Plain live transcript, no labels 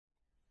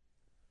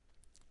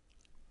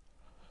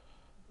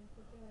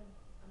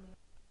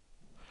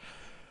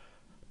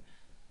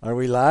Are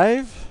we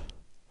live?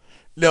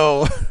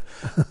 No.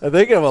 I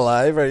think I'm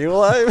alive. Are you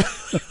alive?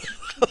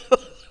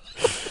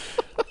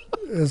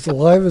 As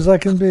alive as I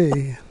can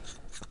be.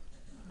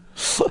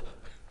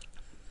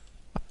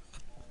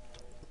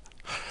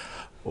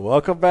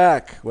 Welcome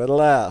back. What a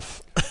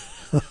laugh.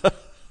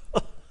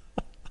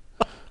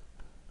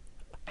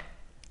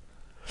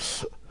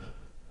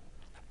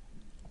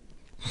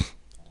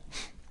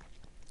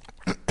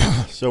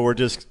 So we're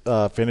just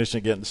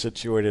finishing getting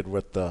situated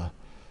with the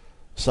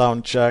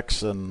sound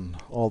checks and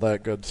all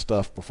that good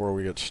stuff before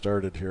we get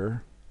started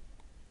here.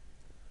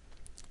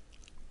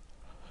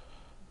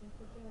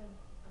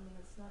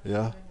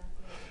 Yeah.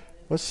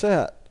 What's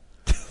that?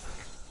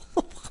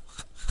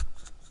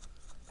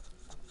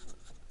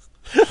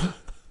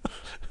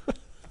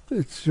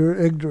 It's your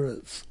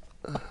ignorance.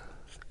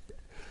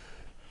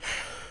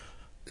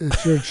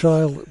 It's your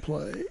child at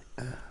play.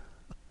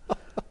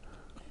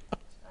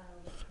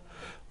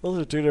 Those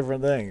are two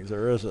different things,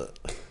 or is it?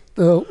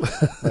 No.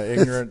 My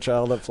ignorant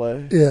child at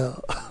play? Yeah,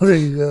 there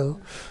you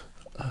go.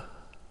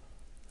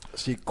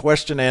 See,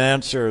 question and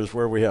answer is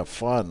where we have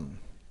fun.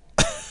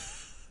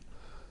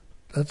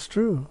 That's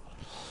true.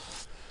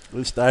 At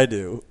least I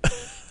do.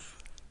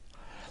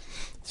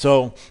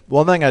 So,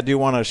 one thing I do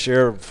want to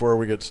share before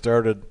we get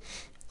started,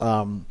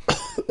 I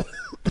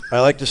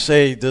like to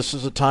say this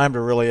is a time to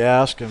really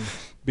ask and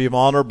be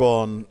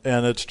vulnerable,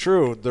 and it's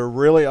true. There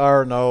really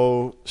are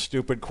no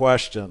stupid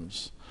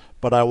questions.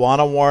 But I want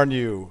to warn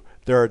you,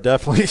 there are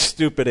definitely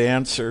stupid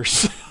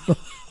answers.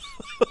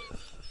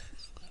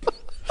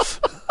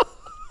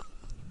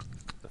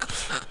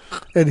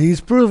 And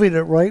he's proving it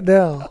right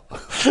now.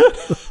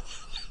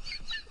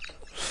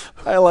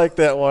 I like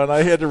that one.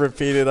 I had to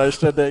repeat it. I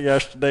said that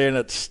yesterday, and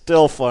it's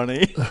still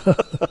funny.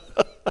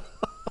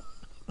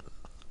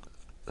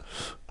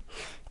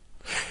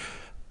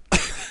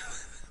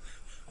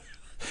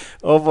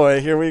 Oh,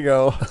 boy, here we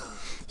go.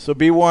 So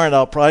be warned,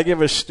 I'll probably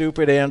give a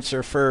stupid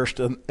answer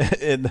first, and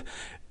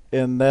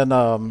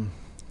then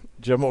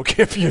Jim will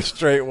give you a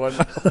straight one.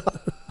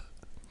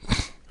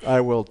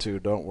 I will too,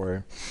 don't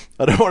worry.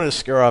 I don't want to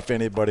scare off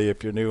anybody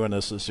if you're new and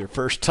this is your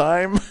first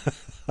time.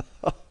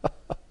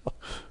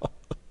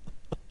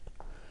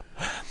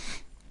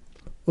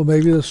 Well,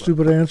 maybe the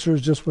stupid answer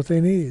is just what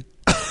they need.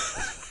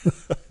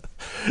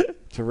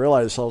 To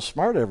realize how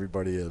smart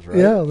everybody is, right?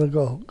 Yeah, they'll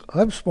go,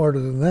 I'm smarter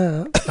than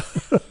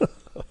that.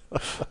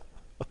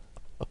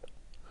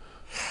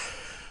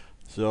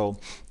 So,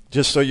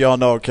 just so y'all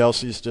know,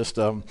 Kelsey's just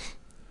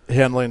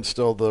handling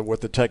still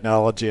with the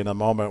technology in a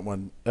moment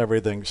when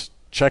everything's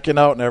checking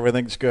out and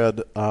everything's good,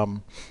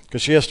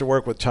 because she has to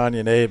work with Tanya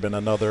and Abe in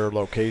another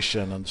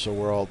location, and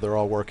so they're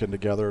all working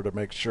together to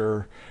make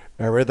sure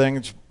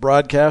everything's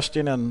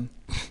broadcasting and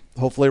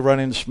hopefully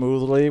running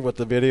smoothly with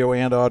the video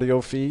and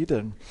audio feed.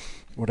 And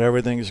when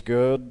everything's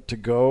good to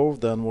go,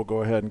 then we'll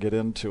go ahead and get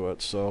into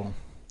it. So.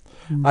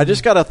 I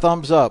just got a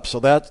thumbs up, so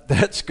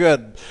that's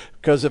good,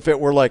 because if it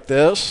were like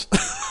this,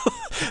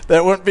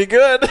 that wouldn't be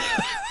good.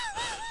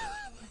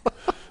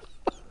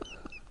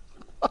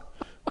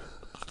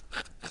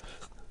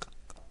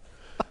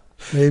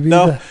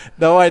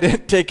 No, I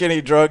didn't take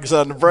any drugs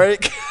on the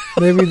break.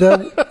 maybe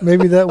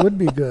that would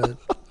be good.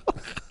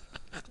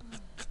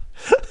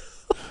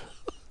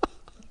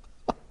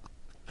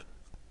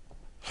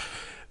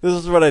 This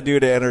is what I do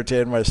to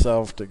entertain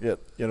myself, to get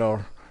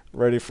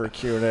ready for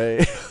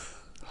Q&A.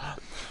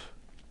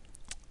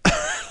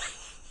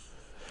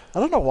 I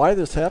don't know why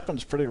this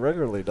happens pretty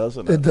regularly,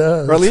 doesn't it? It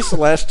does. Or at least the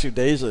last 2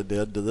 days it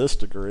did, to this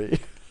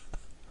degree.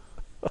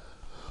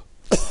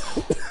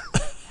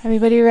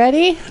 Everybody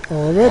ready?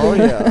 All ready. Oh,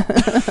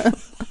 yeah.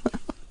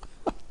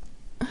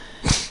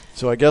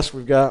 So I guess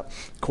we've got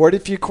quite a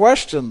few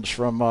questions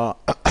from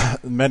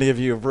many of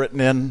you have written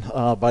in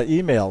by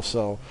email.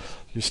 So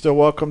you're still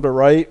welcome to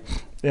write,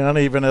 and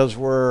even as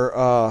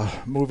we're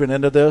moving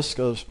into this,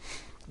 because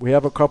we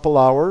have a couple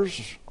hours,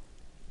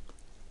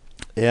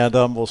 and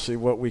we'll see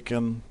what we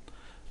can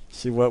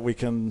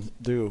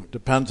do.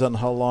 Depends on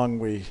how long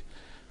we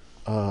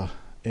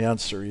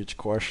answer each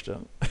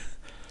question.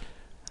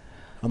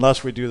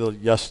 Unless we do the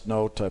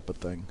yes/no type of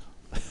thing.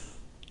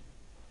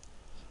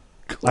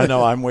 I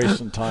know I'm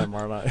wasting time,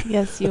 aren't I?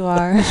 Yes, you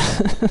are.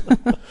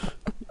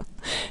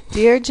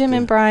 Dear Jim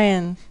and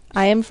Brian,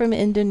 I am from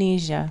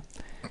Indonesia.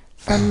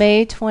 From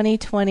May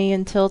 2020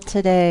 until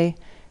today,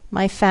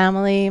 my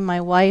family,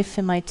 my wife,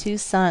 and my 2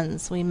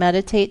 sons, we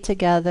meditate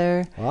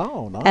together.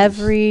 Wow, nice.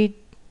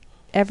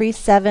 Every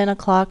 7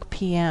 o'clock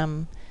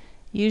p.m.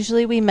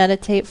 Usually we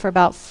meditate for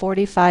about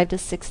 45 to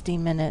 60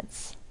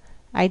 minutes.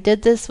 I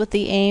did this with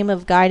the aim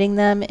of guiding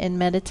them in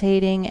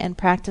meditating and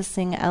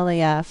practicing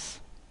LAF.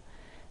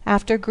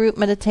 After group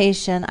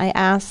meditation, I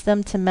asked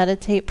them to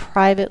meditate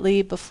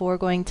privately before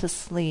going to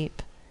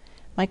sleep.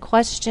 My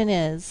question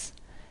is,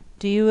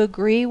 do you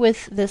agree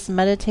with this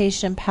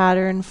meditation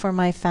pattern for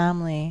my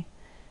family?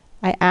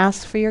 I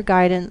ask for your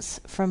guidance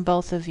from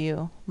both of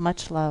you.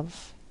 Much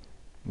love.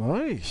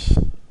 Nice.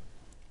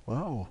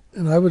 Wow.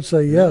 And I would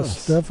say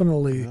yes,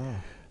 definitely. Yeah.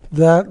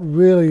 That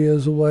really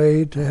is a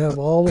way to have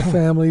all the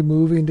family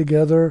moving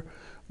together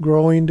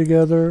growing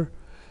together,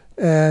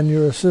 and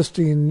you're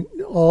assisting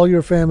all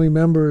your family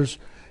members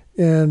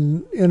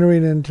in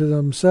entering into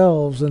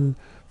themselves and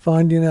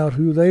finding out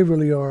who they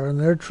really are and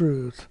their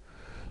truth.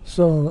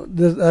 So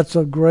that's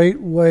a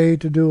great way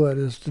to do it,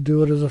 is to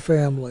do it as a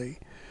family.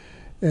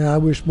 And I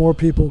wish more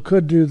people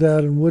could do that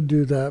and would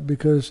do that,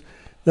 because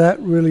that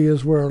really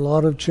is where a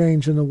lot of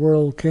change in the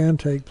world can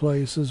take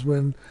place, is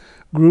when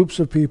groups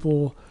of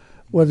people,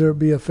 whether it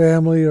be a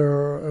family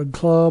or a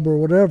club or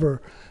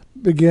whatever,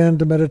 begin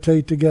to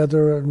meditate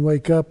together and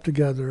wake up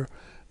together.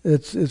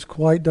 It's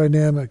quite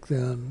dynamic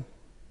then.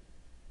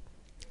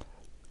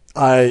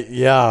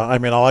 I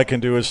mean, all I can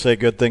do is say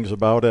good things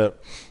about it.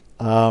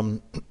 I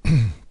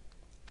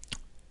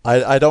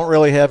don't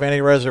really have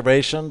any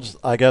reservations.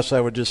 I guess I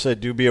would just say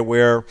do be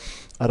aware.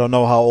 I don't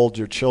know how old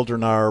your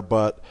children are,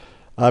 but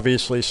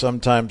obviously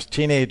sometimes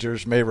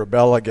teenagers may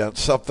rebel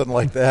against something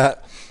like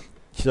that.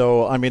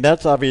 So, I mean,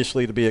 that's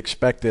obviously to be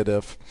expected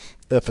if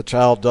a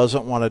child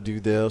doesn't want to do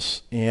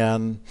this.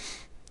 And,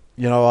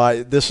 you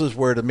know, this is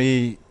where, to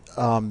me,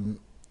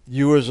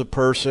 you as a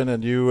person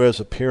and you as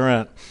a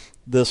parent,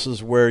 this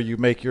is where you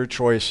make your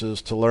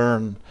choices to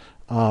learn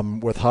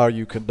with how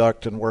you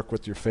conduct and work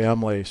with your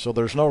family. So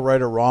there's no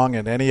right or wrong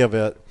in any of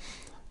it.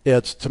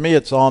 To me,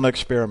 it's all an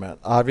experiment.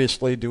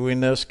 Obviously, doing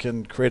this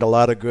can create a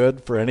lot of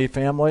good for any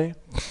family.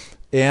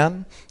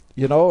 And,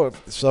 you know,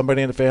 if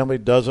somebody in the family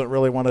doesn't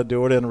really want to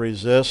do it and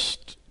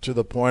resist to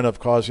the point of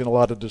causing a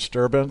lot of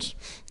disturbance,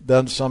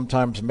 then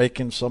sometimes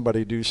making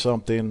somebody do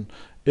something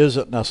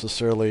isn't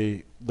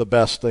necessarily the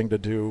best thing to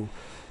do.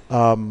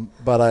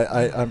 But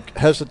I'm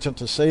hesitant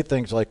to say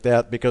things like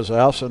that, because I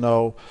also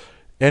know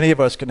any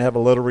of us can have a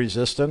little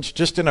resistance.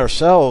 Just in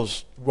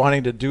ourselves,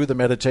 wanting to do the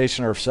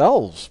meditation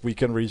ourselves, we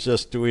can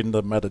resist doing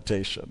the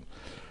meditation.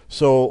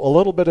 So a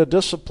little bit of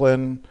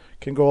discipline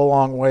can go a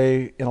long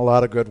way in a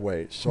lot of good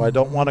ways. So I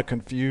don't want to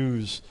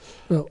confuse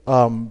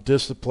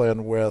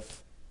discipline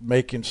with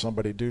making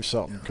somebody do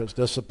something, because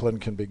discipline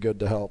can be good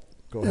to help.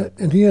 Go ahead.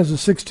 And he has a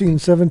 16,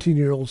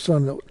 17-year-old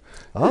son that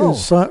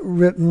is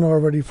written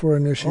already for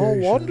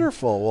initiation. Oh,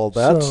 wonderful.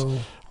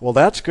 Well,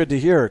 that's good to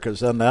hear, because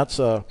then that's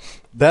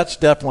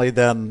definitely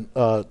then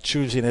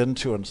choosing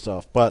into and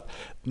stuff. But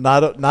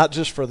not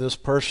just for this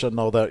person,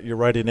 though, that you're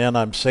writing in.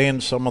 I'm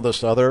saying some of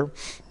this other,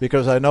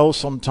 because I know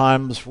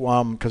sometimes,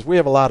 because we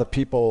have a lot of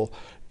people,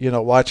 you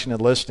know, watching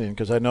and listening,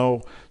 because I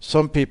know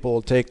some people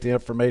will take the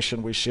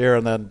information we share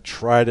and then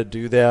try to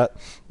do that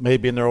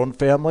maybe in their own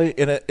family,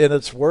 and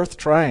it's worth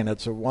trying.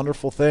 It's a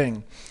wonderful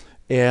thing,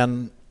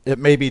 and it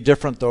may be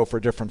different, though, for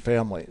different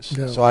families.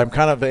 Yeah. So I'm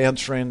kind of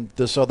answering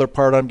this other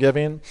part I'm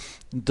giving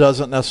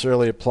doesn't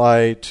necessarily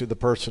apply to the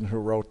person who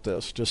wrote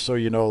this. Just so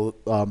you know,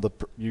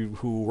 you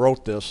who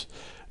wrote this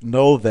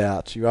know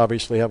that. You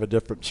obviously have a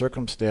different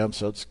circumstance.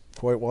 That's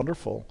quite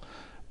wonderful.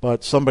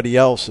 But somebody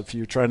else, if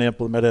you're trying to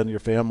implement it in your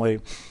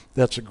family,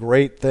 that's a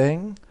great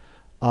thing.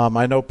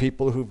 I know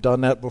people who've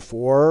done that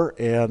before,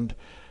 and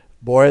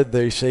boy,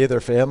 they say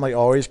their family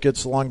always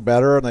gets along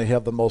better, and they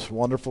have the most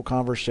wonderful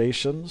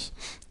conversations,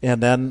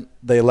 and then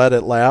they let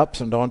it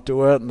lapse and don't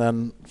do it, and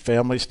then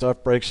family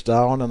stuff breaks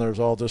down, and there's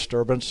all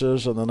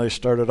disturbances, and then they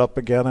start it up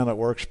again, and it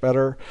works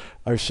better.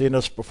 I've seen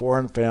this before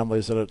in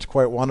families, and it's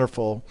quite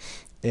wonderful,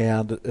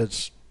 and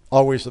it's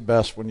always the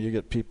best when you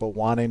get people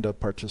wanting to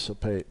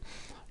participate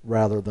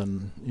rather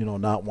than, you know,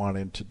 not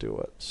wanting to do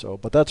it. So,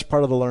 but that's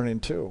part of the learning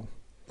too.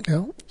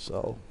 Yeah.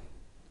 So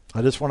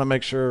I just want to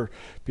make sure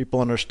people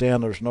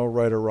understand there's no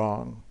right or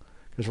wrong,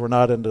 because we're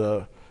not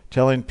into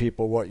telling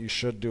people what you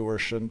should do or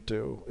shouldn't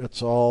do.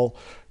 It's all,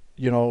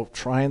 you know,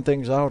 trying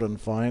things out and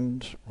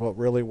find what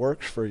really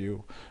works for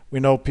you.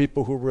 We know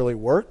people who really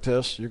work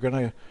this, you're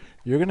gonna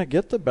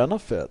get the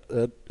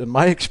benefit. In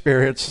my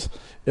experience,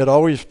 it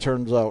always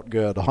turns out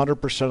good.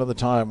 100% of the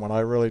time when I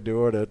really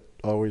do it, it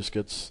always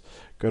gets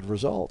good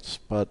results.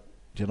 But,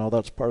 you know,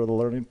 that's part of the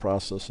learning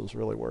process, is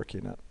really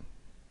working it.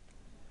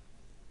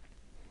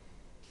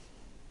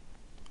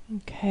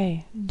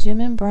 Okay.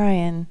 Jim and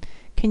Brian,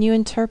 can you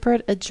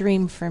interpret a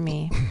dream for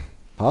me?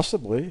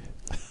 Possibly.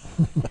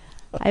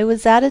 I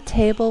was at a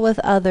table with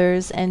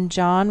others, and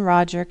John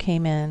Roger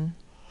came in.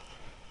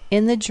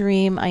 In the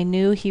dream, I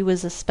knew he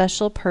was a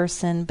special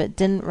person, but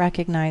didn't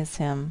recognize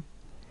him.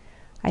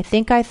 I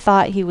think I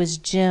thought he was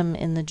Jim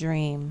in the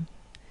dream.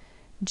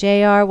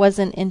 JR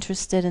wasn't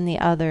interested in the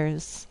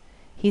others.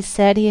 He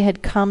said he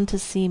had come to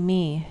see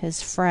me,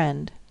 his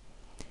friend.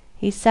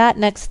 He sat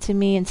next to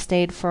me and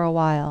stayed for a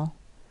while.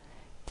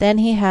 Then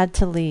he had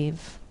to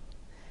leave.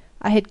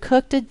 I had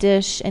cooked a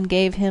dish and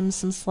gave him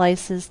some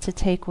slices to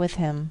take with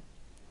him.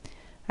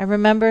 I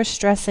remember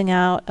stressing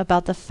out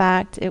about the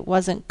fact it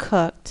wasn't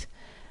cooked,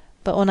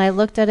 but when I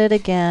looked at it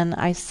again,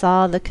 I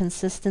saw the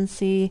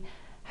consistency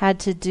had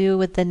to do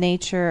with the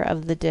nature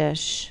of the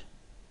dish.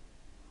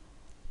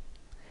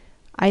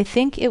 I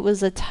think it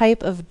was a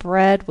type of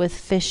bread with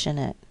fish in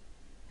it,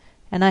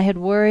 and I had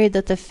worried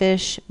that the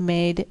fish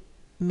may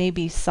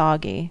be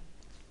soggy.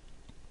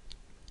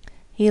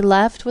 He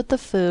left with the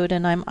food,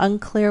 and I'm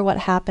unclear what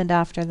happened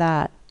after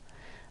that.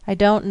 I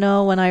don't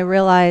know when I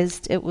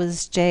realized it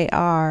was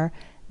JR,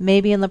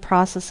 maybe in the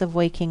process of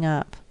waking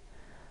up.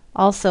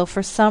 Also,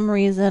 for some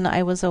reason,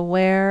 I was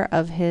aware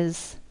of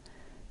his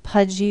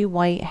pudgy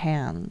white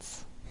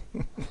hands.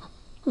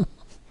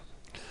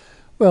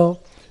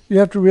 Well, you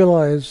have to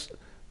realize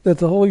that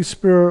the Holy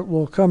Spirit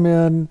will come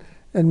in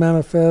and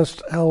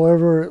manifest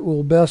however it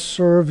will best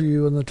serve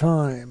you in the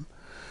time.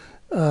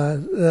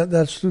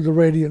 That's through the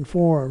radiant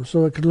form.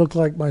 So it could look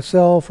like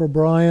myself or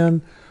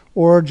Brian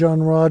or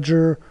John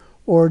Roger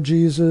or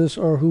Jesus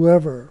or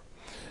whoever.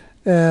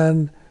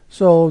 And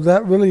so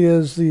that really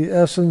is the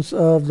essence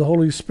of the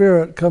Holy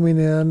Spirit coming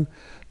in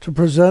to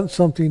present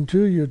something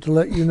to you, to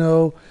let you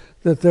know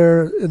that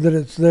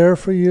it's there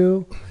for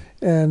you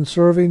and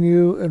serving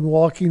you and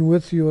walking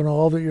with you in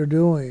all that you're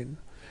doing.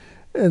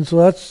 And so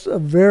that's a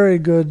very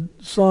good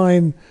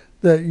sign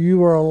that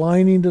you are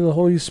aligning to the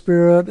Holy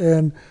Spirit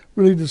and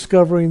really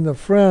discovering the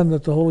friend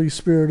that the Holy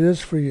Spirit is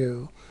for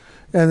you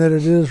and that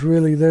it is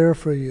really there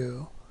for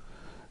you.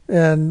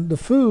 And the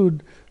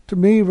food, to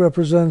me,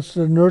 represents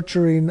the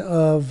nurturing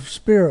of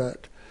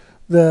spirit,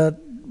 that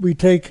we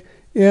take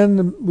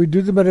in, we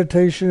do the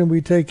meditation and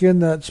we take in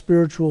that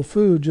spiritual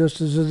food,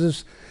 just as it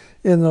is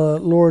in the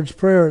Lord's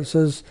Prayer. It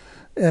says,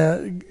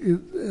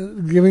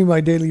 give me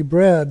my daily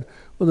bread.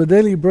 Well, the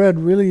daily bread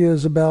really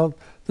is about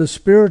the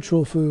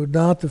spiritual food,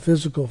 not the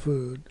physical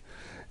food.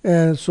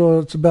 And so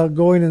it's about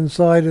going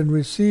inside and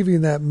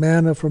receiving that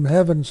manna from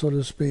heaven, so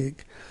to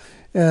speak.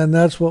 And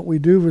that's what we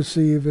do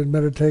receive in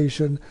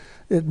meditation.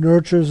 It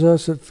nurtures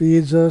us, it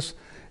feeds us,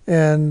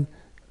 and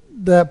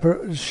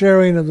that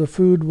sharing of the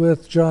food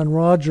with John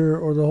Roger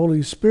or the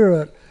Holy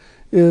Spirit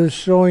is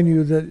showing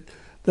you that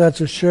that's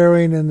a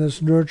sharing in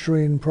this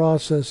nurturing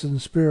process in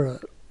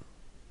spirit.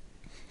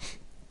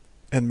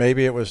 And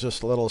maybe it was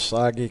just a little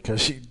soggy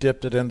because she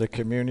dipped it into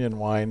communion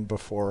wine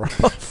before.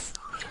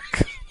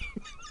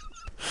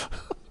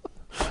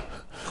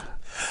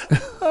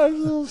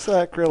 I'm so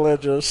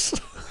sacrilegious,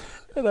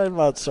 and I'm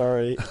not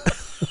sorry.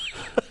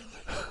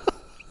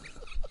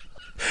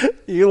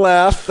 You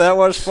laughed. That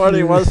was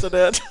funny, wasn't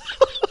it?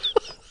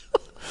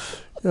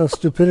 Yeah,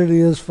 stupidity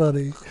is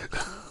funny.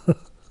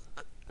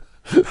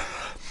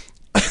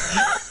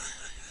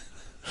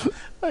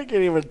 I can't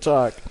even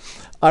talk.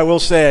 I will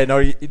say, I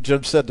know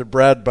Jim said the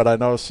bread, but I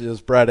know she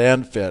has bread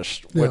and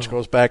fish, which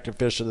goes back to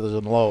fishes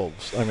and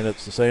loaves. I mean,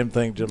 it's the same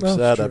thing Jim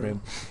said. True. I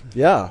mean,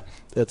 yeah,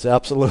 it's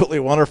absolutely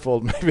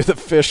wonderful. Maybe the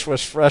fish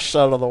was fresh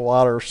out of the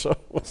water, so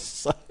it was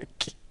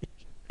soggy.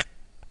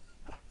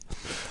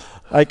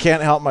 I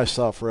can't help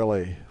myself,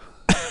 really.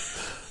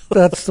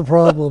 That's the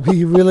problem.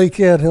 He really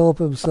can't help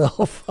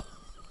himself.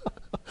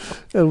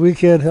 And we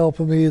can't help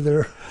him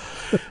either.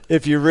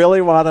 If you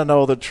really want to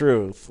know the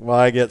truth,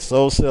 why I get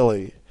so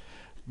silly,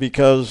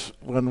 because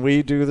when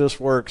we do this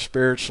work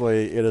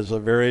spiritually, it is a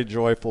very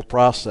joyful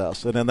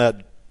process. And in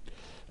that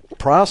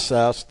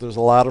process, there's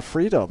a lot of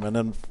freedom. And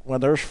then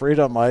when there's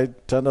freedom, I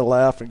tend to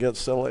laugh and get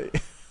silly.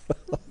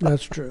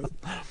 That's true.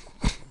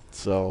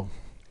 So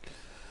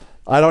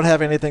I don't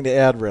have anything to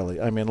add,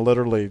 really. I mean,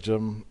 literally,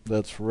 Jim,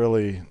 that's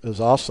really is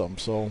awesome.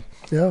 So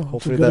yeah,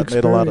 hopefully that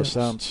made a lot of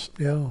sense.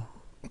 Yeah.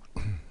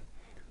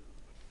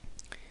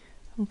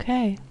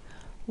 Okay.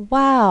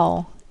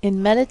 Wow.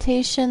 In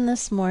meditation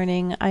this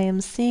morning, I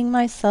am seeing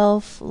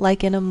myself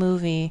like in a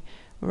movie,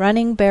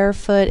 running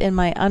barefoot in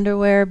my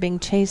underwear, being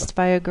chased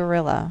by a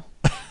gorilla.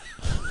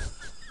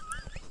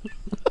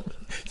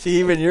 See,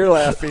 even you're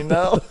laughing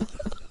now.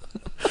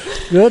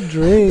 Good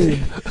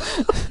dream.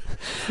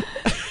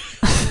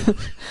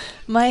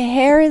 My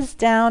hair is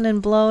down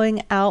and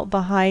blowing out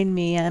behind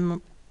me.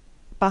 I'm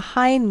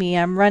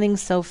running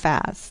so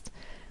fast.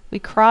 We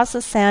cross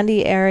a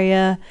sandy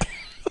area.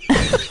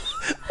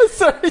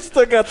 Sorry, I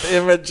still got the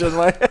image in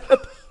my head.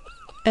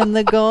 And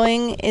the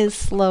going is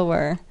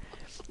slower.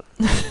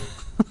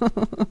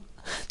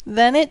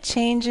 Then it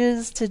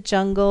changes to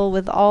jungle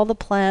with all the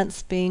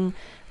plants being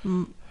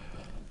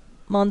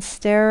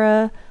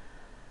Monstera,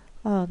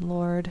 oh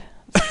Lord,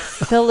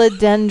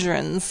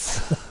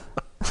 philodendrons.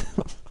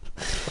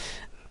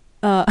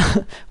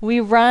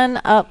 We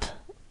run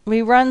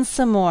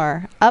some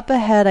more. Up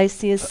ahead I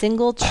see a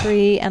single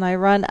tree and I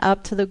run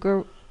up to the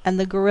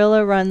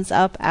gorilla runs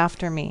up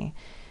after me.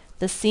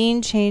 The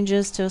scene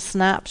changes to a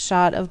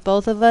snapshot of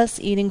both of us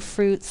eating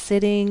fruit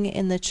sitting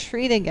in the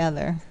tree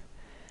together.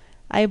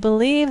 I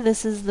believe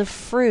this is the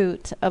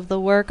fruit of the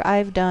work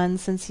I've done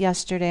since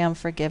yesterday on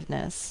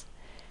forgiveness.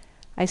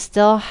 I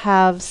still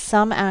have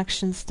some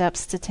action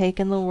steps to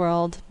take in the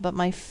world, but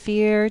my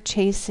fear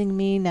chasing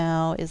me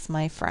now is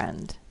my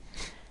friend.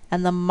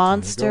 And the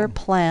monster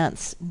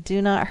plants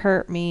do not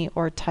hurt me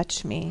or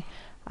touch me.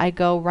 I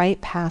go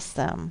right past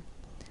them.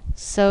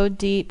 So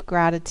deep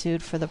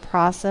gratitude for the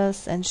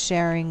process and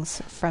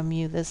sharings from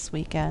you this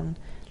weekend.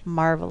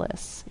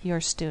 Marvelous. Your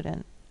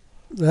student.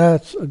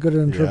 That's a good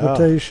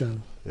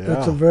interpretation. Yeah.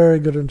 That's a very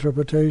good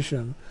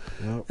interpretation.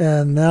 Yep.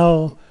 And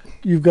now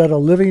you've got a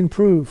living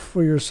proof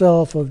for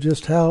yourself of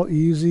just how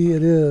easy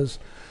it is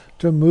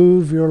to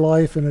move your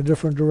life in a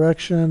different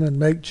direction and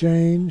make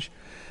change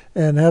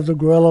and have the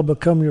gorilla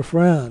become your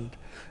friend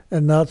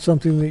and not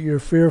something that you're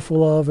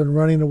fearful of and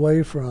running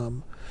away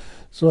from.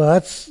 So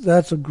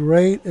that's a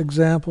great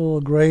example,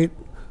 a great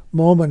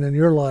moment in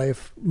your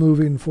life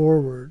moving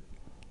forward.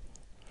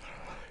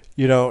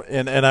 You know,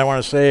 and I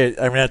want to say,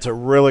 I mean, it's a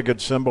really good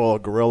symbol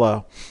of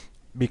gorilla,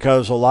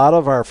 because a lot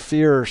of our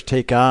fears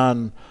take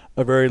on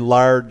a very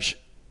large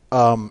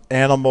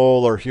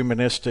animal or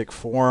humanistic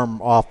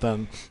form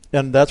often,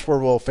 and that's where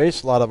we'll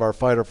face a lot of our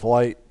fight or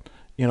flight,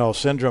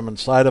 syndrome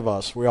inside of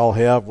us. We all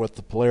have with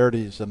the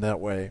polarities in that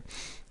way.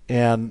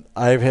 And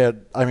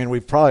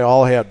we've probably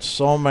all had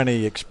so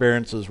many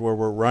experiences where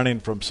we're running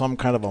from some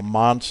kind of a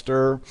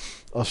monster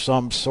of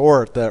some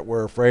sort that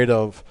we're afraid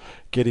of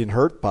getting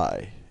hurt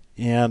by.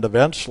 And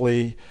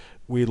eventually,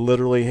 we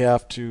literally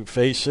have to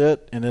face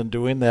it, and in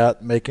doing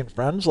that, making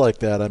friends like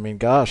that. I mean,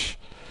 gosh,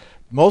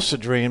 most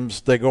of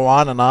dreams, they go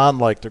on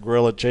like the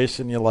gorilla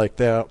chasing you like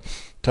that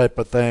type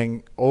of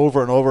thing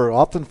over and over,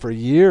 often for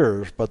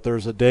years. But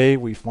there's a day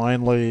we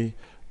finally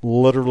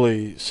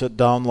literally sit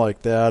down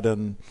like that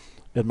and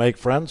make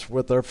friends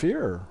with our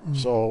fear. Mm-hmm.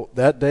 So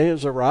that day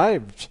has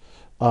arrived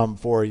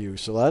for you.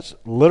 So that's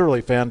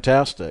literally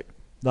fantastic.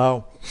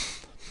 Now,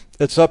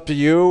 it's up to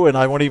you, and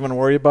I won't even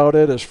worry about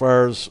it as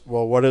far as,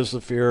 well, what is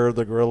the fear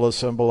the gorilla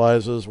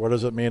symbolizes? What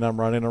does it mean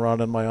I'm running around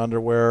in my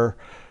underwear?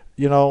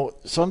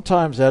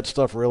 Sometimes that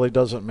stuff really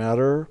doesn't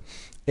matter,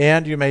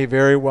 and you may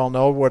very well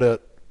know what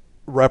it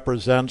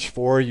represents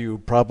for you,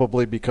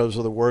 probably because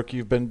of the work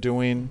you've been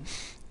doing,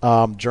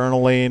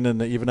 journaling,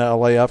 and even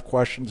LAF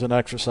questions and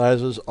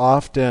exercises.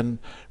 Often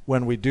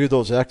when we do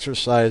those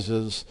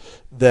exercises,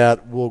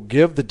 that will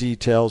give the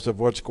details of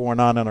what's going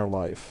on in our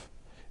life.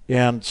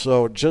 And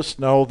so just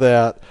know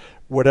that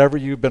whatever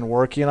you've been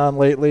working on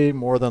lately,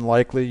 more than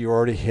likely you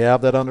already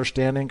have that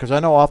understanding. Because I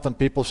know often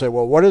people say,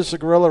 well, what does the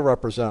gorilla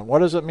represent? What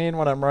does it mean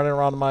when I'm running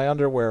around in my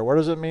underwear? What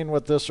does it mean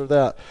with this or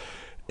that?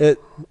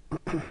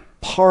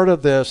 Part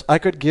of this, I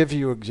could give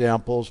you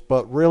examples,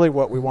 but really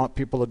what we want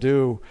people to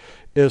do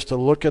is to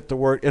look at the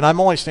work. And I'm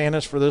only saying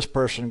this for this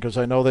person because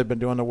I know they've been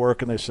doing the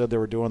work, and they said they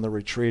were doing the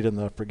retreat and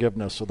the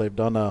forgiveness. So they've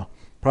done a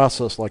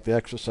process like the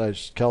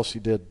exercise Kelsey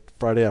did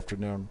Friday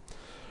afternoon.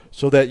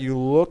 So that you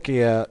look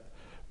at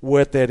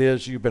what that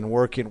is you've been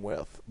working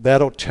with.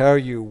 That'll tell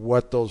you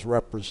what those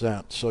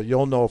represent. So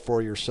you'll know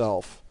for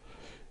yourself.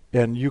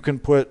 And you can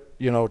put,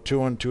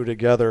 2 and 2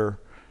 together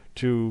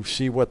to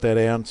see what that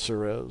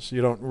answer is.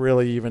 You don't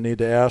really even need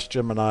to ask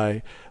Jim and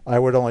I. I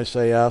would only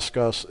say ask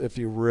us if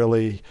you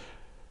really,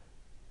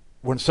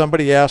 when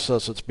somebody asks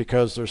us, it's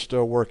because they're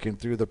still working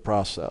through the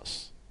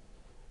process.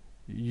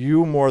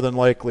 You more than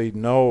likely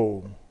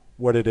know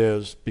what it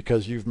is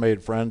because you've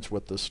made friends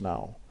with this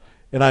now.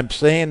 And I'm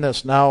saying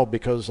this now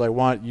because I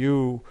want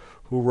you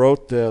who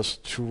wrote this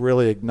to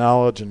really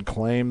acknowledge and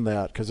claim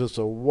that, because it's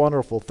a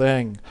wonderful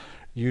thing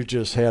you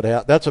just had.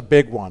 That's a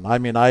big one. I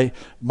mean,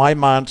 my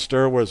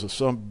monster was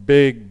some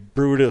big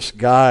Brutus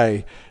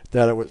guy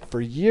that it was, for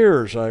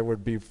years I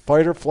would be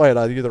fight or flight.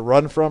 I'd either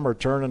run from or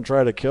turn and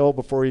try to kill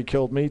before he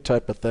killed me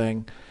type of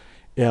thing.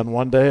 And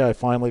one day I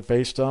finally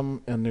faced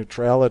him in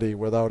neutrality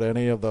without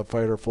any of the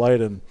fight or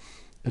flight, and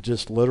it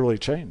just literally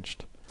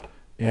changed.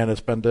 And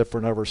it's been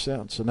different ever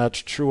since. And that's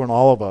true in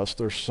all of us.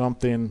 There's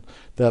something,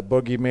 that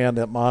boogeyman,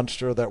 that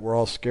monster that we're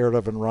all scared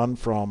of and run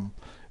from.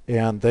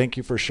 And thank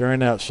you for sharing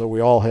that, so we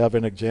all have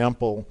an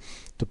example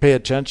to pay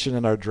attention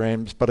in our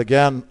dreams. But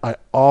again, I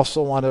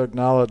also want to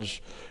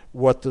acknowledge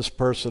what this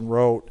person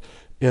wrote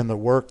in the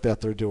work that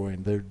they're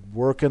doing. They're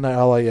working the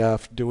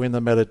LAF, doing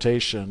the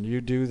meditation. You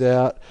do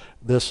that,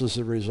 this is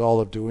the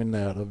result of doing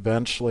that.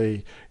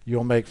 Eventually,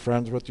 you'll make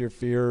friends with your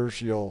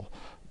fears. You'll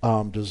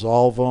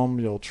dissolve them,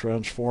 you'll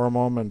transform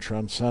them and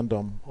transcend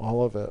them,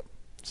 all of it.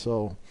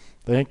 So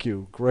thank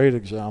you. Great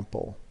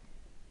example.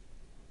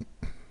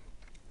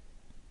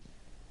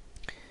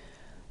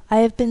 I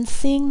have been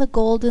seeing the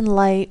golden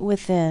light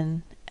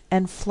within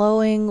and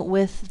flowing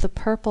with the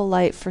purple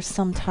light for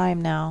some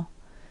time now.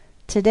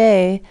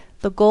 Today,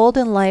 the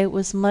golden light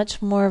was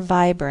much more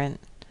vibrant.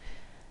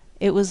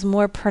 It was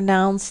more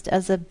pronounced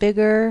as a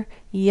bigger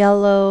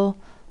yellow,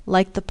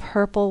 like the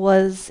purple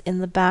was in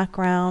the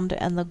background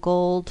and the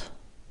gold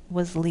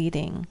was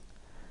leading.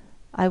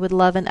 I would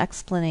love an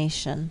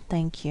explanation.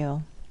 Thank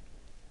you.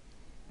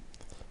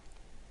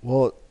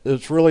 Well,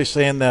 it's really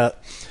saying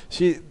that,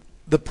 see,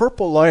 the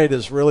purple light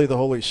is really the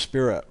Holy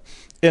Spirit.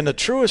 In the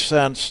truest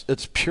sense,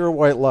 it's pure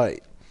white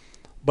light,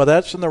 but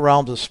that's in the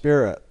realms of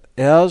spirit.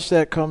 As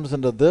that comes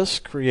into this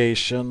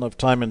creation of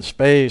time and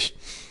space,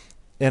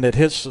 and it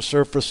hits the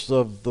surface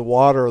of the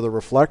water or the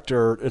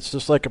reflector, it's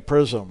just like a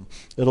prism.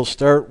 It'll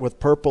start with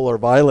purple or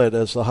violet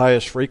as the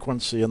highest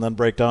frequency and then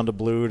break down to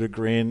blue to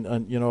green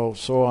and,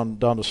 so on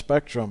down the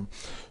spectrum.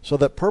 So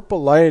that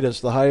purple light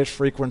is the highest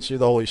frequency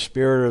of the Holy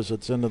Spirit as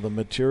it's into the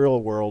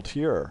material world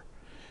here.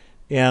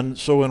 And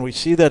so when we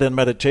see that in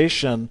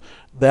meditation,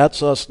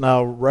 that's us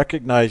now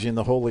recognizing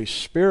the Holy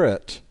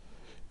Spirit.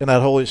 And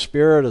that Holy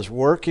Spirit is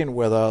working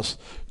with us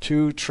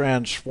to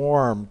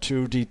transform,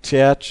 to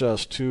detach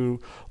us, to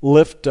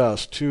lift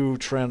us, to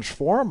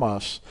transform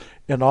us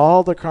in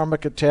all the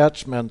karmic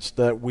attachments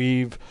that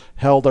we've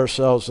held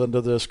ourselves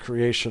into this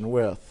creation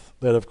with,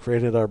 that have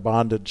created our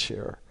bondage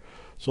here.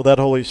 So that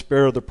Holy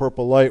Spirit of the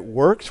purple light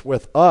works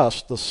with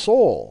us, the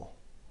soul,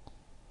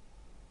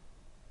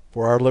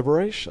 for our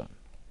liberation.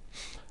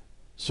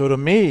 So to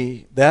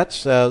me, that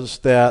says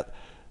that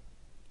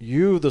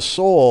you, the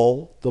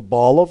soul, the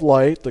ball of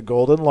light, the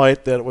golden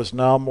light that was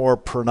now more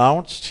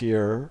pronounced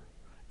here,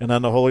 and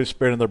then the Holy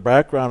Spirit in the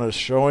background is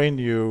showing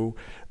you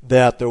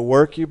that the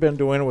work you've been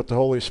doing with the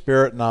Holy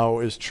Spirit now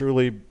is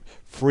truly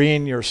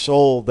freeing your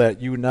soul, that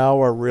you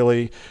now are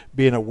really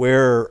being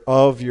aware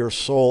of your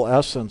soul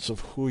essence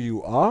of who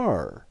you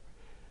are.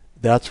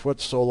 That's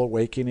what soul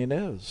awakening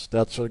is.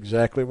 That's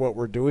exactly what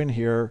we're doing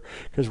here,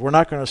 because we're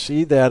not going to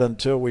see that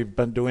until we've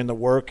been doing the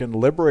work and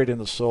liberating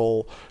the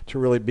soul to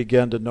really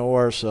begin to know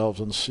ourselves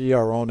and see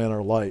our own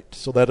inner light.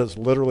 So that is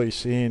literally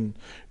seeing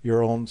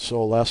your own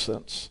soul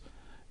essence.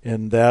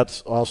 And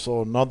that's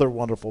also another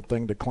wonderful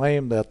thing to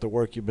claim, that the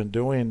work you've been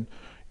doing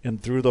and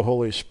through the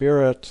Holy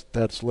Spirit,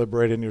 that's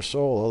liberating your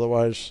soul.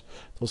 Otherwise,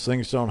 those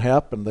things don't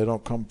happen. They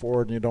don't come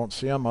forward and you don't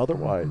see them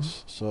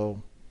otherwise.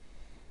 So,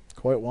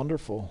 quite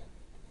wonderful.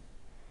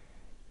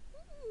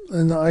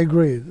 And I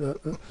agree.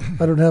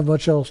 I don't have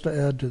much else to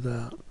add to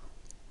that.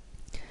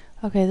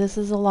 Okay, this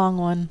is a long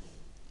one.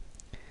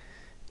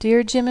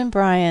 Dear Jim and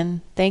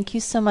Brian, thank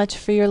you so much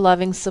for your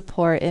loving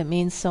support. It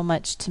means so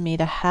much to me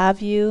to have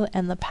you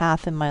and the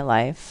path in my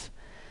life.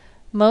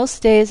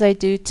 Most days I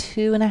do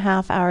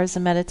 2.5 hours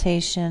of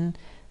meditation,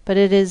 but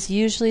it is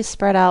usually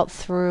spread out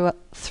through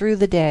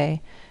the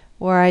day,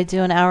 where I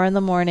do an hour in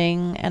the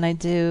morning and I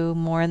do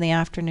more in the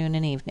afternoon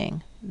and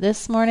evening.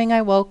 This morning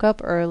I woke up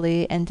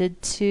early and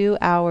did 2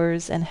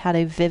 hours and had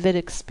a vivid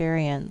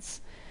experience.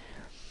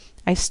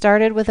 I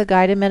started with a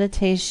guided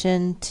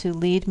meditation to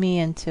lead me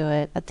into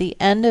it. At the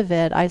end of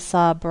it, I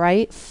saw a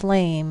bright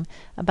flame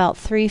about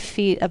 3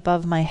 feet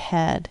above my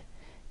head.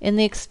 In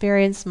the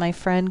experience, my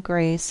friend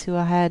Grace, who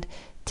I had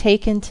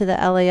taken to the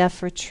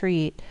LAF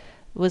retreat,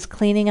 was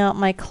cleaning out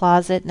my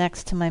closet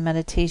next to my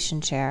meditation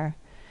chair.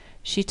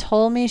 She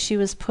told me she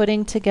was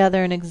putting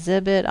together an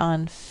exhibit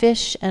on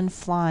fish and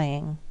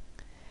flying.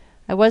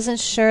 I wasn't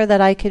sure that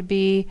I could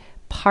be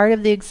part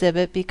of the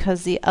exhibit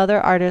because the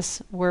other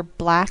artists were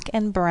black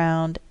and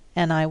brown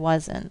and I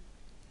wasn't.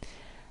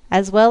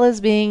 As well as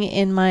being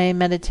in my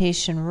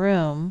meditation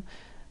room,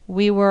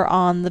 we were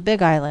on the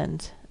Big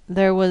Island.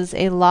 There was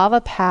a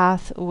lava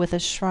path with a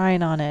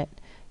shrine on it.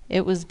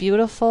 It was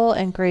beautiful,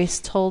 and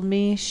Grace told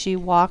me she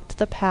walked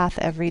the path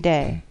every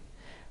day.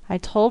 I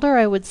told her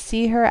I would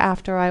see her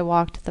after I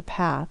walked the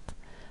path.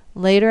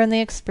 Later in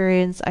the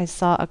experience, I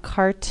saw a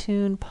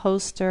cartoon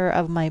poster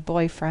of my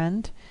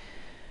boyfriend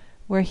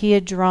where he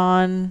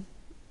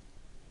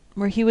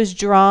was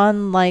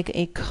drawn like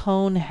a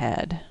cone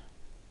head.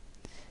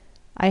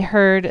 I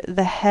heard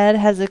the head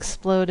has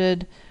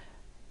exploded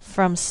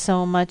from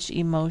so much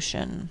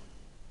emotion.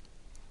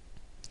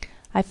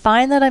 I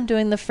find that I'm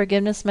doing the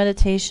forgiveness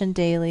meditation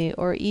daily,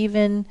 or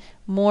even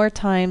more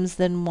times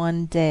than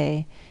one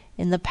day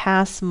in the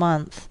past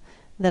month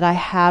that I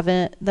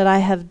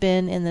have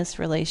been in this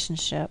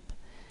relationship.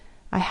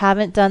 I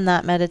haven't done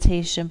that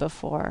meditation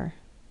before.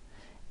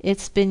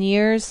 It's been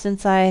years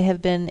since I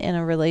have been in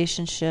a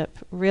relationship.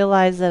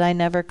 Realize that I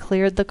never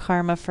cleared the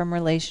karma from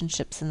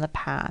relationships in the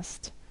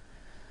past.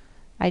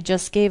 I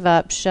just gave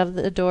up, shoved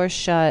the door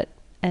shut,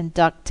 and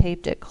duct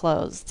taped it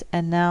closed,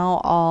 and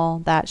now all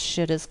that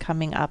shit is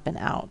coming up and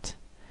out.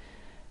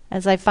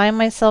 As I find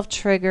myself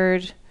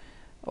triggered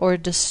or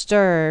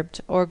disturbed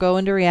or go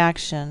into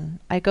reaction,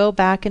 I go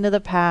back into the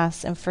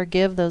past and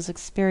forgive those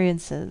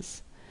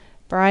experiences.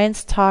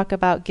 Brian's talk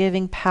about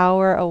giving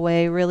power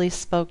away really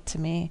spoke to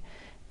me,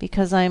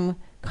 because I'm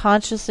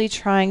consciously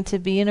trying to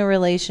be in a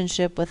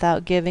relationship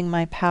without giving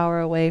my power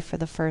away for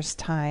the first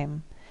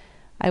time.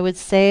 I would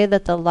say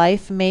that the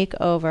life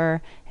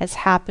makeover has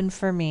happened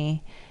for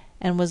me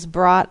and was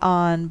brought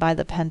on by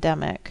the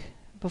pandemic.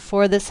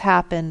 Before this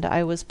happened,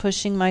 I was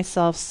pushing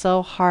myself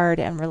so hard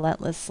and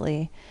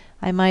relentlessly.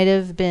 I might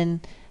have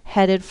been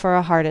headed for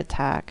a heart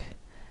attack.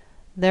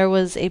 There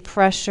was a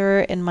pressure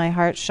in my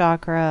heart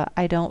chakra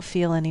I don't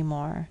feel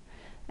anymore.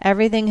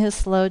 Everything has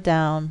slowed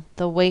down,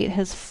 the weight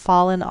has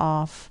fallen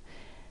off,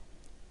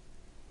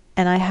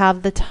 and I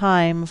have the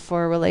time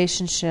for a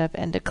relationship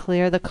and to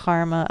clear the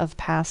karma of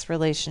past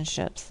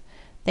relationships.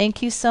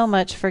 Thank you so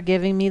much for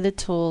giving me the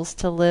tools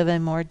to live a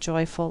more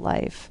joyful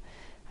life.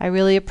 I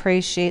really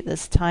appreciate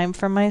this time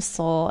for my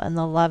soul and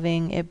the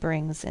loving it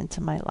brings into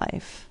my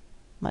life.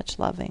 Much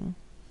loving.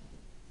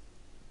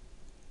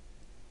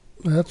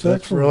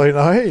 That's really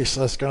nice.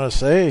 I was going to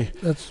say.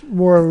 That's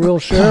more a real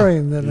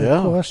sharing than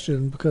Yeah. a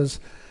question, because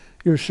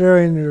you're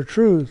sharing your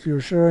truth, you're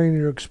sharing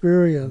your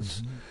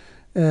experience,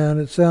 and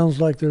it sounds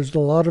like there's a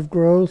lot of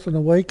growth and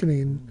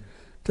awakening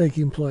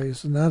taking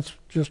place, and that's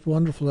just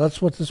wonderful.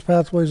 That's what this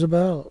pathway is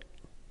about.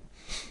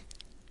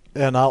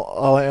 And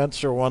I'll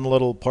answer one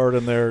little part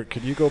in there.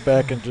 Could you go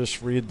back and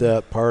just read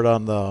that part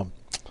on the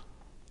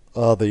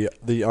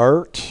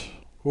art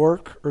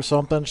work or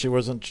something? She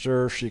wasn't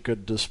sure she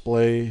could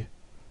display.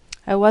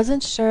 I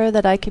wasn't sure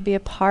that I could be a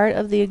part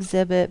of the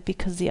exhibit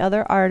because the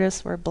other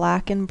artists were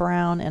black and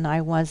brown and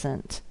I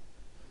wasn't.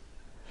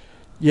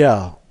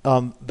 Yeah,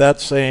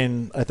 That's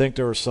saying, I think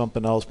there was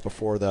something else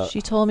before that.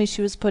 She told me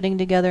she was putting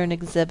together an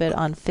exhibit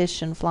on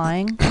fish and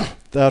flying.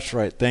 That's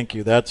right. Thank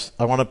you.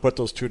 I want to put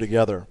those two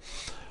together.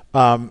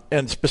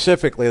 And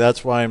specifically,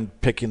 that's why I'm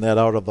picking that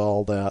out of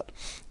all that,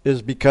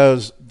 is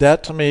because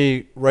that to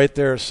me right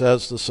there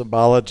says the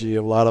symbology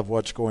of a lot of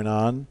what's going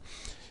on,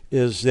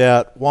 is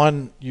that,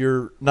 one,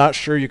 you're not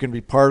sure you can be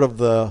part of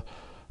the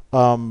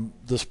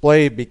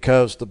display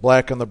because the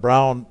black and the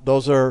brown,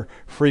 those are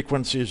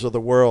frequencies of the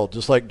world,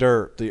 just like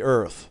dirt, the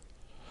earth.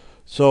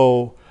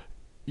 So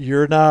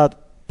you're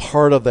not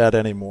part of that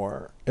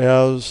anymore.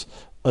 As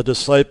a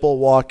disciple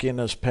walking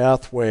this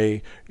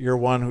pathway, you're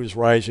one who's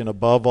rising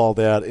above all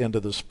that into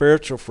the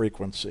spiritual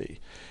frequency.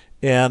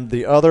 And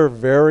the other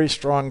very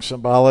strong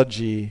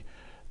symbology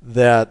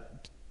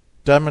that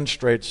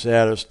demonstrates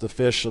that is the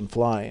fish and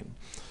flying.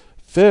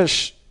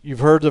 Fish, you've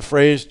heard the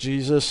phrase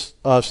Jesus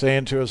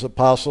saying to his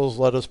apostles,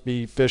 "Let us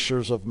be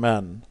fishers of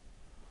men."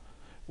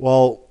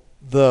 Well,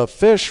 the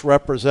fish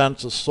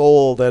represents a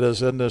soul that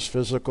is in this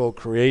physical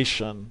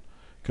creation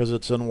because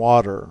it's in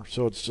water,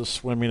 so it's just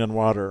swimming in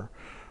water.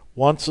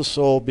 Once the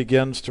soul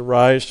begins to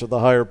rise to the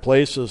higher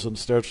places and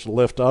starts to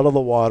lift out of the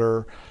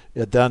water,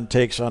 it then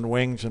takes on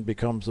wings and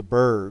becomes a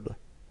bird.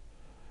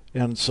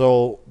 And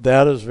so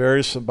that is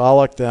very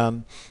symbolic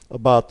then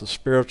about the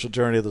spiritual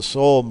journey of the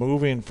soul,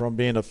 moving from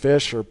being a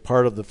fish or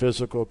part of the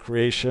physical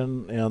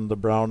creation and the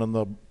brown and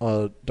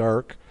the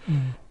dark,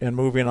 and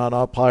moving on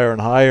up higher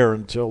and higher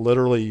until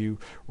literally you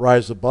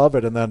rise above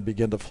it and then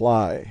begin to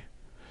fly.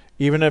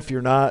 Even if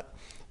you're not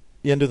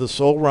into the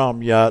soul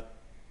realm yet,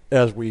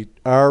 as we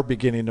are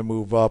beginning to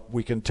move up,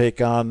 we can take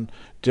on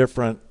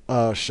different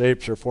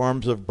shapes or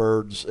forms of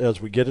birds as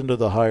we get into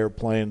the higher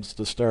planes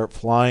to start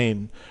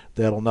flying.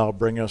 That'll now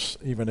bring us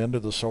even into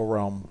the soul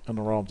realm and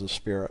the realms of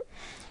spirit.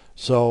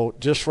 So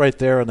just right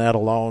there and that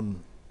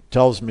alone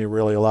tells me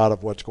really a lot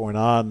of what's going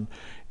on.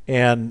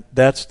 And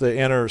that's the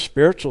inner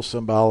spiritual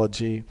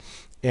symbology.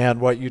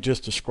 And what you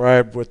just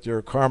described with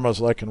your karmas,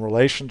 like in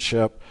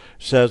relationship,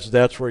 says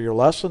that's where your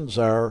lessons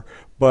are.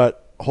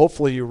 But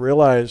hopefully you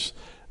realize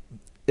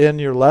in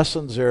your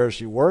lessons there, as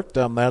you work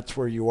them, that's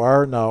where you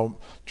are now,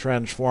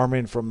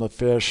 transforming from the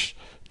fish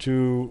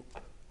to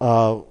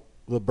the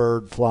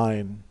bird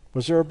flying.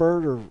 Was there a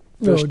bird or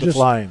fish to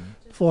flying?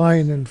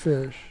 Flying and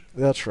fish.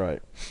 That's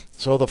right.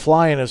 So the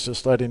flying is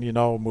just letting you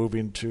know,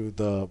 moving to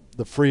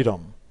the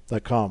freedom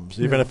that comes,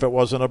 even if it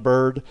wasn't a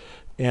bird,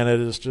 and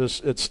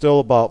it's still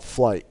about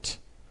flight.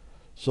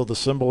 So the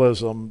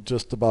symbolism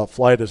just about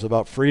flight is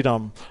about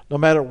freedom, no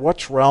matter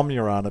which realm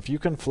you're on. If you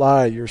can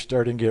fly, you're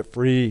starting to get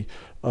free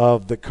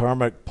of the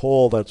karmic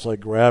pull that's like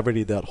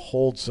gravity that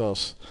holds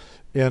us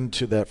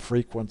into that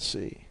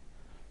frequency.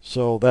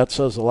 So that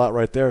says a lot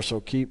right there. So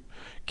keep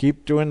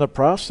doing the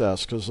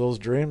process, because those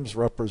dreams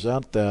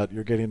represent that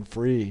you're getting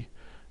free,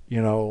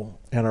 and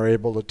are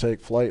able to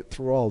take flight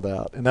through all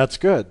that. And that's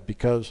good,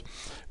 because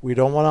we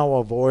don't want to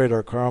avoid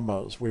our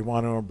karmas. We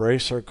want to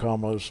embrace our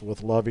karmas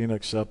with loving,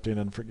 accepting,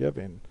 and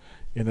forgiving.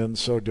 And in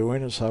so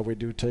doing is how we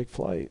do take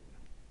flight.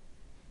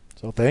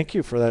 So thank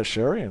you for that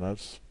sharing.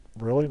 That's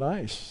really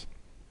nice.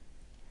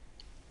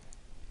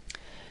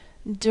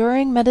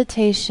 During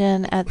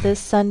meditation at this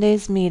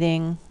Sunday's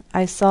meeting,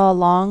 I saw a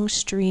long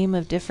stream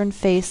of different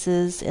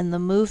faces in the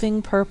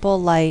moving purple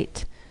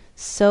light,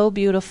 so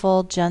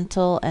beautiful,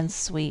 gentle, and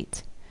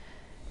sweet.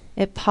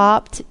 It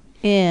popped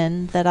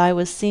in that I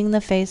was seeing the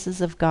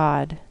faces of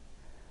God.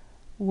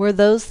 Were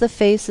those the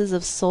faces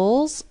of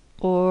souls,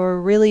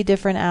 or really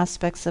different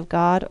aspects of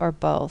God, or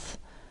both?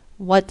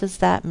 What does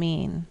that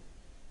mean?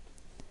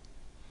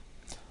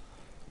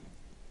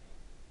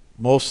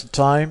 Most of the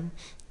time,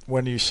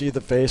 when you see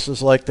the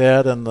faces like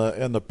that in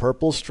the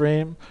purple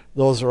stream,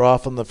 those are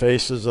often the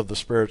faces of the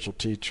spiritual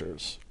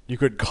teachers. You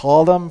could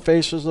call them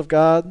faces of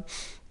God,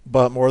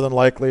 but more than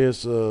likely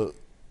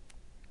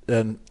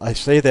and I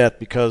say that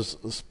because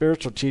the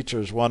spiritual teacher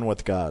is one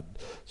with God.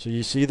 So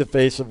you see the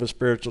face of a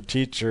spiritual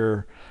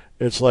teacher,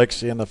 it's like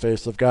seeing the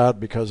face of God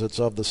because it's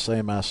of the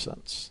same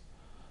essence.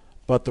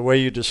 But the way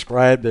you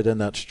described it in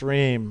that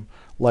stream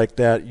like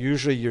that,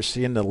 usually you're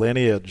seeing the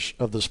lineage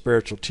of the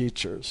spiritual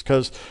teachers,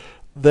 because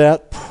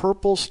that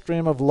purple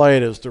stream of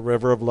light is the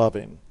river of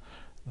loving.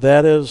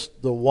 That is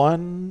the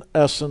one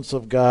essence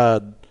of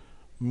God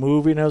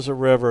moving as a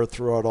river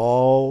throughout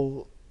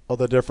all of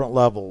the different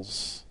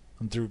levels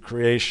and through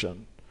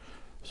creation.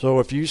 So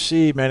if you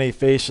see many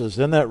faces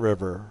in that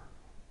river,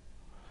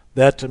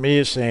 that to me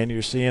is saying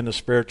you're seeing the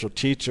spiritual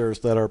teachers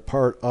that are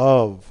part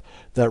of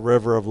that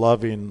river of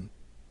loving.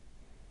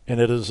 And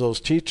it is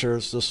those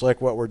teachers, just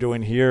like what we're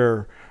doing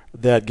here,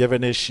 that give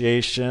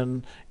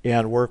initiation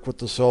and work with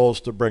the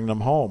souls to bring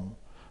them home.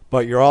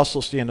 But you're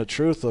also seeing the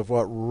truth of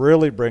what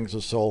really brings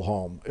the soul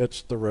home.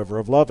 It's the river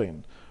of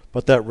loving.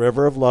 But that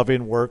river of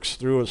loving works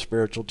through a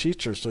spiritual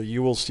teacher, so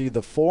you will see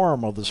the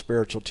form of the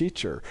spiritual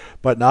teacher.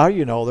 But now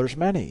you know there's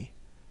many.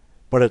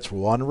 But it's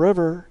one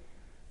river,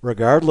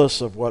 regardless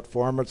of what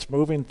form it's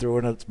moving through,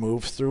 and it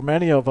moves through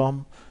many of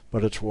them.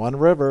 But it's one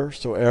river,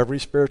 so every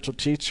spiritual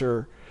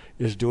teacher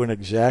is doing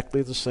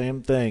exactly the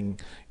same thing,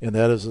 and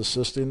that is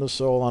assisting the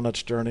soul on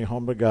its journey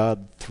home to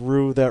God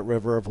through that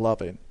river of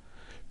loving.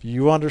 If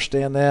you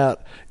understand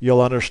that, you'll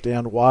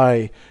understand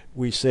why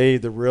we say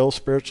the real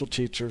spiritual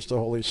teacher is the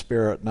Holy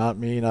Spirit, not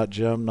me, not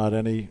Jim, not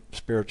any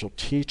spiritual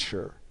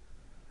teacher.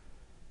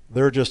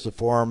 They're just a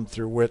form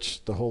through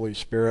which the Holy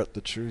Spirit,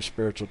 the true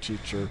spiritual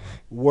teacher,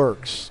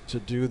 works to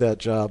do that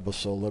job of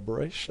soul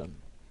liberation.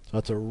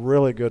 That's a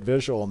really good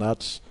visual, and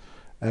that's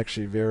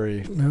actually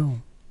very,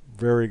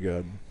 very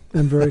good.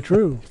 And very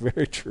true.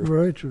 Very true.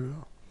 Very true.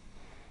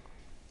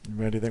 You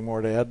have anything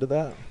more to add to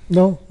that?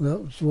 No, that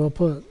was well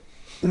put.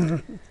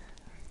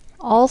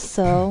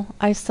 Also,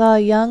 I saw a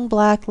young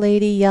black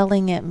lady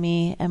yelling at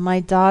me, and my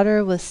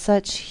daughter with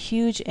such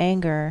huge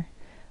anger.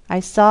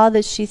 I saw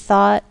that she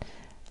thought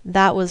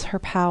that was her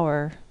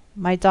power.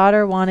 My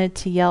daughter wanted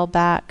to yell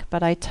back,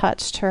 but I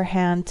touched her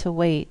hand to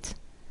wait.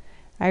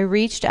 I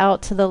reached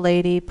out to the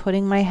lady,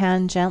 putting my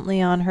hand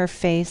gently on her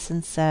face,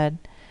 and said,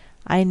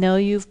 "I know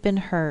you've been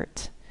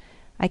hurt.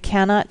 I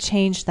cannot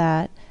change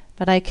that,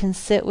 but I can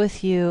sit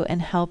with you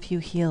and help you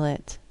heal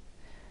it."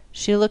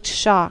 She looked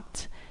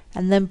shocked,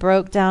 and then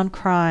broke down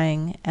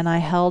crying, and I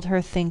held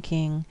her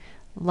thinking,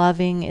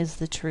 loving is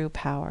the true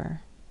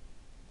power.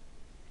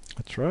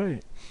 That's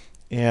right.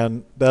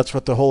 And that's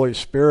what the Holy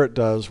Spirit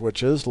does,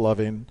 which is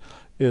loving,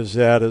 is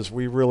that as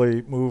we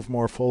really move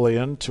more fully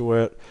into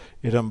it,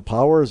 it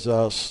empowers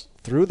us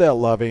through that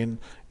loving,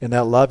 and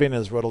that loving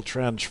is what will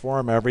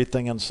transform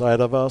everything inside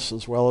of us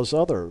as well as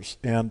others.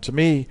 And to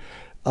me,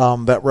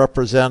 that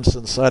represents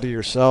inside of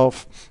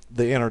yourself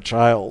the inner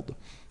child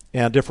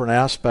and different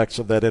aspects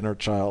of that inner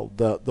child.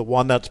 The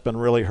one that's been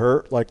really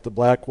hurt, like the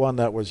black one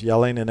that was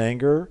yelling in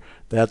anger,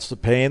 that's the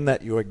pain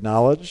that you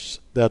acknowledged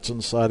that's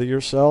inside of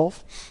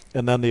yourself.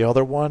 And then the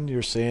other one,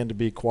 you're saying to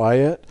be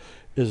quiet,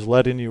 is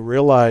letting you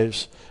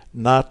realize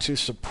not to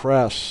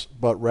suppress,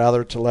 but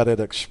rather to let it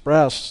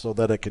express so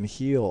that it can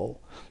heal.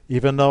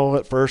 Even though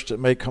at first it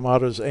may come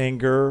out as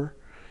anger,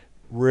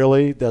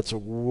 really, that's a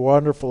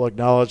wonderful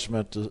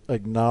acknowledgement to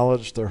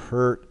acknowledge the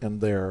hurt in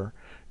there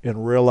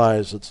and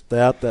realize it's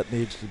that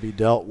needs to be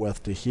dealt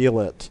with to heal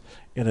it.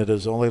 And it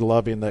is only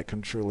loving that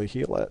can truly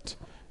heal it.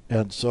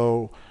 And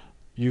so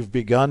you've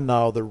begun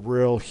now the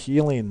real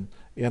healing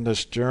in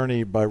this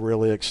journey by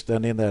really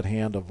extending that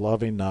hand of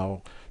loving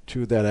now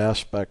to that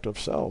aspect of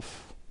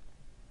self.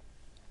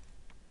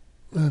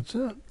 That's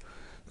it.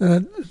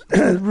 And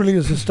it really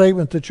is a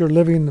statement that you're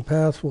living the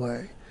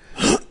pathway.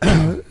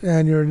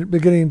 And you're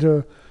beginning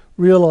to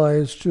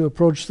realize to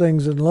approach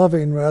things in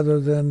loving rather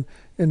than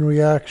in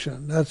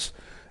reaction. That's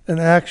an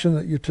action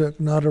that you took,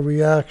 not a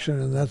reaction,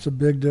 and that's a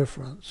big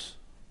difference.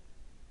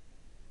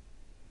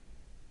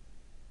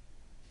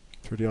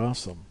 Pretty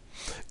awesome.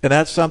 And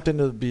that's something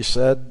to be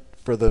said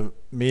for the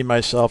me,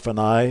 myself, and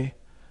I,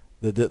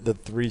 the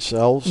three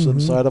selves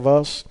inside of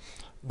us,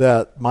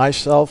 that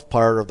myself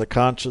part of the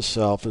conscious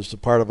self is the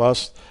part of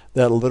us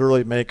that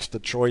literally makes the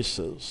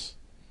choices.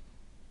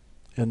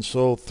 And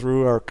so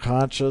through our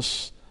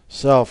conscious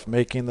self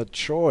making the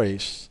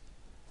choice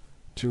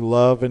to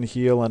love and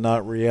heal and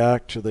not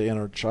react to the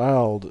inner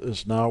child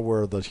is now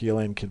where the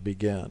healing can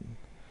begin.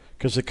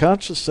 Because the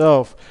conscious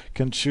self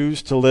can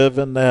choose to live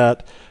in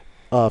that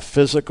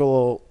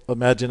physical,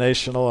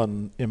 imaginational,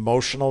 and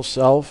emotional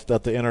self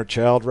that the inner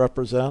child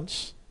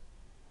represents,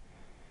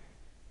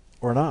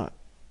 or not.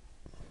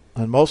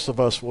 And most of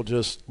us will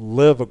just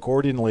live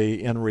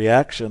accordingly in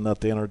reaction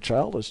that the inner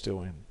child is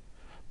doing.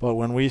 But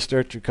when we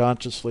start to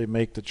consciously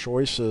make the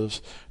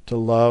choices to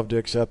love, to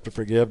accept, to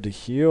forgive, to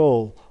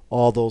heal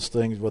all those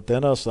things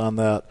within us on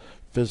that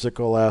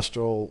physical,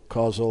 astral,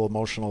 causal,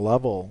 emotional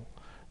level,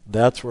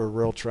 that's where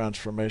real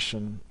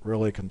transformation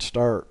really can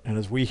start. And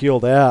as we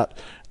heal that,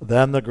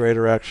 then the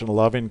greater action of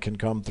loving can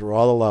come through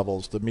all the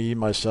levels, the me,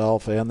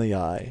 myself, and the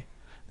I.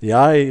 The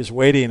I is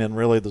waiting and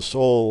really the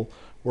soul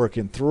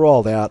working through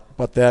all that,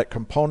 but that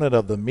component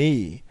of the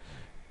me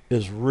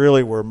is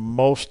really where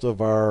most of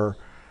our,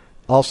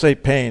 I'll say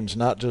pains,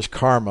 not just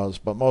karmas,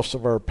 but most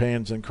of our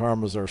pains and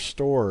karmas are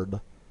stored,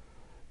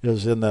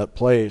 is in that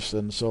place.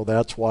 And so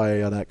that's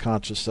why on that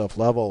conscious self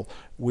level,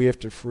 we have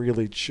to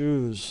freely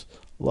choose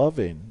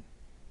loving.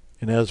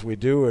 And as we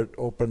do, it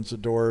opens the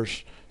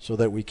doors so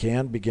that we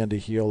can begin to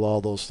heal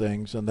all those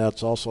things. And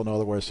that's also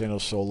another way of saying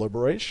of soul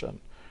liberation.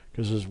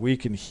 Because as we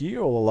can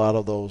heal a lot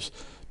of those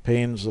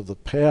pains of the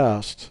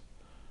past,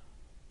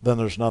 then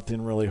there's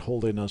nothing really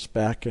holding us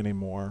back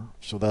anymore.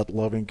 So that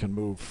loving can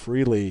move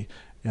freely,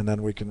 and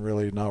then we can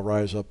really now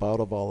rise up out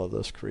of all of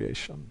this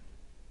creation.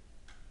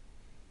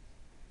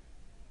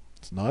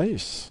 It's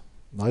nice.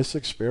 Nice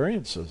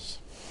experiences.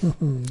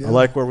 Yeah. I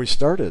like where we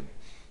started,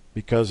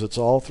 because it's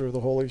all through the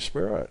Holy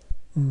Spirit.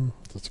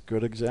 That's a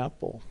good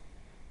example.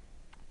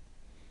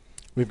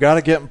 We've got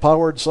to get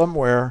empowered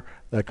somewhere.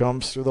 That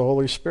comes through the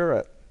Holy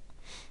Spirit.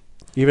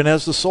 Even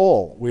as the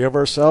soul, we have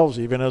ourselves,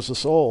 even as the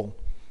soul,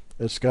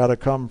 it's got to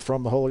come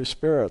from the Holy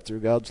Spirit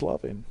through God's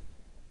loving.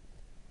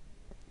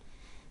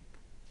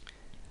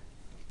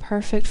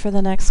 Perfect for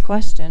the next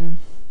question.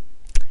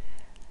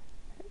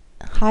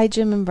 Hi,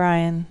 Jim and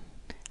Brian.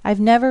 I've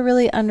never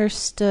really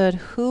understood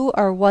who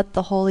or what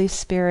the Holy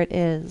Spirit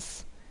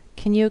is.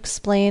 Can you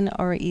explain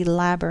or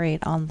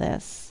elaborate on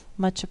this?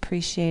 Much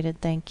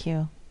appreciated. Thank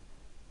you.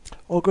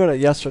 Oh, good. A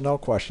yes or no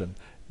question.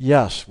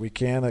 Yes, we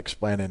can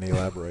explain and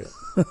elaborate.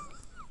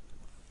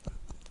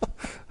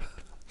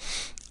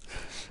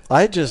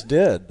 I just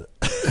did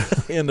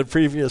in the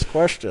previous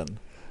question.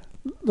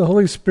 The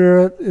Holy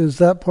Spirit is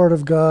that part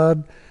of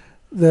God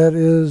that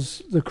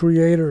is the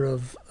creator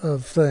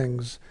of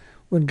things.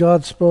 When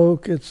God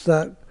spoke, it's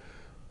that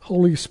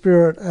Holy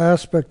Spirit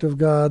aspect of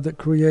God that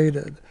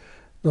created.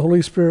 The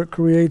Holy Spirit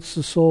creates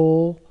the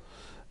soul,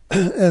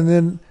 and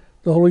then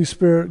the Holy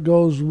Spirit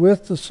goes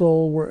with the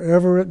soul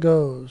wherever it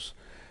goes,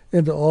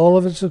 into all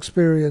of its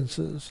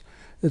experiences.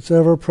 It's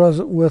ever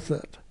present with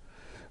it.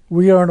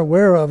 We aren't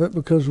aware of it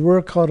because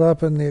we're caught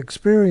up in the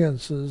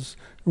experiences,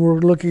 and we're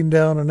looking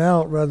down and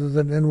out rather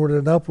than inward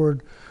and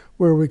upward,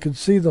 where we could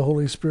see the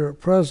Holy Spirit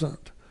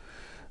present.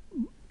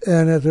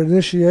 And at the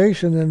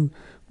initiation, then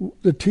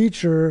the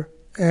teacher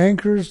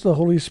anchors the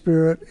Holy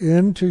Spirit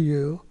into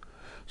you,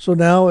 so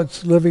now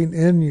it's living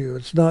in you.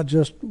 It's not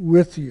just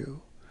with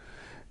you.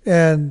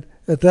 And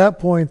at that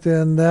point,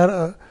 then,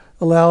 that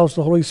allows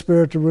the Holy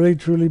Spirit to really,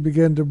 truly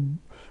begin to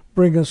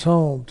bring us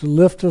home, to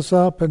lift us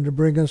up and to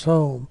bring us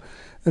home.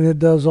 And it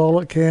does all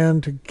it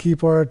can to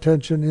keep our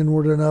attention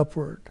inward and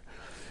upward.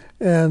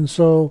 And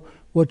so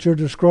what you're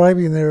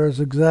describing there is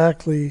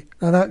exactly,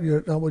 not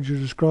what you're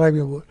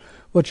describing,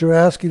 what you're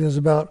asking is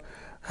about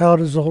how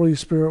does the Holy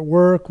Spirit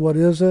work, what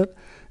is it?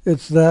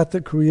 It's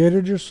that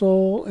created your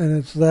soul, and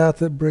it's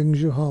that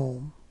brings you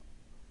home.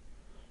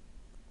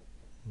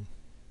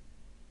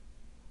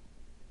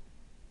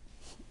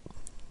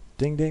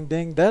 Ding, ding,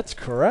 ding. That's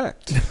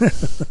correct.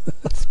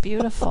 It's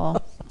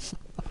beautiful.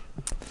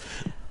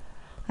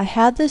 I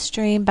had this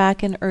dream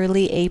back in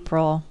early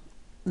April.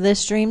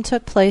 This dream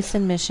took place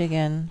in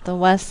Michigan. The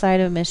west side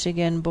of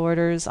Michigan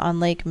borders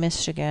on Lake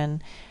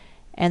Michigan,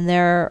 and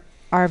there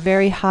are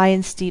very high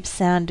and steep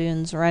sand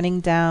dunes running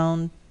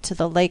down to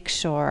the lake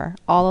shore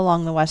all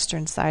along the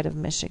western side of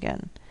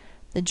Michigan.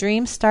 The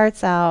dream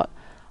starts out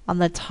on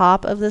the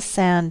top of the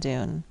sand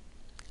dune.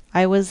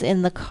 I was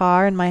in the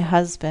car, and my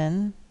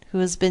husband, who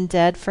has been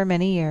dead for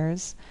many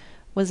years,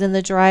 was in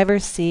the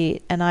driver's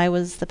seat, and I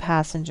was the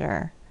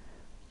passenger.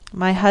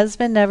 My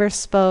husband never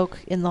spoke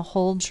in the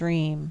whole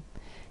dream.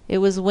 It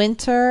was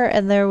winter,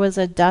 and there was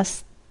a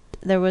dusting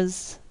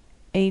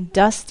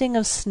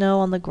of snow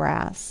on the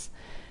grass.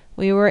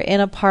 We were in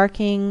a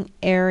parking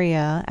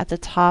area at the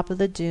top of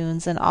the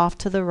dunes, and off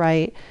to the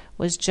right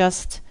was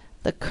just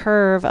the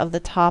curve of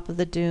the top of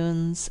the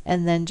dunes,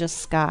 and then just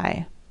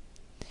sky.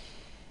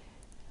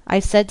 I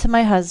said to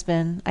my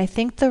husband, "I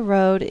think the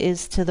road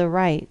is to the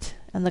right,"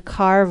 and the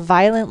car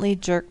violently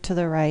jerked to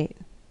the right.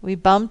 We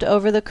bumped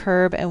over the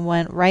curb and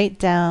went right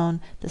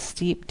down the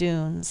steep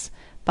dunes,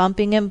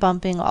 bumping and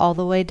bumping all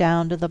the way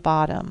down to the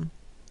bottom.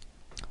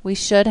 We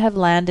should have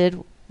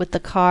landed with the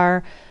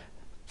car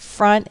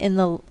front in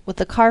the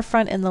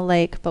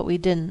lake, but we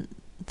didn't.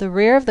 The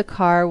rear of the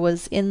car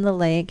was in the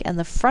lake, and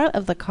the front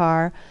of the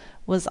car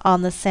was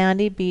on the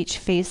sandy beach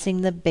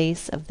facing the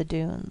base of the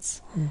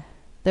dunes.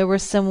 There were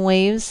some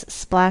waves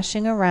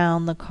splashing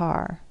around the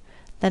car.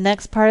 The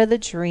next part of the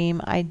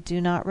dream I do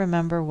not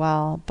remember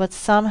well, but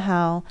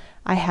somehow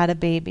I had a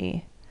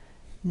baby.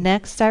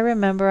 Next I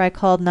remember I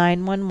called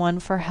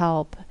 911 for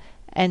help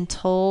and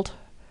told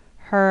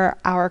her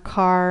our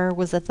car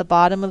was at the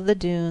bottom of the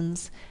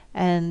dunes,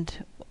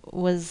 and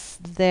was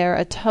there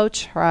a tow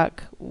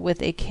truck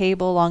with a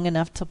cable long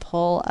enough to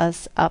pull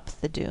us up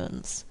the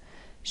dunes.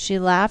 She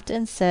laughed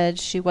and said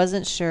she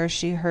wasn't sure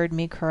she heard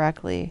me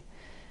correctly.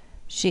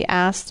 She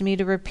asked me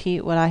to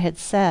repeat what I had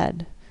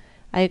said.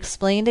 I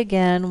explained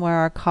again where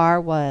our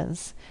car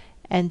was,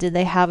 and did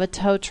they have a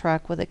tow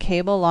truck with a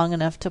cable long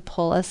enough to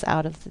pull us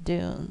out of the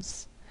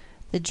dunes.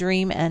 The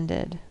dream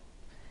ended.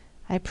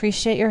 I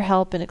appreciate your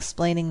help in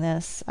explaining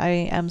this. I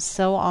am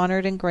so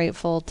honored and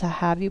grateful to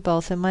have you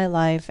both in my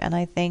life, and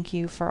I thank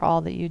you for all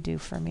that you do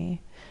for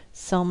me.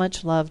 So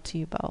much love to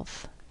you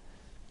both.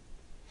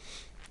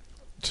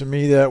 To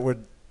me, that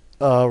would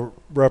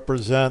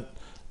represent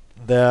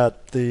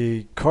that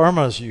the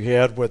karmas you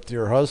had with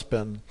your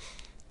husband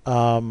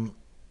are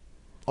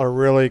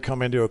really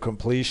coming to a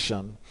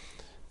completion.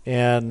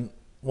 And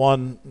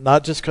one,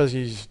 not just because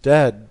he's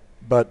dead,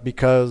 but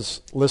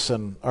because,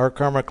 listen, our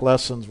karmic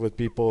lessons with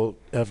people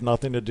have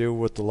nothing to do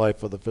with the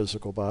life of the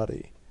physical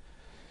body.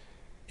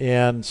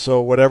 And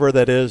so whatever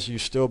that is,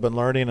 you've still been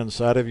learning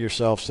inside of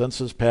yourself since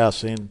his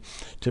passing.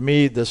 To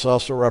me, this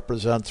also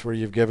represents where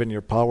you've given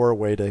your power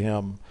away to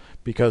him.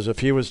 Because if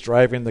he was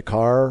driving the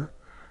car,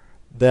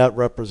 that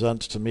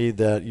represents to me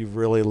that you've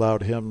really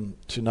allowed him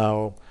to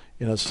now,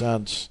 in a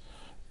sense,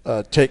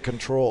 take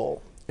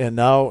control. And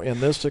now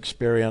in this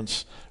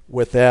experience,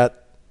 with that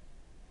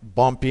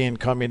bumping,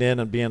 coming in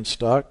and being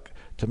stuck,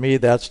 to me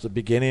that's the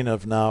beginning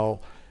of now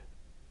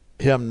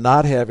him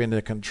not having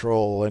the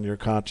control in your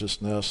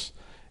consciousness,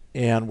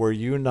 and where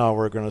you now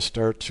are going to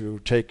start to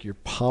take your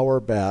power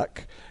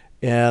back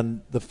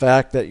And the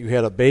fact that you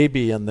had a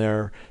baby in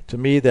there, to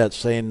me, that's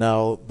saying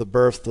now the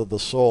birth of the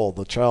soul,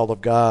 the child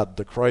of God,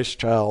 the Christ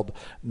child,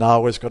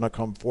 now is going to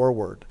come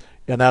forward.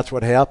 And that's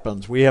what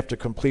happens. We have to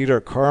complete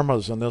our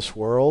karmas in this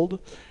world.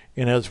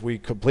 And as we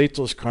complete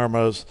those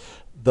karmas,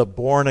 the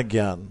born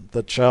again,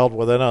 the child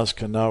within us,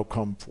 can now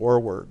come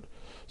forward.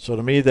 So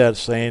to me, that's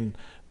saying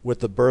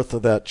with the birth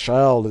of that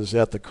child is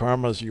that the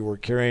karmas you were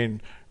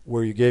carrying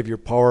where you gave your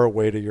power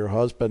away to your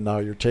husband, now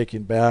you're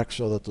taking back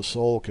so that the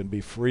soul can be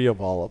free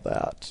of all of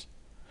that.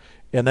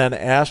 And then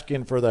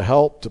asking for the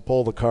help to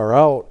pull the car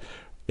out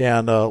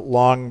and a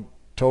long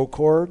tow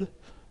cord.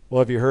 Well,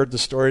 have you heard the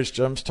stories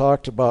Jim's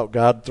talked about?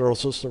 God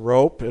throws us the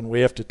rope and we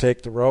have to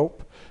take the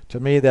rope. To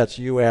me, that's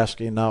you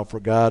asking now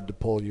for God to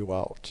pull you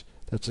out.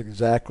 That's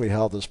exactly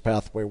how this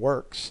pathway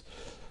works.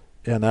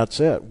 And that's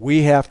it.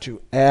 We have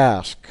to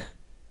ask,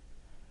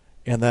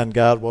 and then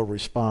God will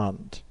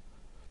respond.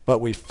 But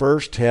we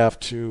first have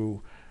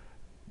to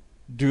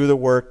do the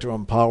work to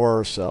empower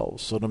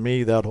ourselves. So to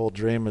me, that whole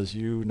dream is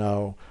you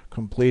now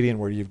completing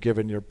where you've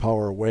given your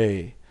power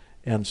away.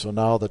 And so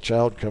now the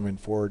child coming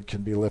forward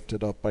can be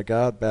lifted up by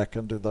God back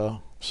into the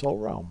soul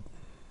realm.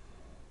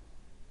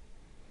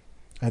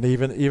 And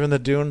even the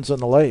dunes and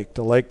the lake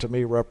to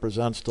me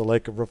represents the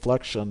lake of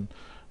reflection,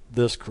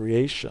 this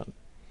creation.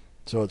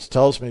 So it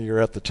tells me you're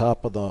at the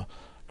top of the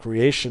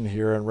creation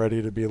here and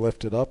ready to be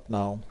lifted up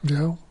now.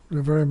 Yeah,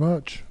 very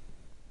much.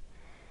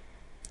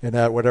 And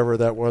that whatever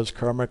that was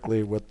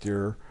karmically with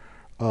your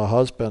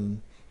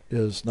husband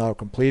is now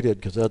completed,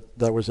 because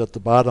that was at the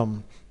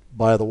bottom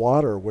by the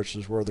water, which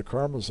is where the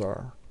karmas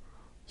are.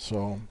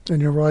 So.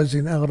 And you're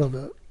rising out of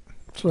it.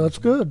 So that's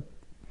good.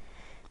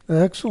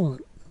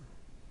 Excellent.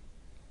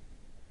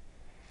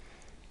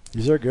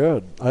 These are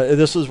good.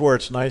 This is where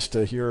it's nice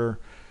to hear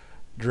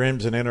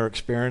dreams and inner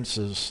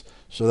experiences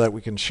so that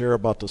we can share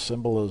about the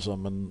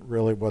symbolism and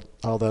really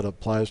how that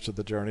applies to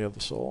the journey of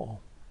the soul.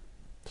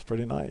 It's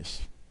pretty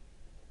nice.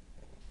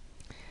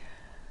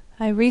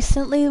 I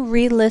recently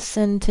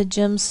re-listened to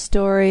Jim's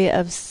story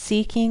of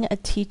seeking a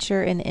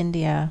teacher in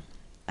India.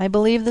 I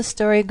believe the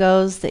story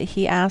goes that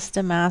he asked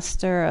a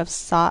master of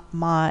Sat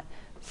Mat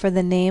for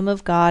the name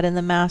of God, and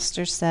the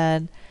master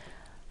said,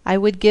 "I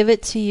would give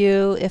it to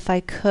you if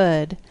I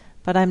could,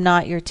 but I'm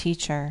not your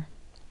teacher."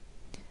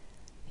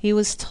 He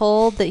was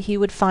told that he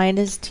would find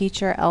his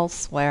teacher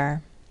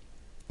elsewhere.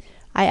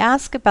 I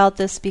ask about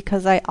this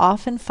because I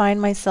often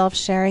find myself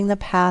sharing the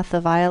path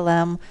of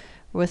ILM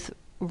with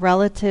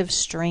relative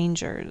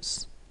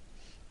strangers.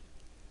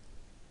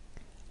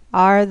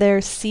 Are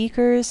there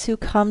seekers who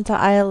come to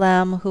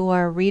ILM who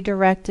are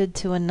redirected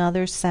to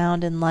another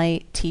sound and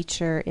light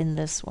teacher in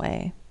this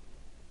way?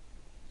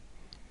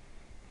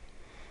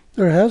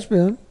 There has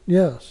been,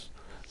 yes.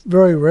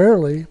 Very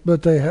rarely,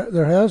 but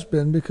there has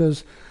been,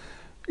 because,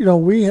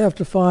 we have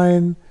to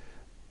find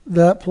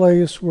that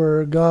place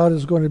where God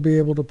is going to be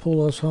able to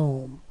pull us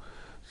home.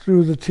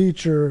 Through the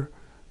teacher,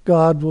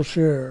 God will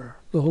share.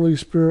 The Holy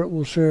Spirit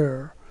will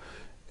share.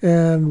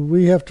 And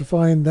we have to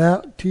find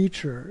that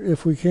teacher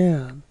if we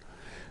can.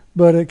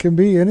 But it can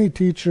be any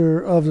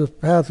teacher of the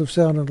path of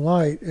sound and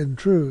light and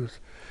truth,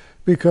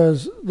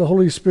 because the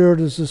Holy Spirit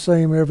is the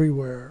same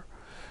everywhere.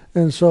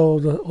 And so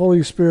the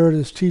Holy Spirit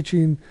is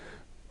teaching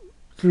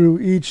through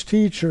each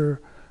teacher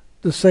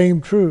the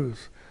same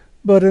truth,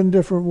 but in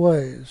different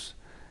ways.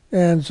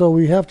 And so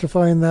we have to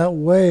find that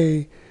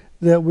way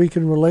that we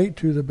can relate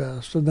to the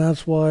best. And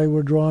that's why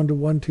we're drawn to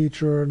one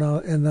teacher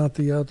and not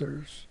the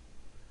others.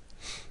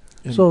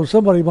 So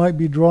somebody might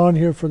be drawn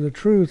here for the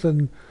truth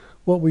and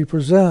what we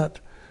present,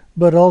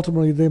 but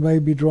ultimately they may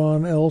be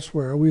drawn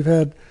elsewhere. We've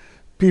had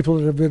people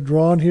that have been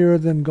drawn here,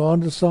 then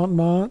gone to Saint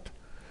Mont,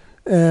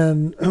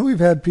 and we've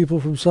had people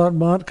from Saint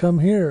Mont come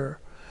here.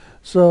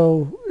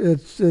 So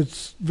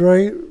it's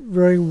very,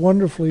 very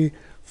wonderfully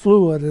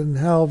fluid in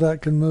how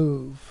that can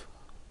move.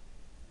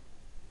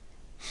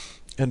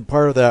 And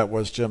part of that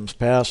was Jim's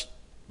past.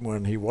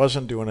 When he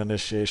wasn't doing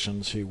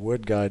initiations, he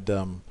would guide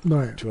them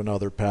to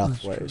another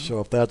pathway.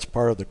 So if that's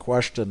part of the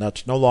question,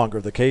 that's no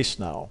longer the case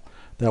now.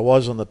 That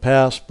was in the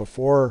past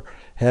before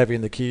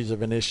having the keys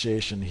of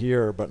initiation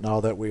here, but now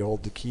that we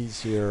hold the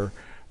keys here,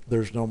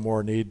 there's no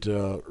more need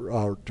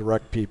to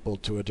direct people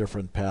to a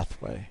different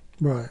pathway.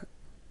 Right.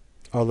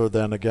 Other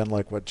than, again,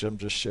 like what Jim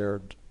just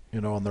shared,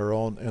 in their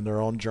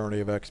own journey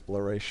of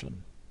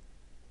exploration.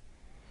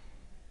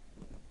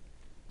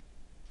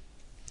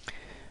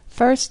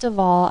 First of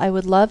all, I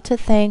would love to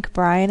thank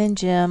Brian and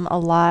Jim a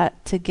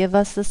lot to give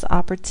us this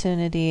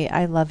opportunity.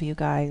 I love you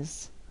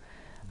guys.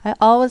 I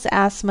always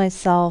ask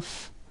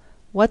myself,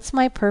 what's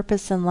my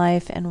purpose in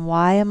life and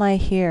why am I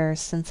here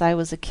since I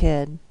was a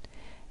kid?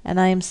 And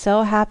I am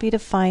so happy to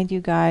find you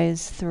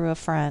guys through a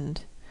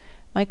friend.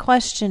 My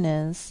question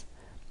is,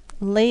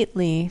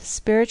 lately,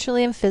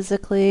 spiritually and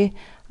physically,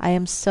 I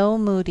am so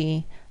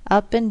moody,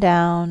 up and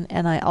down,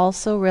 and I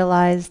also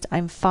realized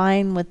I'm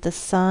fine with the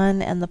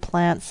sun and the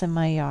plants in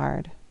my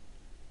yard.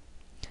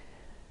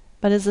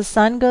 But as the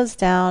sun goes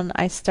down,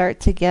 I start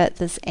to get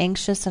this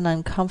anxious and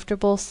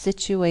uncomfortable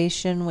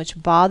situation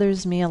which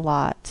bothers me a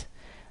lot.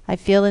 I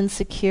feel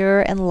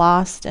insecure and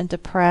lost and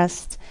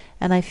depressed,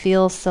 and I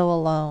feel so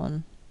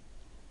alone.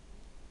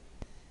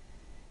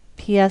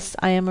 P.S.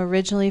 I am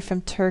originally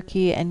from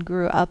Turkey and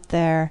grew up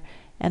there,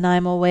 and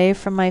I'm away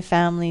from my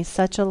family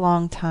such a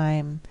long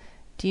time.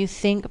 Do you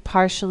think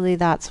partially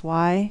that's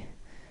why?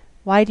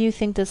 Why do you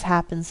think this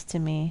happens to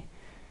me?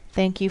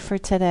 Thank you for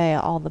today.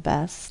 All the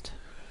best.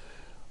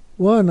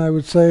 One, I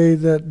would say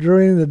that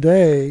during the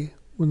day,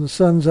 when the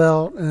sun's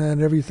out and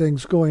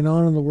everything's going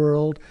on in the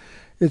world,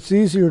 it's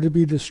easier to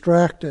be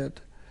distracted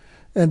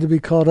and to be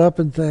caught up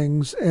in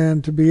things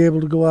and to be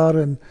able to go out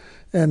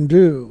and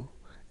do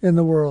in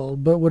the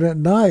world. But when at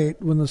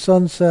night, when the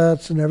sun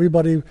sets and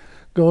everybody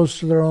goes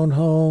to their own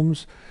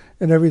homes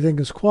and everything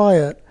is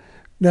quiet,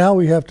 now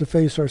we have to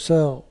face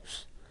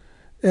ourselves.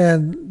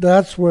 And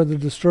that's where the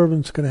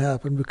disturbance can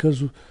happen,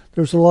 because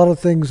there's a lot of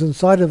things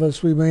inside of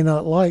us we may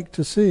not like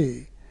to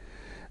see,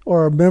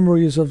 or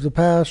memories of the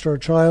past or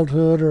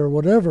childhood or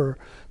whatever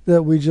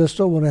that we just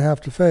don't want to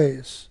have to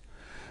face.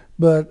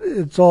 But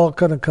it's all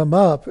going to come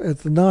up at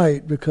the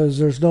night because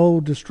there's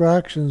no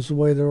distractions the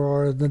way there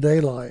are in the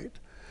daylight.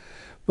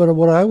 But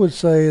what I would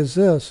say is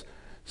this: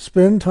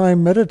 spend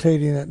time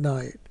meditating at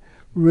night.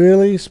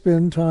 Really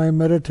spend time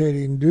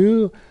meditating.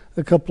 Do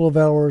a couple of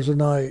hours a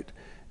night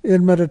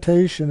in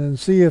meditation and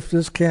see if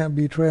this can't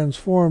be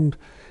transformed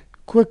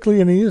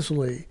quickly and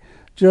easily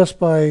just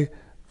by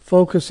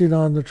focusing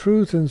on the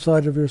truth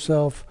inside of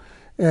yourself,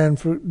 and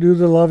do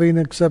the loving,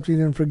 accepting,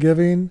 and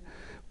forgiving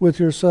with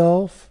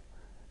yourself,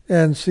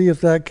 and see if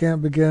that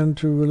can't begin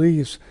to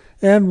release.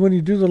 And when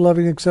you do the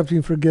loving,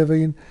 accepting,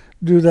 forgiving,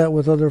 do that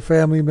with other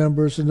family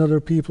members and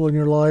other people in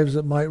your lives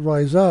that might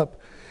rise up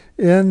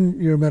in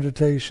your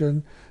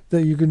meditation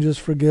that you can just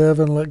forgive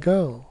and let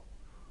go.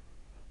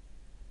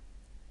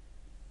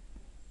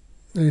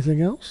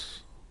 Anything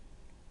else?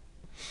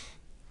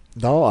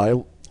 No,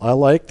 I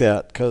like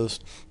that, because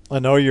I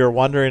know you're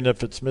wondering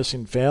if it's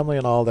missing family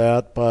and all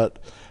that, but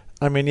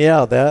I mean,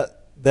 yeah,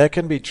 that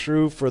can be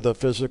true for the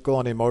physical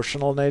and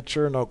emotional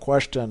nature, no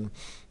question.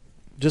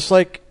 Just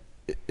like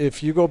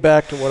if you go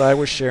back to what I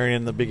was sharing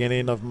in the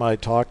beginning of my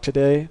talk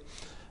today,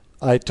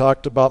 I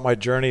talked about my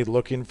journey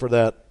looking for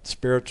that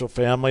spiritual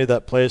family,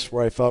 that place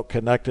where I felt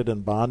connected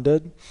and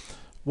bonded.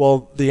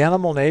 Well, the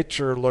animal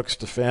nature looks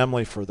to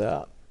family for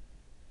that.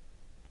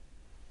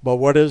 But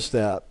what is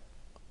that?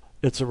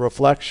 It's a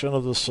reflection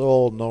of the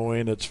soul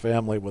knowing its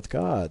family with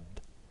God.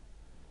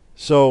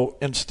 So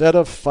instead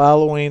of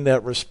following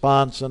that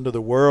response into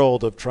the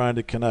world of trying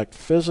to connect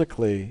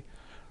physically,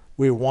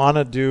 we want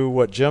to do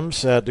what Jim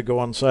said, to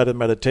go inside of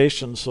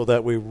meditation so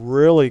that we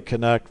really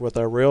connect with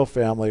our real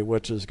family,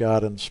 which is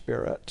God and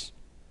Spirit.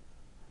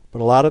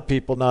 But a lot of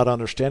people not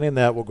understanding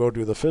that will go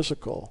do the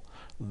physical.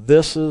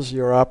 This is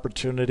your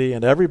opportunity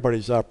and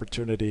everybody's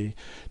opportunity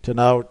to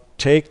now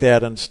take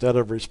that, instead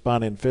of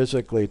responding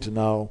physically, to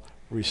now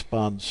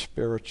respond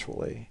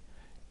spiritually.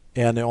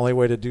 And the only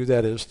way to do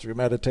that is through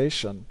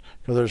meditation,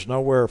 because there's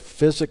nowhere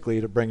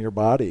physically to bring your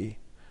body.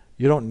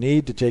 You don't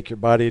need to take your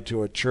body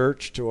to a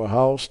church, to a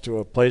house, to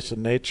a place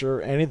in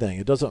nature, anything.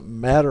 It doesn't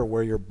matter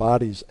where your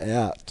body's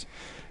at.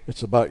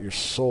 It's about your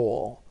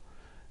soul.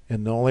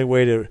 And the only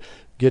way to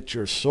get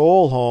your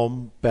soul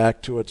home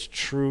back to its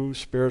true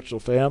spiritual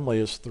family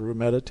is through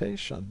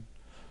meditation.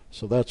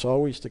 So that's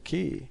always the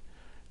key.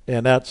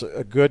 And that's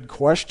a good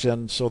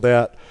question, so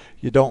that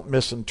you don't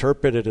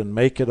misinterpret it and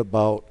make it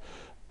about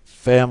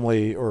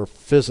family or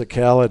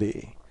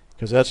physicality,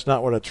 because that's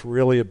not what it's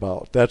really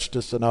about. That's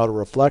just an outer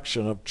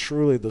reflection of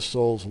truly the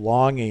soul's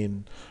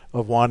longing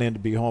of wanting to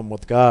be home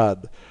with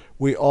God.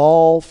 We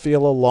all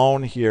feel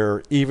alone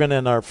here. Even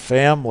in our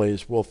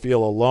families, we'll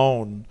feel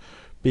alone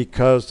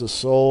because the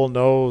soul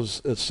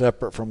knows it's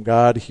separate from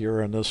God here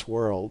in this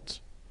world.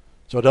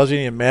 So it doesn't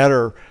even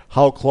matter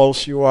how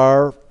close you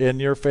are in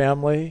your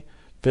family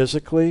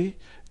physically,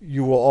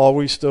 you will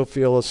always still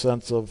feel a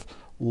sense of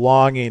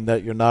longing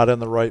that you're not in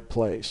the right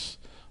place,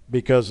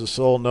 because the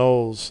soul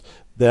knows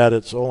that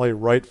its only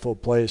rightful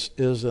place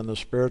is in the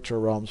spiritual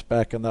realms,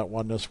 back in that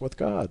oneness with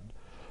God.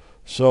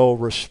 So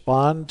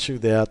respond to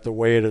that the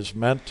way it is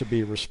meant to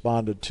be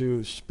responded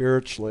to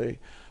spiritually,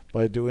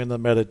 by doing the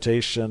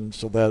meditation,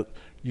 so that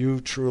you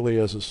truly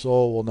as a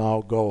soul will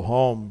now go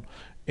home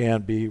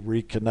and be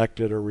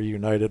reconnected or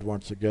reunited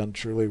once again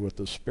truly with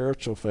the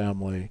spiritual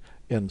family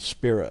in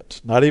spirit.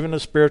 Not even a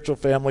spiritual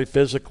family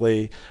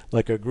physically,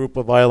 like a group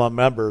of Island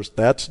members.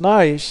 That's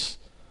nice,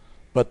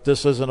 but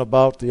this isn't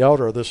about the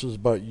outer. This is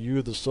about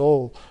you, the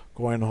soul,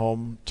 going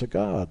home to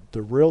God.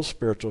 The real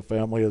spiritual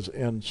family is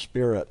in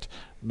spirit,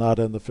 not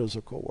in the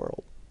physical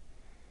world.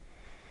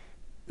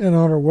 And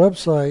on our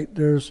website,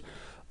 there's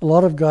a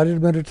lot of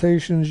guided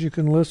meditations you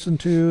can listen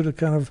to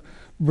kind of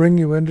bring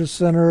you into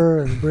center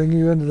and bring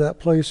you into that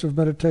place of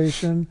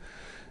meditation.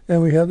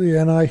 And we have the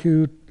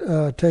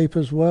Anihu tape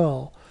as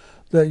well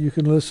that you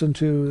can listen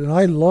to. And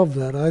I love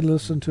that. I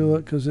listen to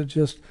it because it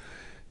just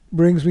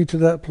brings me to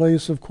that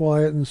place of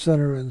quiet and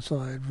center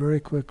inside very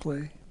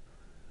quickly.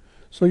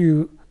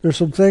 So there's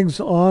some things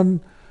on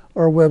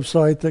our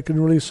website that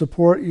can really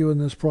support you in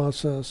this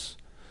process.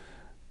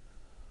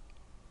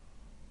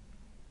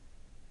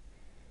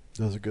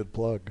 That's a good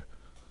plug.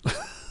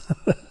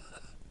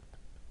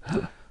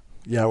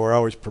 Yeah, we're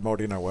always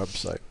promoting our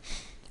website.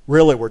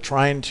 Really, we're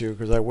trying to,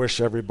 because I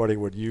wish everybody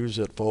would use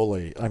it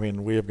fully. I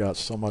mean, we have got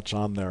so much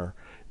on there.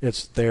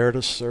 It's there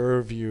to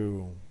serve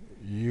you.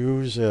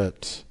 Use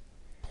it.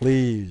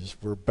 Please,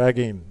 we're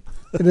begging.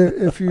 And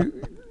if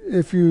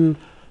you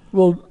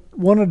will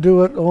want to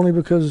do it only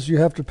because you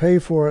have to pay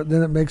for it,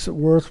 then it makes it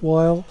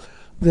worthwhile,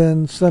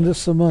 then send us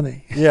some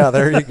money. Yeah,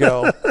 there you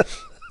go.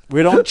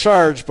 We don't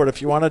charge, but if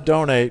you want to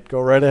donate,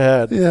 go right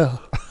ahead. Yeah.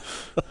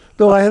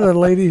 No, I had a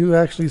lady who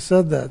actually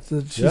said that.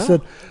 She said,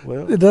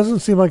 well, it doesn't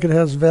seem like it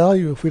has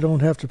value if we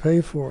don't have to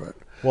pay for it.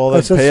 Well, then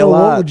I said, pay so a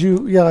lot. what would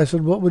you, I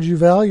said, what would you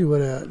value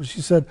it at? And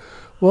she said,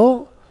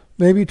 well,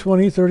 maybe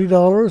 $20,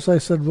 $30. I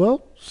said,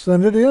 well,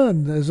 send it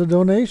in as a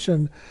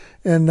donation,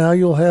 and now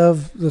you'll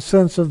have the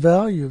sense of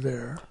value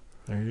there.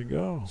 There you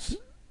go.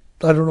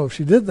 I don't know if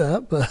she did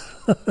that, but...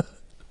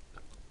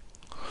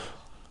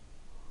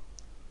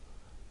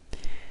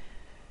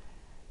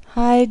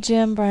 Hi,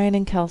 Jim, Brian,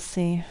 and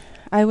Kelsey.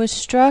 I was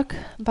struck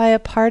by a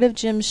part of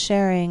Jim's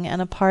sharing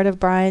and a part of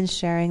Brian's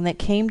sharing that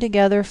came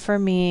together for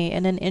me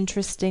in an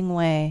interesting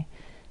way.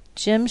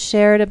 Jim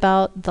shared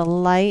about the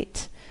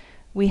light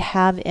we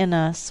have in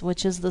us,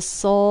 which is the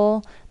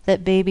soul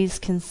that babies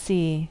can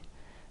see.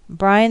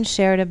 Brian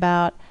shared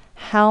about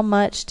how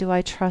much do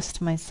I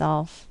trust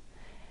myself,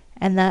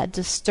 and that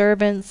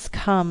disturbance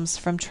comes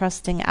from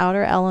trusting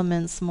outer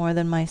elements more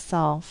than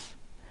myself.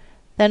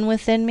 Then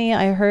within me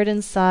I heard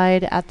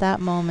inside at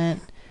that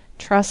moment,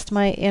 trust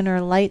my inner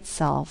light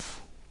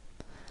self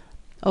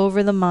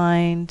over the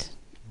mind.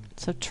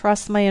 So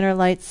trust my inner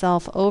light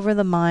self over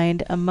the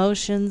mind,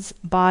 emotions,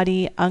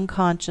 body,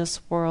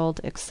 unconscious world,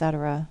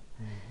 etc.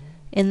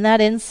 In that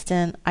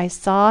instant, I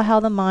saw how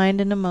the mind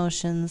and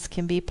emotions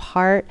can be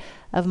part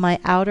of my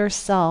outer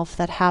self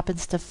that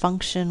happens to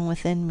function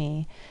within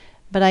me,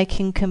 but I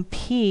can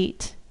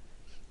compete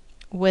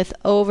with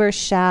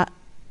overshadowing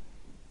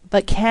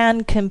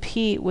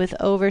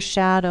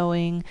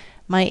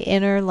my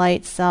inner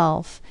light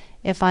self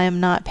if I am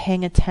not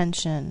paying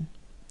attention.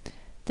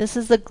 This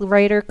is the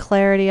greater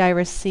clarity I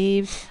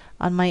received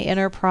on my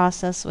inner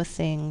process with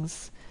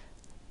things.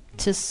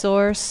 To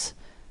source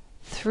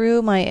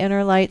through my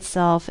inner light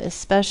self,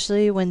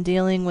 especially when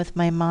dealing with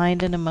my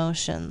mind and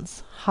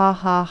emotions. Ha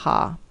ha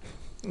ha.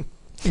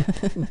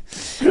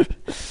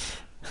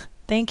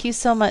 Thank you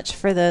so much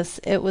for this.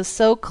 It was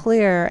so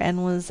clear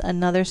and was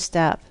another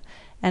step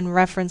and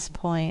reference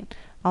point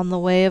on the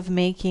way of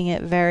making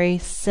it very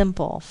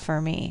simple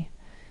for me.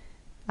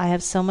 I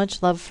have so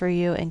much love for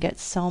you and get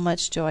so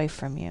much joy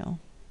from you.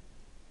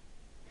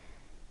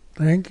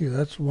 Thank you.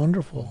 That's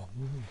wonderful.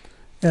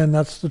 And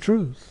that's the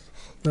truth.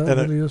 That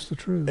really is the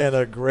truth. And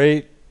a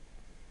great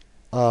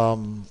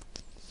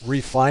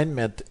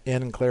refinement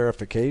in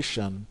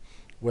clarification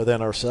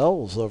within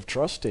ourselves of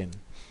trusting.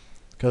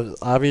 Because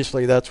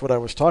obviously that's what I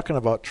was talking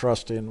about,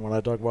 trusting, when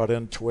I talk about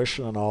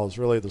intuition and all, is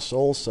really the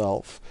soul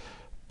self.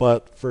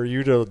 But for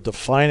you to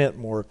define it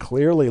more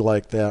clearly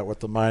like that with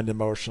the mind,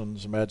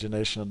 emotions,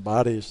 imagination, and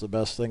body is the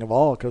best thing of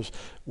all, because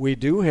we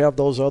do have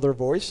those other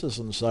voices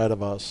inside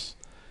of us.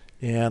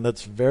 And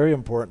it's very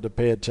important to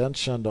pay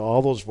attention to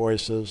all those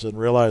voices and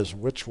realize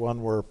which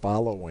one we're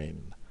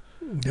following.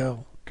 Yeah.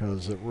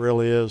 Because it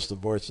really is the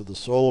voice of the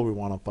soul we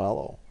want to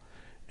follow.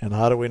 And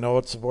how do we know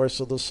it's the voice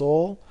of the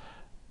soul?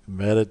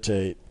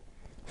 Meditate.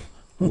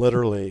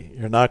 Literally.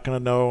 You're not going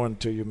to know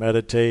until you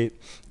meditate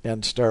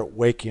and start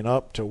waking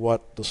up to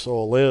what the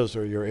soul is,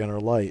 or your inner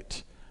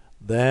light.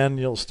 Then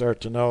you'll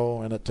start to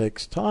know, and it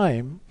takes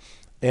time.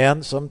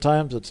 And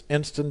sometimes it's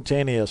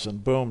instantaneous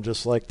and boom,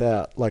 just like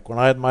that. Like when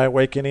I had my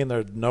awakening,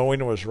 the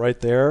knowing was right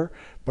there,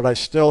 but I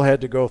still had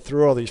to go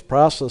through all these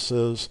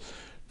processes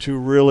to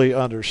really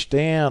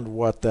understand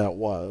what that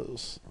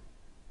was.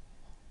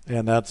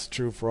 And that's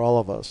true for all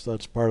of us.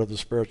 That's part of the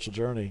spiritual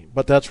journey.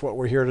 But that's what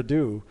we're here to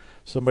do.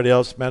 Somebody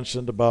else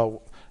mentioned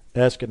about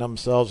asking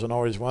themselves and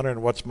always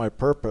wondering, what's my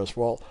purpose?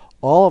 Well,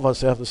 all of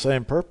us have the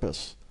same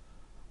purpose.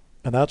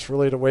 And that's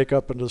really to wake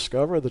up and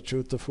discover the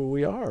truth of who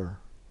we are.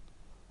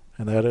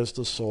 And that is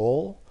the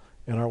soul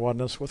and our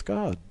oneness with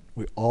God.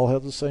 We all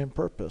have the same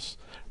purpose.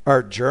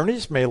 Our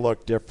journeys may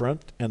look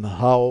different in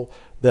how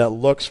that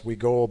looks we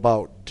go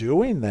about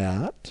doing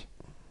that,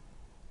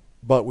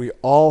 but we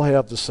all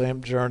have the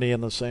same journey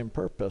and the same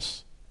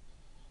purpose.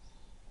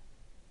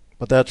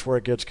 But that's where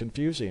it gets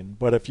confusing.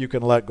 But if you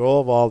can let go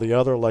of all the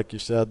other, like you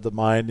said, the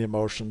mind, the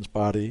emotions,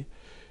 body,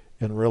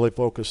 and really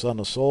focus on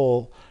the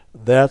soul,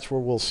 that's where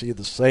we'll see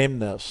the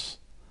sameness.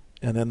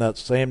 And in that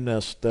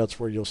sameness, that's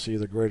where you'll see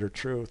the greater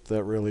truth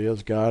that really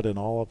is God in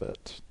all of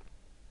it.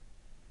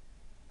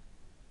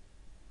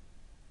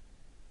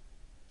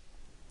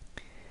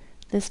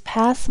 This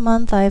past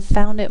month I've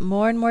found it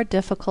more and more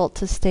difficult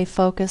to stay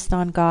focused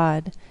on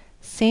God.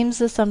 Seems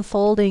this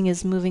unfolding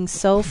is moving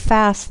so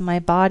fast my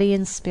body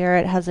and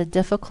spirit has a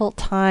difficult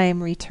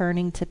time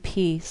returning to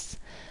peace.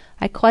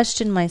 I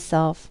question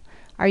myself,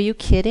 are you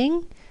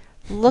kidding?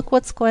 Look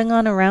what's going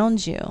on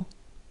around you.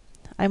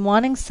 I'm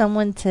wanting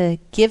someone to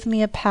give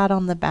me a pat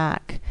on the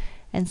back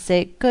and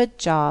say, "Good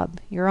job,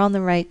 you're on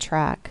the right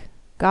track.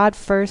 God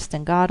first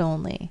and God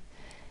only."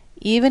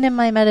 Even in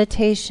my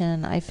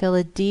meditation, I feel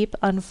a deep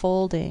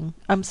undoing,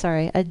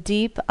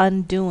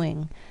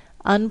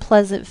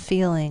 unpleasant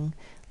feeling,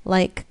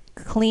 like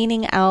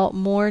cleaning out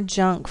more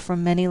junk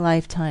from many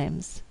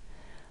lifetimes.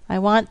 I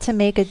want to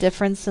make a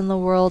difference in the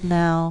world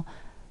now,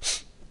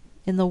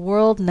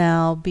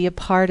 be a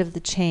part of the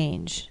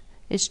change.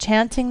 Is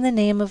chanting the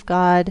name of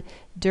God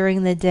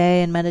during the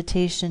day and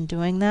meditation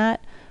doing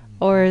that?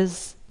 Or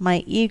is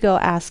my ego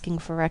asking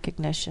for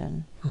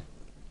recognition?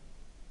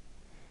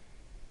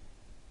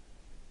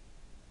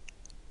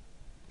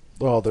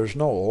 Well, there's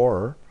no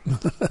or.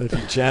 If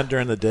you chant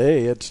during the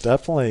day, it's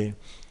definitely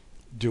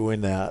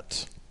doing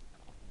that.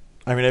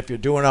 I mean, if you're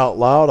doing out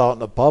loud out in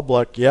the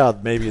public, yeah,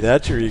 maybe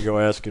that's your ego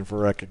asking for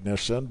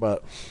recognition,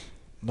 but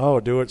no,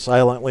 do it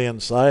silently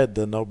inside,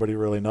 then nobody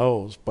really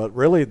knows. But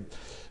really,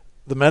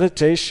 the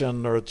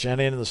meditation or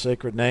chanting the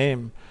sacred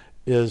name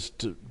is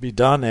to be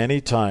done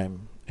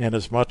anytime and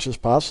as much as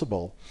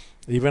possible.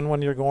 Even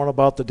when you're going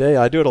about the day.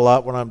 I do it a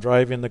lot when I'm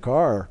driving the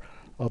car.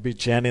 I'll be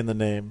chanting the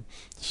name.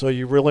 So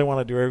you really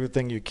want to do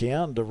everything you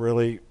can to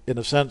really, in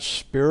a sense,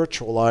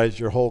 spiritualize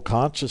your whole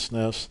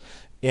consciousness,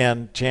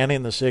 and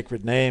chanting the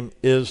sacred name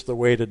is the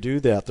way to do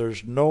that.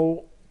 There's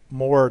no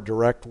more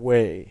direct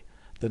way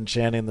than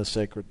chanting the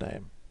sacred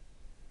name.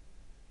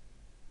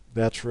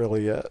 That's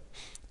really it.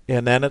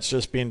 And then it's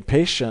just being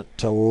patient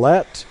to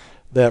let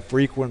that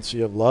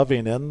frequency of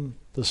loving in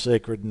the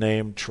sacred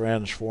name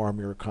transform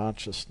your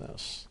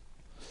consciousness.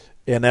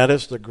 And that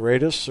is the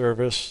greatest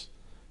service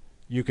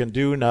you can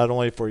do, not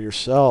only for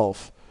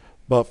yourself,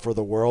 but for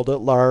the world at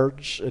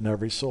large and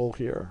every soul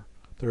here.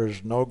 There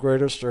is no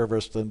greater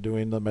service than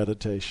doing the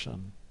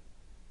meditation.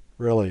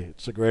 Really,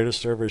 it's the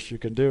greatest service you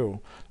can do.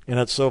 And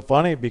it's so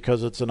funny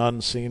because it's an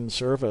unseen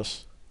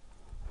service.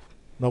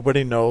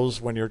 Nobody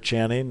knows when you're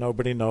chanting.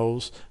 Nobody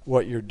knows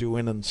what you're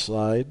doing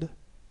inside.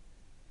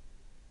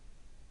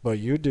 But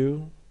you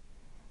do.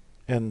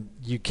 And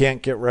you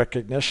can't get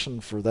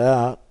recognition for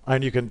that.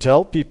 And you can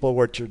tell people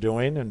what you're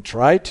doing and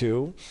try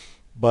to,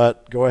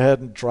 but go ahead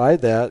and try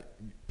that.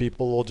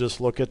 People will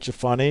just look at you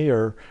funny,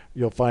 or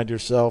you'll find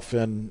yourself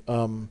in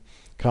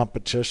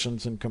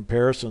competitions and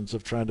comparisons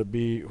of trying to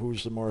be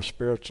who's the more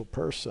spiritual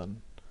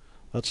person.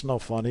 That's no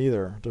fun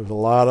either. There's a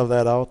lot of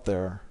that out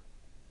there.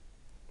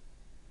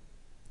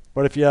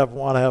 But if you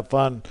want to have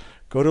fun,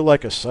 go to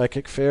like a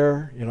psychic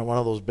fair, one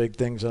of those big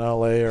things in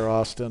LA or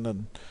Austin,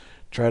 and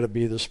try to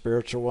be the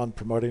spiritual one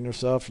promoting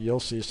yourself.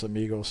 You'll see some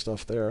ego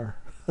stuff there.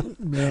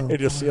 Yeah. And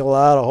you'll see a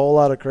whole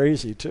lot of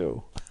crazy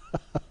too.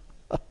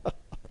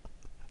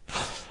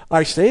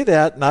 I say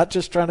that not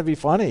just trying to be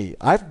funny.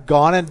 I've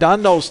gone and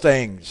done those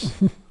things.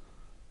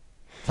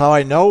 That's how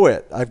I know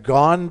it. I've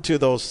gone to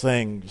those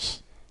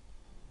things.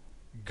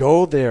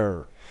 Go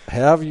there.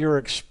 Have your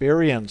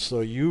experience so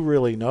you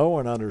really know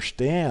and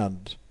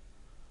understand.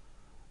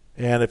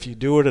 And if you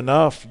do it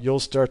enough,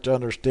 you'll start to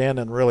understand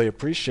and really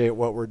appreciate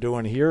what we're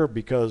doing here,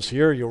 because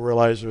here you'll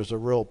realize there's a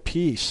real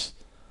peace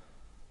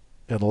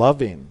and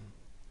loving.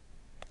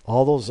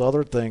 All those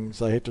other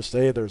things, I hate to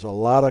say, there's a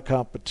lot of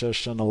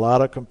competition, a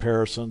lot of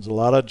comparisons, a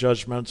lot of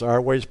judgments.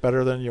 Our way's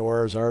better than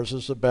yours. Ours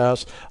is the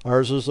best.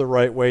 Ours is the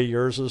right way.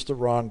 Yours is the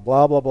wrong.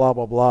 Blah, blah, blah,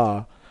 blah,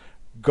 blah.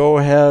 Go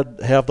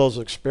ahead, have those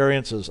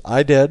experiences.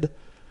 I did.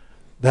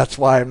 That's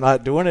why I'm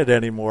not doing it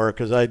anymore,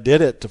 because I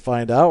did it to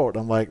find out.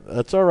 I'm like,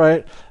 that's all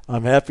right.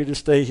 I'm happy to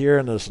stay here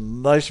in this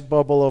nice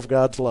bubble of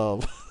God's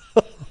love.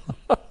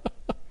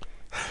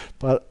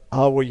 But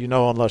how will you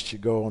know unless you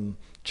go and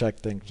check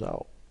things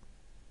out?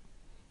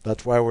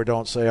 That's why we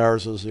don't say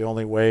ours is the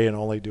only way and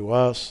only do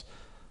us.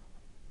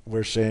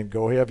 We're saying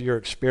go have your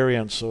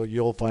experience so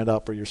you'll find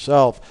out for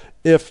yourself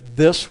if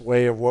this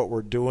way of what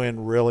we're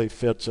doing really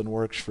fits and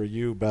works for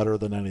you better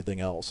than anything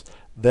else.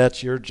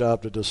 That's your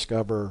job to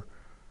discover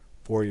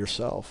for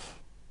yourself.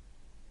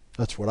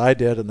 That's what I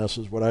did, and this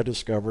is what I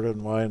discovered,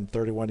 and why in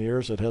 31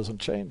 years it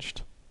hasn't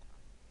changed.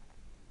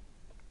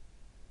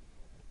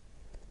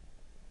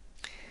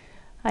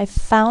 I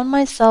found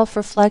myself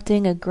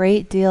reflecting a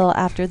great deal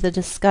after the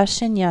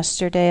discussion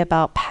yesterday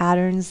about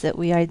patterns that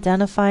we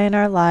identify in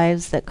our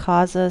lives that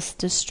cause us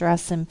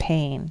distress and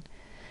pain.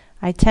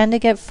 I tend to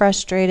get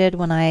frustrated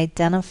when I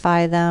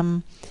identify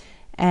them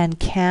and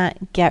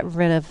can't get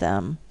rid of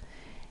them.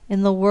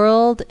 In the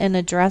world, in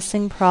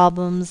addressing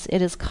problems,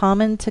 it is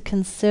common to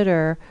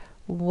consider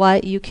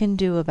what you can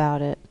do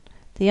about it.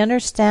 The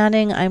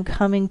understanding I'm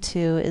coming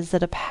to is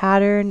that a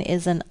pattern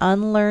is an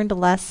unlearned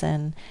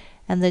lesson,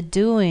 and the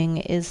doing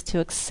is to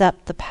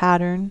accept the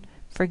pattern,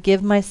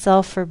 forgive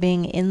myself for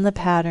being in the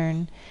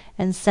pattern,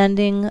 and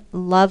sending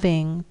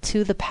loving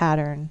to the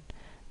pattern.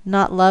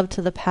 Not love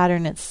to the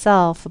pattern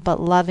itself,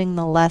 but loving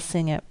the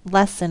lesson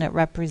it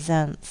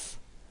represents.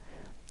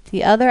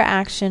 The other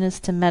action is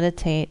to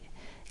meditate,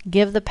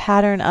 give the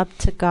pattern up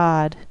to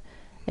God,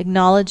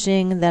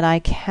 acknowledging that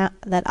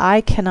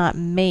I cannot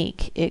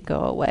make it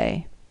go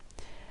away.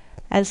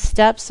 As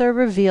steps are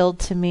revealed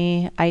to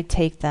me, I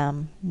take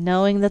them,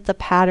 knowing that the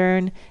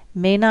pattern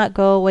may not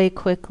go away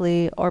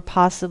quickly or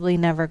possibly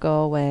never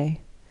go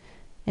away.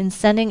 In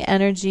sending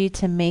energy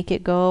to make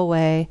it go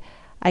away,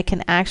 I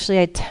can actually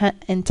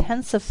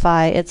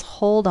intensify its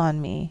hold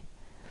on me.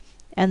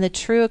 And the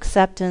true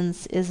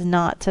acceptance is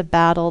not to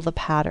battle the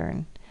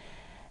pattern.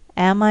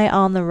 Am I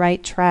on the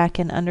right track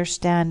in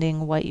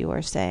understanding what you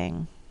are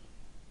saying?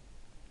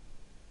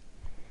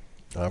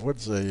 I would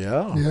say,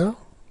 yeah. Yeah.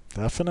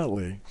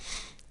 Definitely.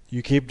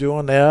 You keep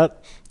doing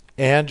that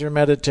and your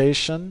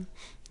meditation,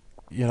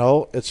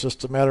 it's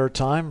just a matter of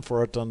time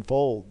for it to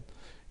unfold.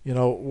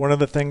 One of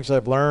the things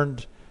I've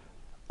learned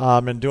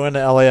in doing the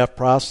LAF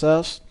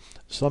process,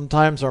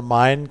 sometimes our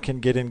mind can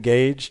get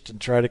engaged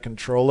and try to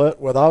control it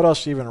without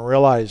us even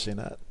realizing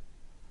it.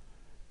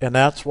 And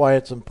that's why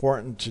it's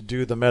important to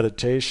do the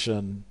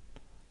meditation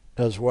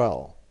as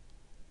well,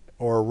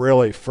 or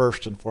really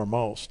first and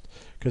foremost.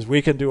 Because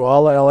we can do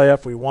all the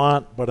LAF we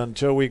want, but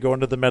until we go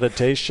into the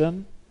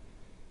meditation,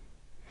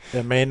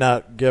 it may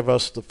not give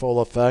us the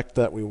full effect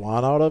that we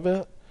want out of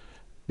it.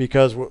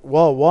 Because,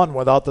 one,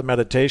 without the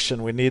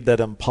meditation, we need that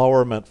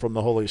empowerment from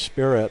the Holy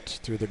Spirit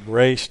through the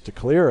grace to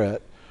clear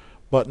it.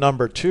 But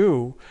number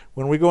two,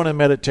 when we go into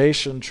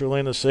meditation, truly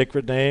in the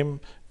sacred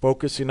name,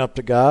 focusing up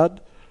to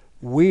God,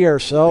 we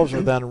ourselves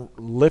are then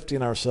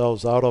lifting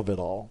ourselves out of it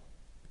all.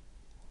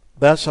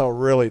 That's how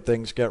really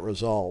things get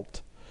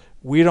resolved.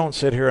 We don't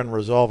sit here and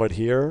resolve it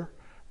here.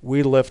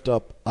 We lift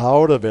up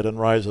out of it and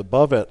rise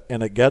above it,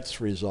 and it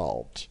gets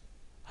resolved.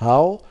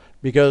 How?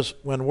 Because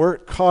when we're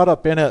caught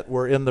up in it,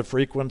 we're in the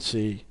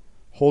frequency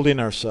holding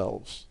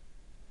ourselves.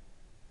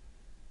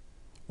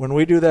 When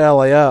we do the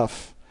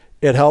LAF,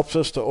 it helps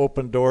us to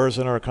open doors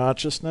in our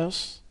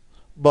consciousness.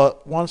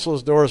 But once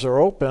those doors are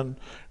open,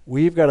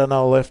 we've got to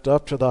now lift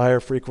up to the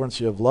higher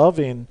frequency of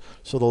loving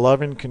so the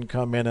loving can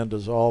come in and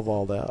dissolve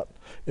all that.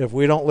 If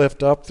we don't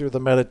lift up through the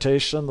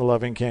meditation, the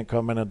loving can't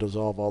come in and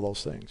dissolve all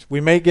those things.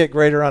 We may get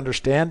greater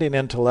understanding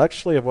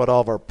intellectually of what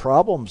all of our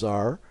problems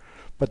are,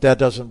 but that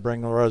doesn't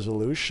bring a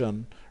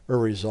resolution or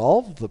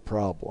resolve the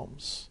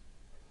problems.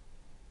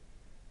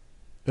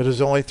 It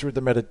is only through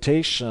the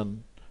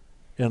meditation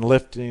and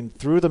lifting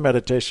through the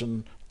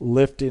meditation,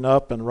 lifting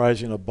up and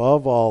rising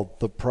above all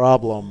the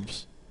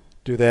problems,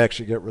 do they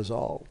actually get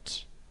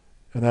resolved.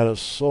 And that is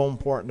so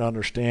important to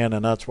understand,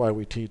 and that's why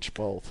we teach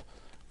both.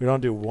 We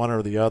don't do one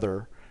or the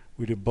other.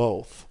 We do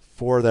both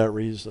for that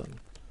reason.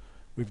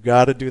 We've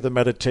got to do the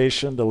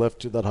meditation to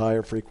lift to that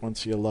higher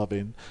frequency of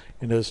loving.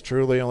 And it is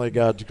truly only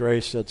God's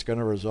grace that's going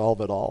to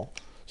resolve it all.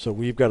 So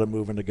we've got to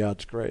move into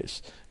God's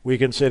grace. We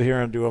can sit here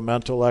and do a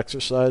mental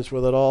exercise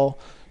with it all.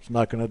 It's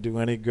not going to do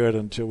any good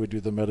until we do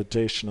the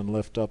meditation and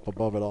lift up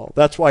above it all.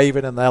 That's why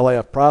even in the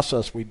LAF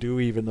process, we do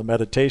even the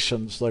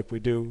meditations like we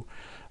do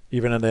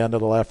even in the end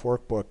of the LAF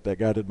workbook, that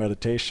guided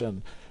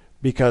meditation,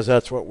 because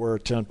that's what we're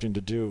attempting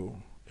to do,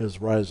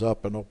 is rise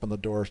up and open the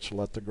doors to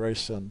let the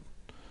grace in,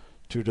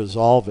 to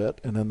dissolve it,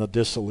 and in the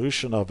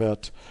dissolution of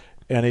it,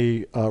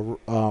 any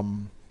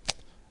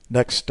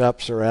next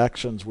steps or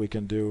actions we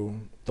can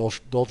do,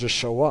 they'll just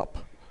show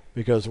up.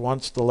 Because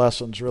once the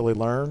lesson's really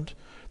learned,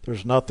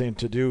 there's nothing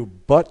to do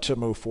but to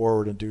move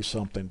forward and do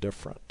something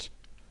different.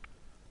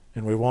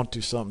 And we won't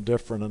do something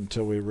different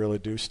until we really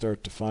do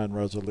start to find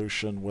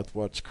resolution with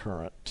what's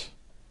current.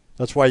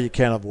 That's why you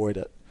can't avoid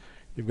it.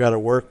 You've got to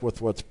work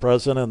with what's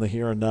present in the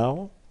here and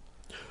now,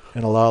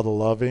 and allow the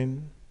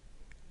loving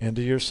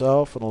into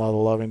yourself, and allow the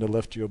loving to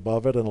lift you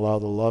above it, and allow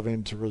the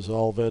loving to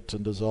resolve it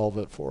and dissolve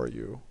it for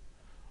you.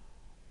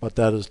 But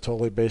that is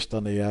totally based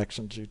on the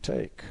actions you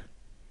take.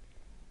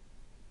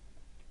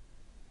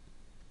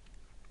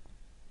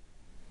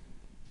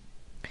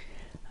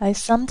 I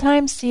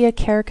sometimes see a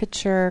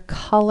caricature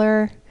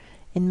color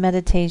in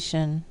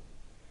meditation.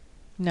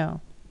 No.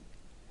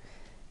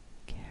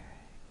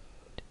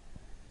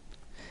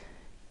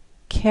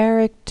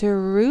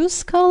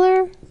 Chartreuse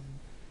color?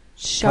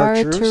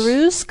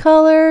 Chartreuse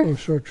color? Oh,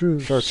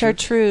 chartreuse.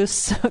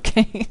 Chartreuse,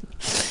 okay.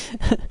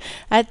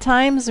 At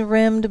times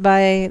rimmed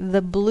by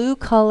the blue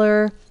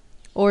color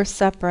or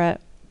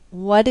separate.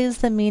 What is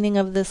the meaning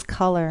of this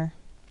color?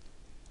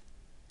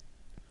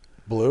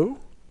 Blue?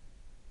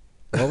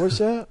 What was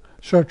that?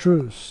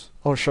 Chartreuse.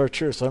 Oh,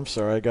 chartreuse. I'm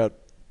sorry. I got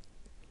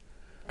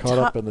caught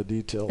up in the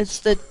details. It's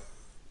the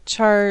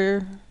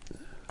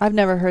I've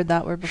never heard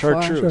that word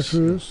before.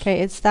 Chartreuse.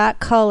 Okay, it's that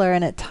color,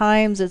 and at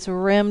times it's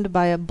rimmed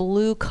by a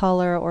blue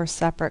color or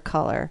separate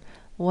color.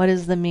 What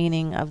is the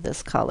meaning of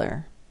this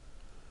color?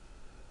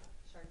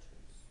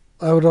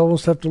 I would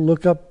almost have to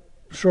look up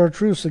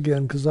chartreuse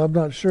again, because I'm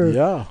not sure.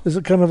 Yeah. Is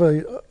it kind of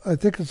I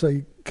think it's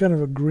a kind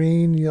of a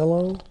green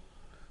yellow,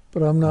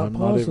 but I'm not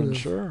positive. Not even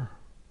sure.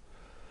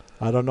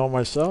 I don't know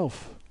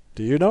myself.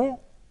 Do you know?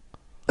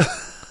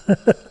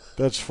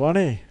 That's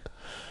funny.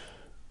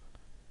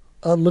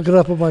 I'll look it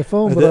up on my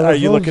phone. But are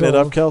you looking it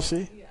up,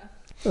 Kelsey? Yeah.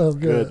 Oh,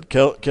 good.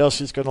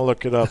 Kelsey's going to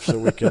look it up so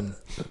we can.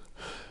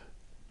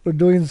 We're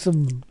doing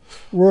some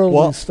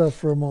worldly stuff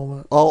for a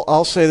moment.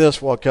 I'll say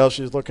this while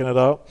Kelsey's looking it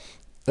up.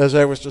 As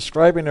I was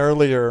describing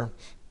earlier,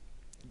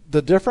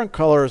 the different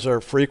colors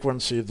are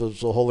frequency. There's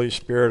the Holy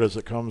Spirit as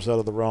it comes out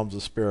of the realms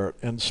of spirit.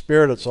 In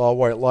spirit, it's all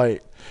white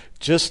light.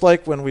 Just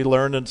like when we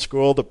learned in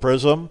school the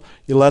prism,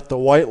 you let the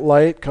white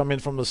light coming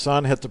from the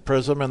sun hit the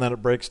prism, and then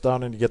it breaks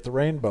down and you get the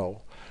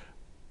rainbow.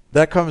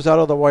 That comes out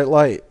of the white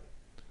light.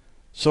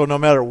 So no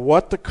matter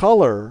what the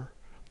color,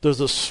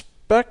 there's a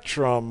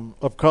spectrum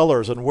of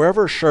colors, and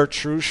wherever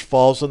chartreuse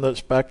falls in that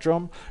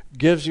spectrum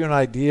gives you an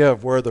idea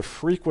of where the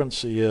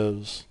frequency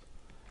is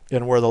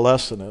and where the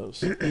lesson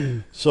is.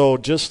 So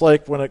just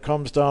like when it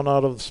comes down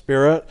out of the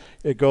spirit,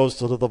 it goes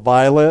to the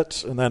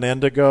violet and then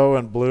indigo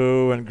and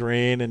blue and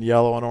green and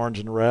yellow and orange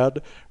and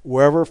red.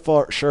 Wherever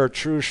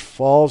chartreuse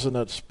falls in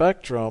that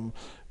spectrum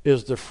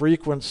is the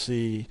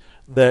frequency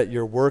that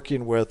you're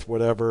working with,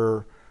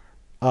 whatever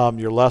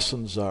your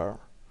lessons are.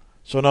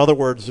 So in other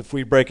words, if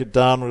we break it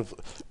down,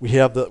 we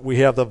have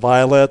the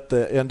violet,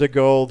 the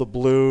indigo, the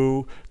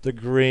blue, the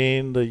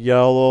green, the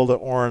yellow, the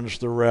orange,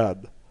 the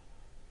red.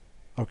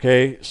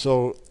 Okay,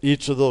 so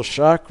each of those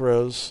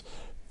chakras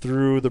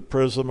through the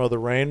prism of the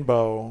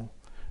rainbow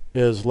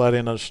is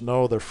letting us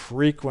know the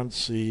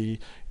frequency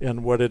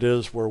in what it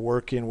is we're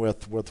working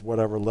with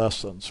whatever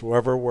lessons.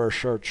 Where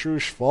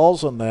chartreuse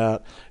falls on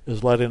that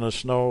is letting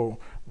us know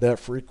that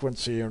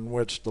frequency in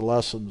which the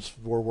lessons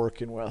we're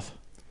working with.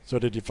 So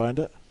did you find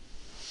it?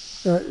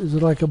 Is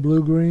it like a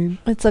blue-green?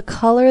 It's a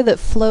color that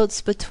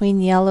floats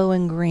between yellow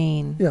and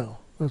green. Yeah,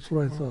 that's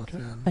what I thought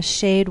then. A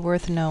shade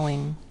worth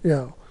knowing.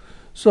 Yeah.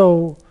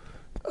 So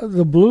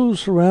the blue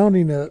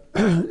surrounding it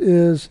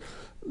is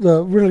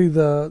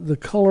the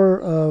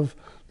color of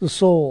the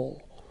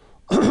soul,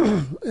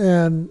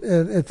 and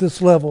at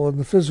this level in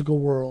the physical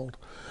world.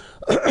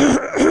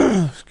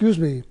 Excuse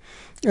me.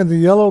 And the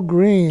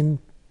yellow-green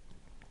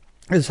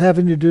is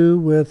having to do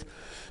with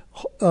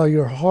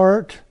your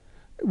heart,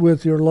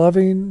 with your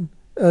loving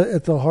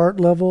at the heart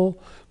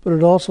level, but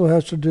it also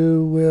has to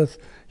do with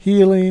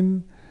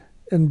healing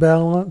and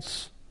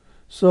balance.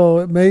 So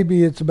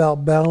it's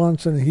about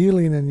balance and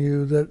healing in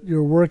you that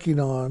you're working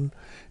on.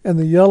 And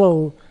the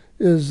yellow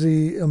is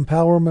the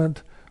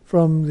empowerment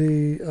from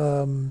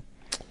the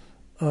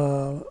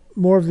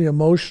more of the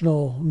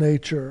emotional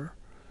nature.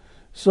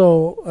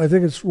 So I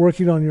think it's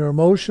working on your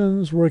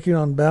emotions, working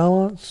on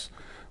balance,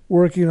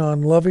 working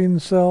on loving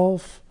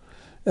self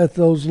at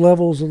those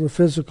levels of the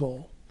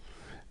physical.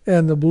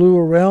 And the blue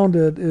around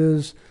it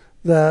is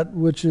that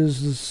which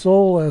is the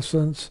soul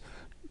essence,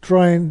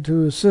 trying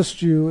to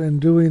assist you in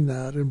doing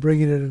that and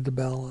bringing it into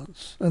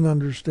balance and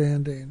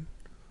understanding.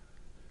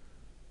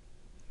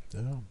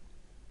 Yeah.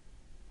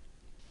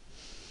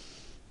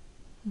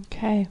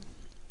 Okay.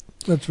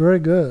 That's very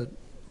good.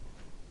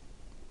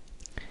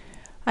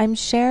 I'm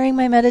sharing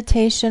my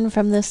meditation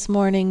from this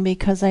morning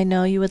because I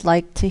know you would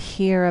like to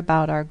hear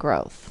about our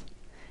growth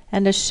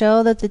and to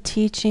show that the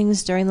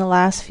teachings during the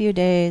last few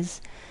days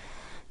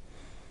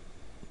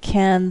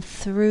came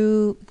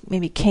through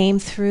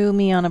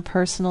me on a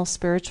personal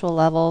spiritual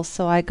level,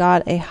 so I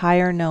got a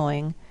higher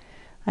knowing.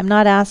 I'm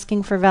not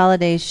asking for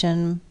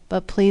validation,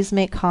 but please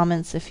make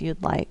comments if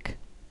you'd like.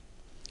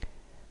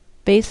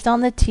 Based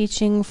on the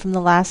teaching from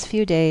the last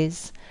few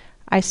days,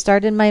 I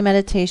started my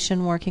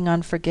meditation working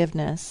on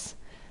forgiveness,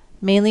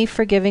 mainly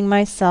forgiving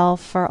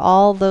myself for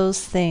all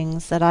those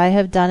things that I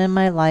have done in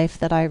my life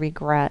that I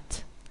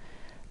regret.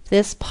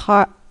 This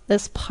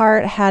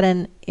part had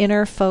an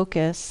inner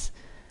focus,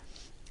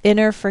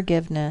 inner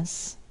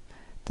forgiveness.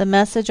 The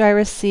message I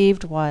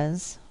received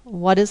was,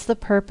 what is the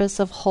purpose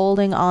of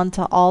holding on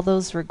to all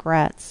those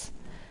regrets?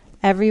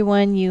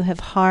 Everyone you have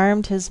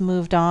harmed has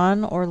moved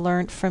on or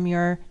learnt from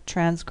your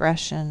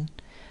transgression.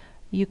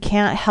 You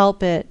can't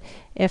help it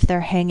if they're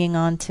hanging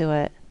on to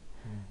it.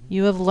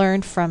 You have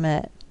learned from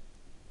it.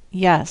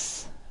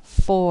 Yes,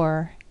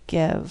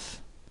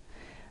 forgive.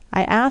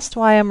 I asked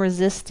why I'm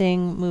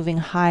resisting moving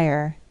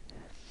higher,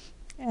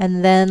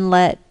 and then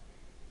let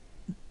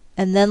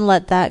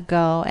that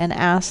go, and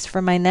asked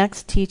for my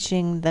next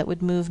teaching that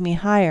would move me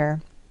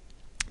higher.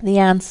 The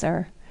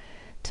answer: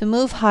 to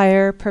move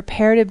higher,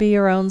 prepare to be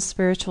your own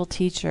spiritual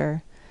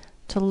teacher,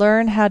 to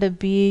learn how to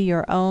be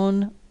your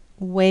own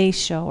way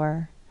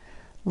shower.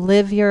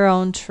 Live your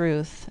own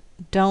truth.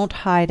 Don't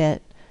hide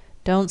it.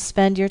 Don't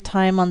spend your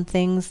time on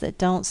things that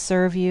don't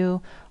serve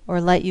you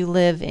or let you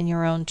live in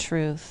your own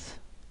truth.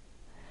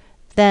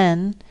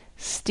 Then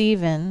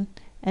Stephen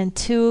and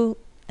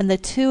the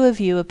two of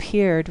you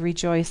appeared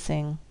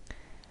rejoicing.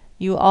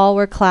 You all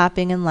were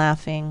clapping and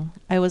laughing.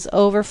 I was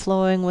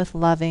overflowing with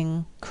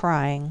loving,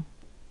 crying.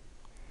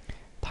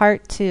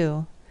 Part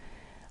 2.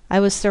 I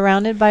was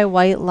surrounded by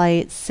white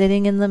light,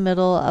 sitting in the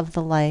middle of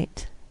the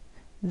light.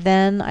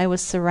 Then I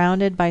was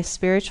surrounded by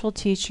spiritual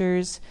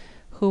teachers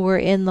who were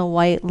in the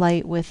white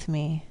light with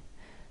me.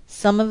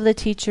 Some of the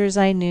teachers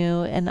I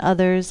knew, and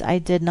others I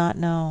did not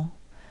know.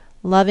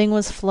 Loving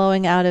was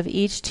flowing out of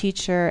each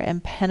teacher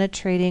and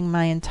penetrating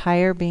my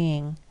entire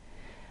being.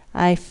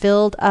 I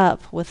filled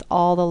up with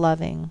all the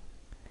loving.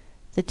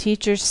 The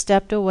teachers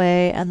stepped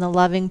away, and the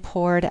loving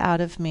poured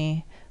out of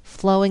me,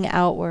 flowing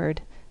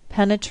outward,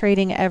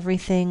 penetrating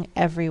everything,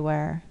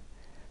 everywhere.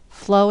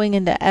 flowing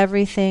into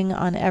everything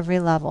on every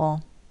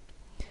level.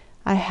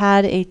 I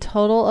had a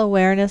total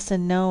awareness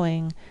and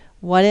knowing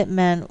what it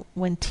meant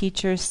when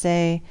teachers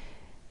say,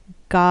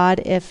 God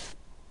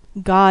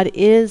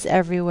is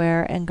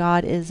everywhere and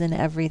God is in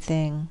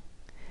everything.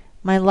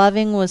 My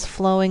loving was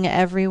flowing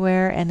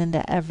everywhere and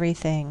into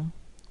everything.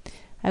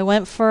 I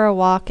went for a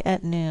walk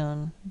at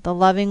noon. The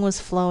loving was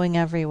flowing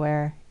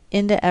everywhere,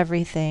 into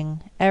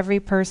everything, every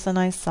person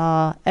I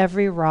saw,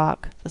 every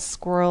rock, the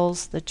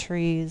squirrels, the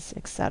trees,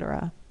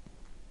 etc.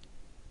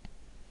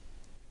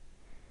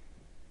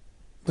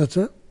 That's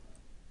it?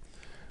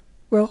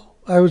 Well,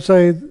 I would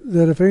say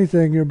that if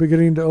anything, you're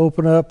beginning to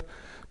open up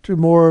to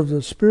more of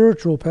the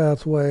spiritual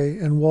pathway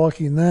and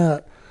walking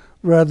that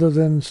rather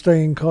than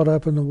staying caught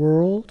up in the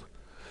world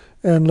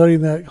and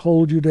letting that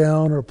hold you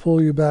down or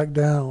pull you back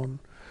down.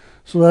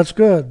 So that's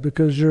good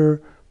because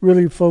you're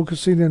really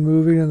focusing and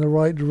moving in the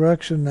right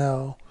direction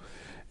now.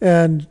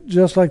 And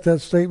just like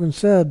that statement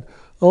said,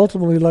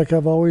 ultimately, like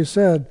I've always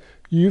said,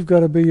 you've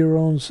got to be your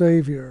own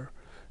savior.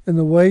 And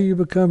the way you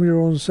become your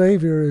own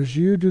savior is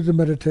you do the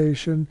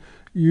meditation,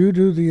 you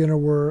do the inner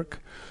work,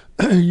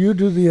 you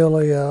do the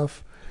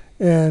LAF,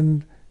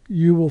 and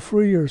you will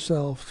free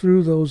yourself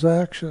through those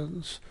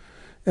actions.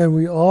 And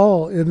we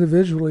all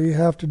individually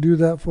have to do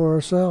that for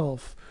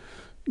ourselves.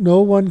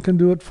 No one can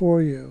do it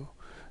for you,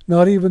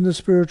 not even the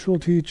spiritual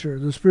teacher.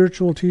 The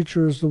spiritual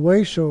teacher is the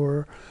way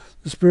shower.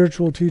 The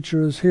spiritual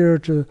teacher is here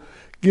to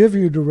give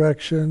you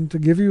direction, to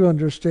give you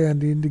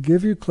understanding, to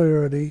give you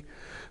clarity,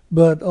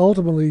 but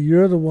ultimately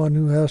you're the one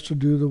who has to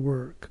do the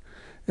work.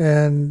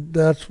 And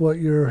that's what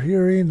you're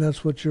hearing,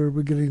 that's what you're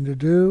beginning to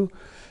do,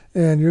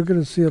 and you're going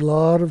to see a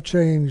lot of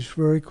change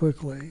very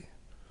quickly.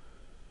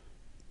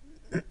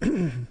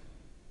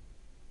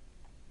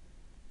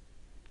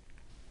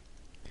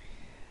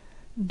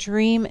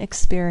 Dream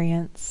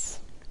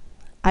experience.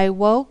 I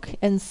woke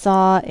and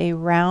saw a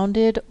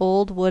rounded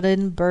old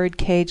wooden bird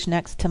cage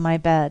next to my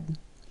bed.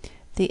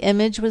 The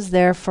image was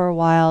there for a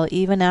while,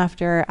 even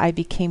after I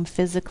became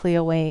physically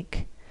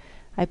awake.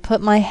 I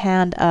put my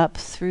hand up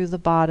through the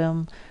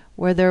bottom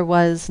where there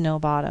was no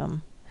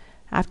bottom.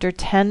 After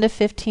 10 to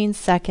 15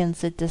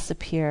 seconds, it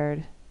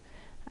disappeared.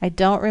 I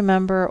don't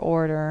remember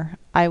order.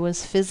 I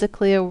was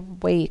physically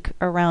awake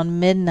around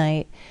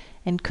midnight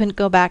and couldn't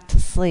go back to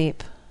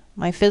sleep.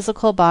 My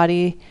physical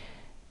body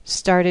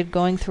started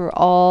going through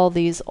all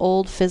these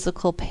old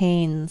physical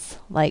pains,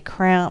 like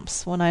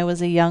cramps when I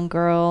was a young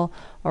girl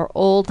or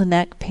old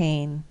neck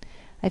pain.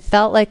 I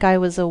felt like I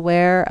was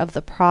aware of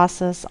the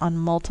process on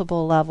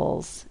multiple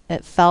levels.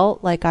 It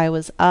felt like I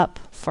was up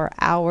for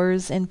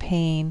hours in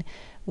pain,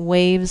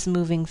 waves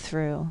moving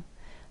through.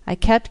 I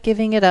kept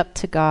giving it up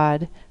to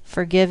God,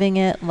 forgiving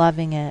it,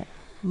 loving it.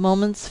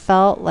 Moments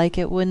felt like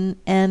it wouldn't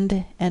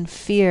end, and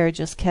fear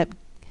just kept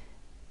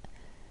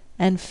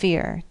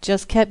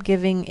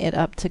giving it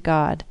up to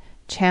God,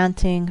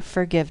 chanting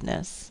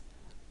forgiveness.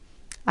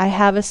 I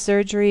have a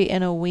surgery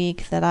in a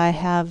week that I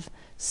have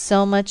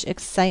so much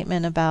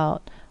excitement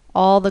about,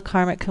 all the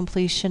karmic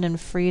completion and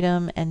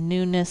freedom and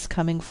newness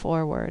coming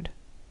forward.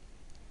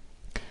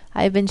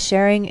 I have been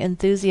sharing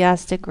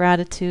enthusiastic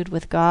gratitude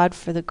with God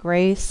for the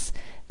grace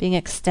being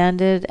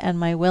extended and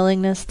my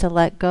willingness to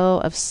let go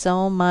of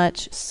so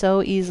much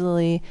so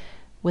easily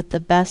with the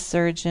best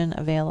surgeon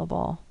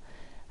available.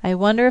 I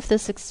wonder if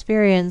this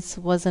experience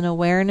was an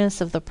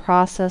awareness of the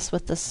process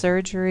with the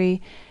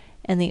surgery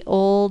and the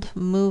old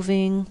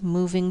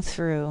moving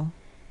through.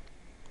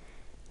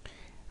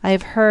 I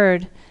have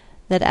heard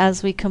that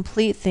as we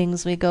complete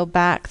things, we go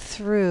back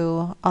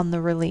through on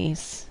the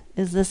release.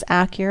 Is this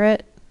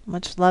accurate?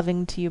 Much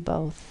loving to you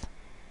both.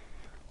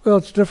 Well,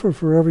 it's different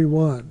for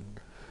everyone,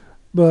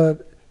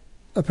 but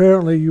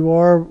apparently you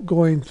are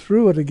going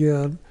through it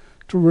again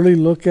to really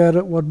look at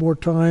it one more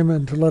time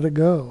and to let it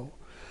go.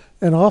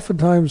 And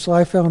oftentimes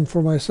I found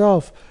for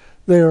myself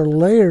there are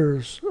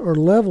layers or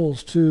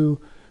levels to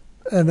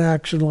an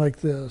action like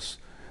this.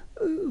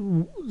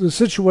 The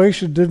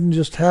situation didn't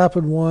just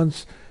happen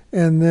once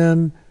and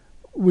then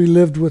we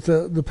lived with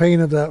the pain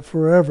of that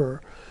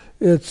forever.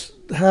 It's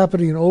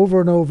happening over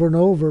and over and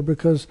over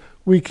because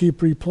we keep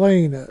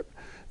replaying it.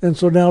 And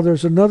so now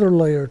there's another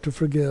layer to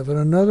forgive and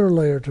another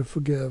layer to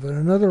forgive and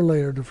another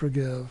layer to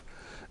forgive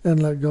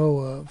and let go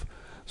of.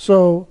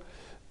 So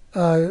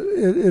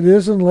it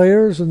is in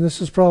layers, and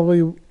this is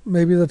probably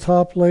maybe the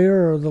top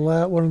layer or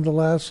one of the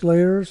last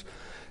layers,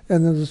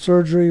 and then the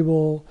surgery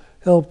will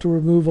help to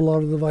remove a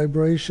lot of the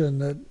vibration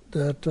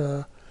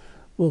that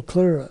will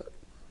clear it.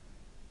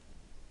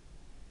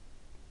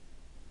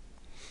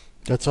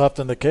 That's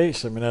often the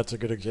case. I mean, that's a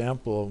good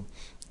example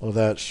of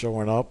that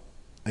showing up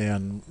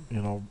and,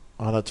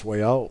 on its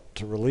way out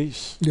to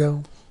release. Yeah.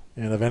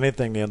 And if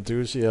anything, the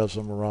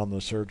enthusiasm around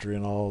the surgery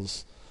and all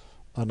is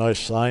a nice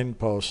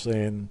signpost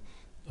saying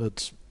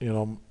it's,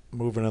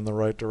 moving in the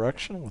right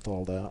direction with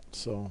all that.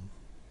 So,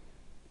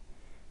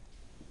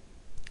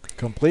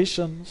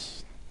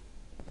 completions.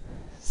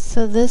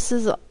 So this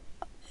is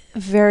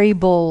very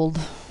bold.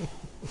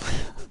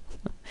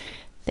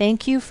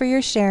 Thank you for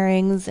your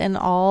sharings and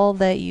all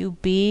that you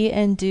be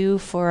and do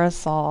for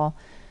us all.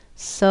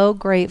 So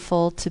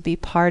grateful to be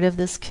part of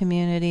this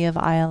community of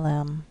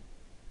ILM.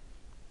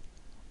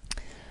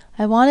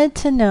 I wanted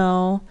to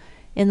know,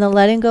 in the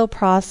letting go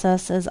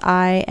process as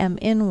I am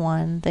in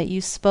one that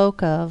you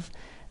spoke of,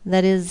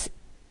 that is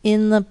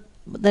in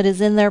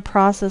their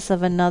process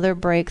of another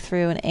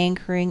breakthrough and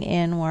anchoring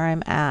in where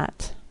I'm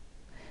at.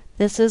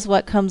 This is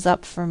what comes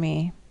up for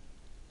me.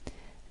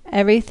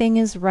 Everything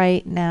is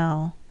right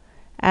now,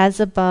 as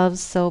above,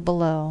 so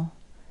below.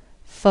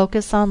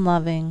 Focus on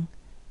loving.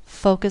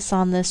 Focus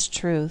on this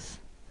truth.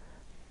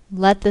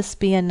 Let this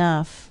be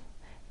enough.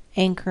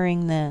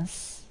 Anchoring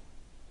this.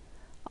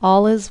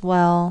 All is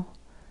well.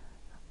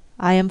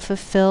 I am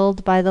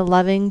fulfilled by the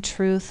loving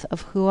truth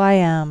of who I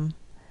am.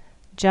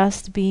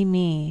 Just be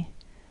me.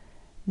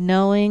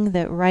 Knowing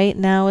that right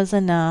now is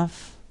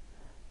enough.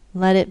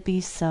 Let it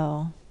be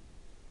so.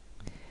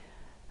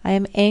 I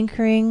am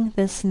anchoring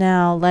this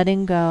now,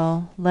 letting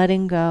go,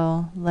 letting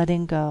go,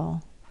 letting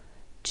go.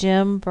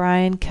 Jim,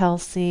 Brian,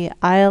 Kelsey,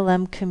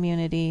 ILM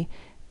community,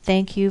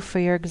 thank you for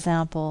your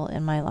example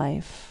in my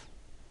life.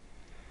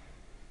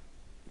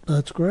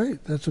 That's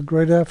great. That's a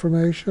great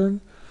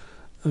affirmation,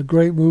 a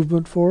great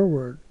movement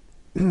forward.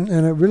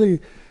 And it really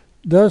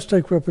does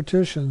take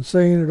repetition.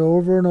 Saying it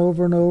over and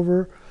over and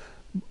over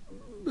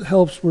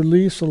helps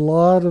release a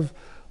lot of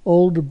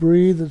old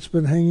debris that's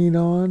been hanging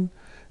on.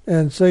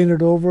 And saying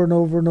it over and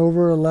over and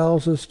over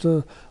allows us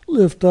to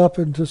lift up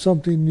into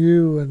something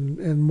new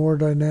and more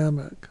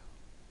dynamic.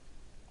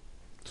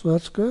 So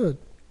that's good.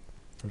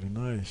 Pretty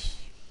nice.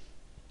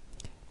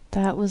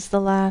 That was the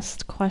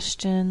last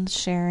question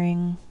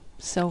sharing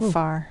so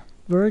far.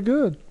 Very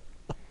good.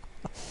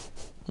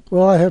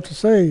 Well, I have to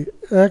say,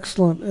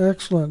 excellent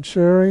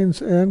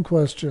sharings and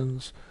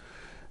questions.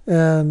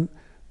 And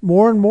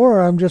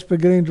more, I'm just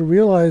beginning to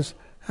realize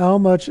how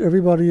much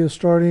everybody is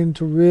starting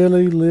to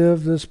really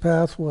live this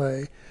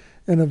pathway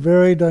in a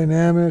very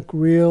dynamic,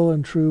 real,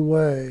 and true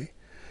way.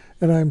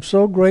 And I'm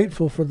so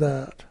grateful for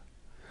that.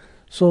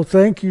 So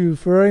thank you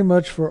very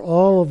much for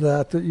all of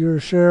that you're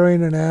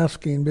sharing and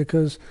asking,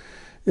 because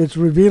it's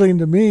revealing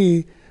to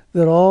me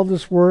that all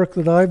this work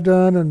that I've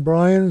done and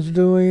Brian's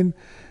doing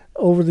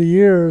over the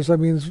years, I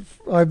mean,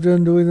 I've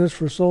been doing this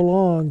for so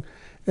long,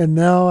 and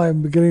now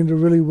I'm beginning to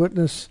really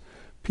witness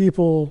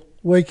people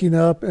waking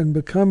up and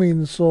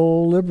becoming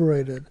soul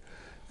liberated.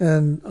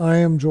 And I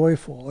am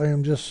joyful. I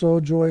am just so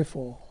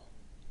joyful.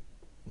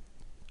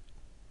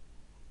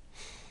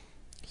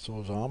 So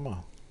is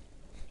Amma.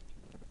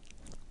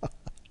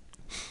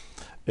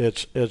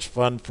 It's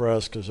fun for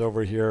us because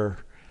over here,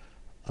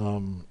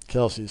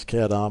 Kelsey's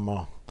cat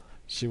Amma,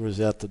 she was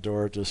at the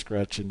door just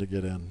scratching to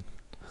get in.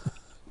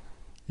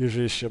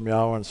 Usually she'll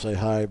meow and say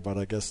hi, but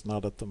I guess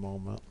not at the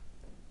moment.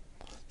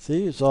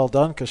 See, it's all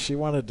done because she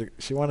wanted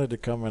to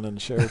come in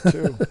and share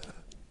too.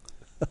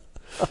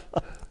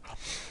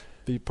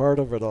 Be part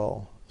of it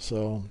all.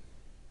 So,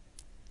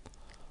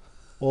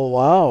 well,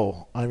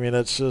 wow. I mean,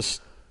 it's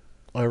just,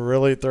 I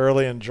really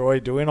thoroughly enjoy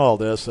doing all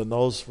this, and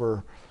those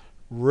were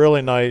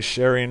really nice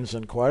sharings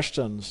and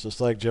questions,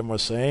 just like Jim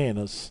was saying.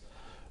 It's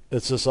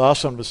just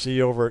awesome to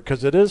see over it,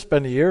 because it has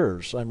been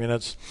years. I mean,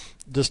 it's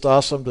just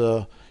awesome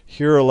to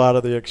hear a lot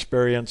of the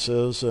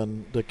experiences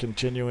and the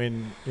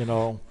continuing,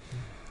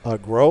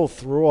 growth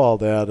through all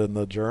that and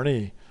the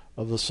journey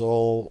of the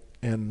soul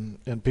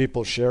and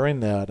people sharing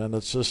that. And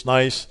it's just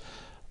nice,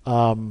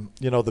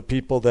 the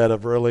people that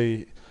have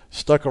really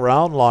stuck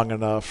around long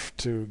enough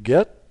to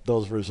get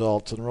those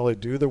results and really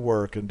do the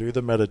work and do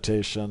the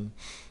meditation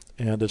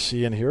and to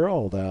see and hear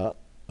all that.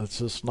 It's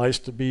just nice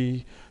to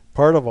be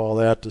part of all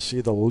that, to see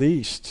the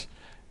least.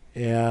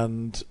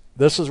 And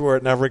this is where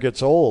it never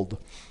gets old.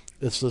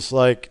 It's just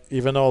like,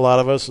 even though a lot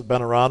of us have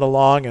been around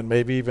long and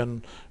maybe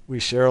even we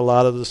share a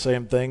lot of the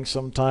same things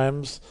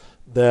sometimes,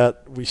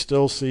 that we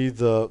still see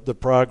the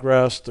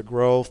progress, the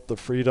growth, the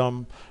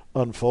freedom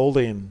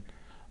unfolding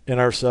in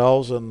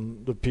ourselves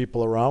and the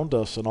people around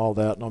us and all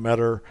that, no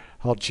matter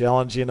how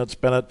challenging it's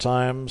been at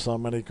times, how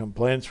many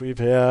complaints we've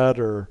had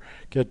or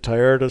get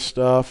tired of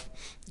stuff,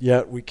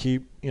 yet we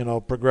keep,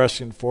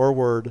 progressing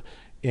forward,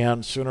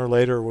 and sooner or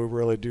later we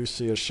really do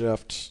see a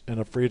shift and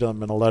a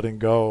freedom and a letting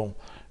go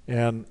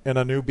and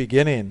a new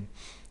beginning.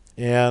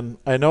 And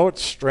I know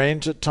it's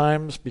strange at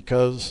times,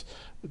 because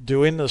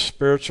doing the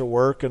spiritual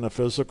work in the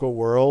physical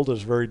world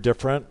is very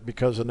different,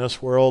 because in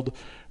this world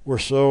we're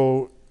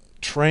so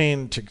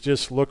trained to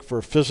just look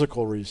for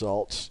physical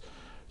results.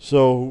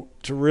 So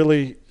to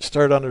really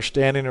start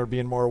understanding or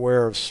being more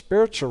aware of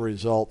spiritual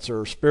results,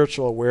 or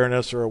spiritual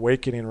awareness or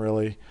awakening,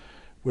 really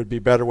would be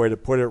a better way to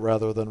put it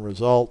rather than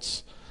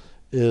results,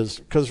 is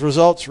because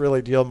results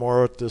really deal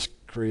more with this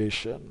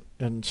creation.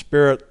 In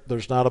spirit,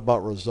 there's not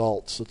about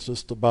results. It's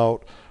just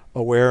about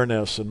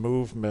awareness and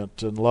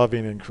movement and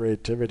loving and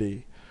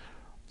creativity.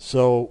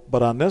 So,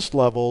 but on this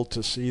level,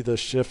 to see the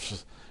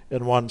shifts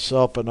in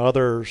oneself and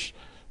others,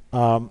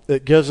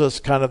 it gives us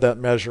kind of that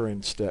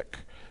measuring stick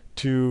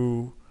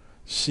to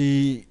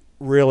see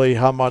really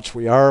how much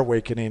we are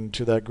awakening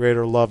to that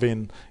greater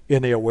loving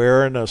in the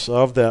awareness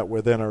of that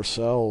within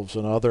ourselves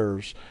and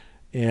others.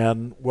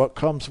 and what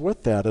comes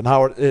with that, and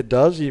how it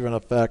does even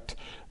affect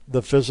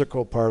the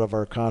physical part of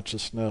our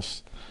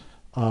consciousness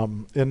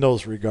in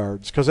those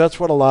regards. Because that's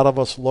what a lot of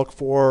us look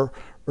for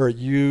or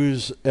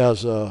use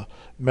as a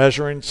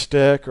measuring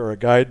stick or a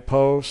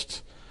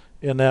guidepost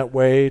in that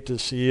way to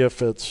see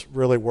if it's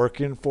really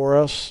working for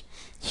us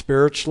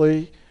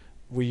spiritually.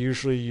 We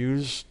usually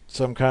use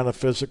some kind of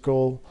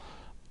physical,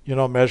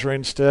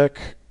 measuring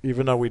stick,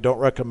 even though we don't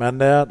recommend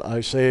that.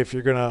 I say if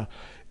you're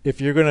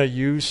gonna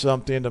use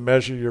something to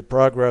measure your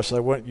progress, I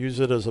wouldn't use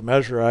it as a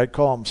measure. I'd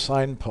call them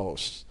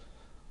signposts.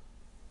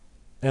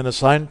 And a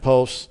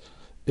signpost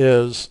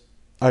is,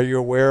 are you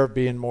aware of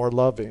being more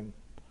loving?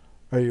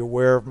 Are you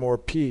aware of more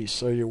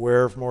peace? Are you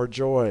aware of more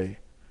joy?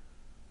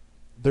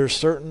 There's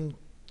certain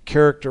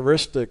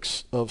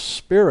characteristics of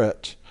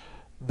spirit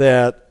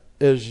that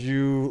as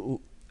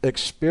you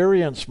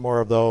experience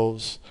more of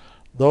those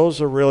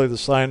are really the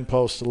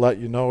signposts to let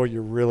you know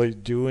you're really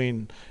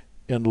doing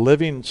and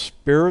living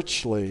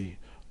spiritually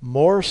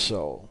more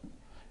so.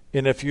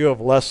 And if you have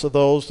less of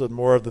those and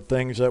more of the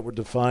things that would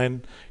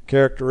define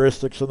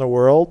characteristics in the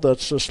world,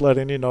 that's just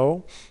letting you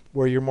know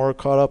where you're more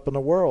caught up in the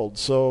world.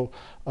 So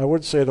I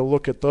would say to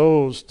look at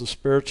those, the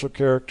spiritual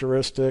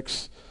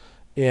characteristics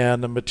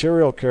and the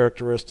material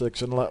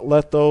characteristics, and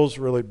let those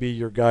really be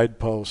your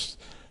guideposts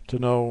to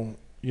know,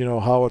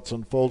 how it's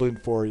unfolding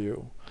for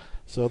you.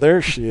 So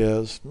there she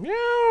is.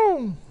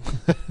 Meow!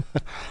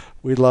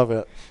 We love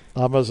it.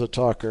 Amma's a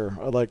talker.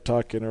 I like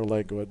talking her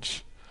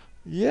language.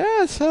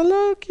 Yes,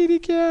 hello, kitty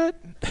cat.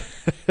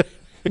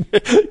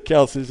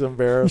 Kelsey's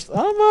embarrassed.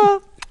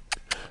 Amma!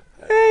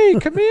 Hey,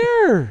 come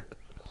here.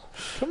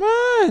 Come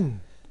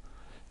on.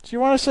 Do you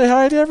want to say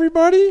hi to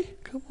everybody?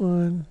 Come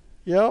on.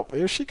 Yep,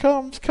 here she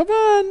comes. Come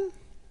on.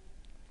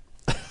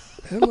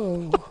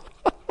 Hello.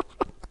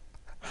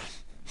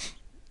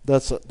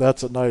 That's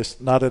a nice,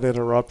 not an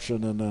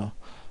interruption and a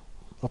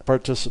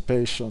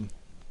participation.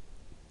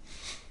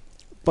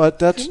 But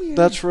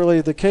that's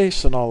really the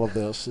case in all of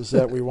this, is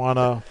that we want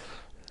to,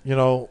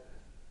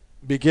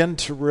 begin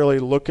to really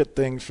look at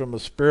things from a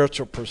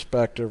spiritual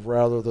perspective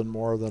rather than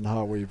more than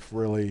how we've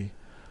really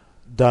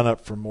done it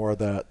from more of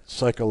that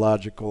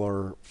psychological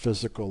or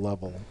physical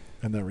level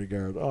in that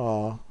regard.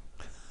 Aw.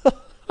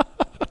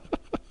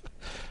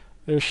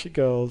 There she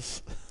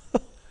goes.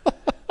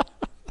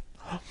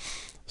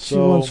 She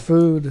wants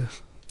food.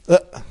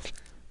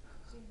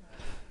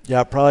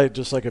 Yeah, probably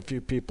just like a few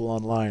people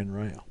online,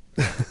 right?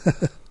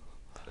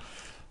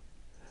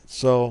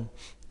 So,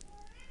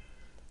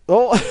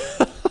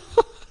 I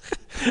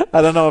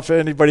don't know if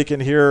anybody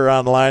can hear her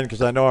online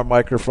because I know our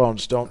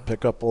microphones don't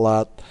pick up a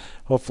lot.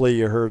 Hopefully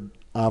you heard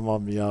Amma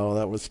meow.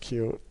 That was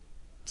cute.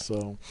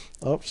 So,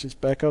 she's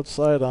back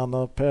outside on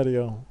the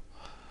patio.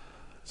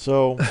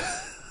 So,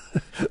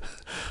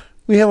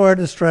 we have our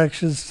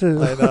distractions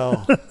too. I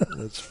know.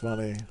 It's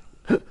funny.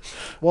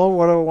 Well,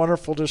 what a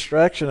wonderful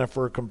distraction if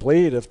we're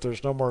complete. If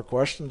there's no more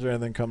questions or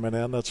anything coming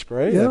in, that's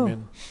great. Yeah. I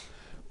mean,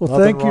 well,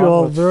 thank you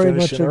all very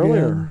much again.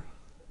 Earlier.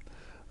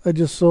 I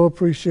just so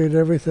appreciate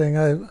everything.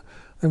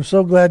 I'm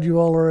so glad you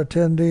all are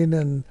attending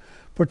and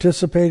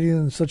participating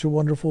in such a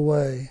wonderful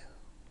way.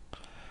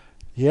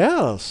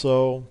 Yeah,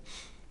 so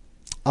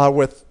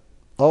here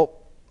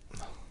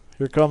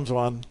comes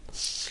one.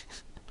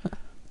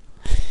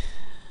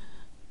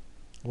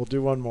 We'll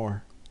do one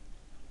more.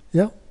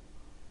 Yeah.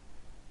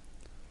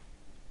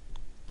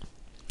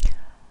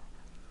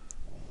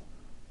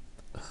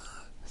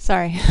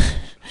 Sorry.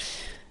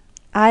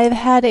 I've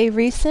had a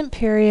recent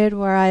period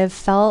where I have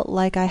felt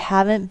like I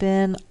haven't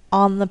been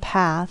on the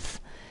path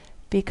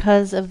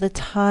because of the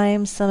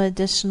time some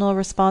additional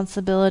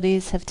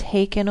responsibilities have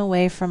taken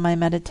away from my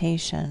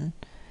meditation.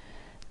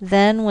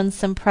 Then, when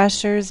some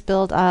pressures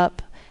built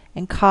up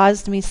and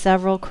caused me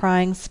several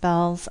crying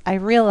spells, I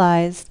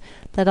realized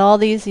that all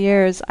these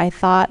years I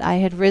thought I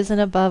had risen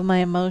above my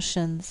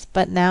emotions,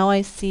 but now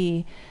I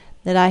see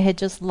that I had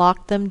just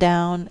locked them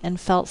down and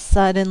felt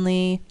so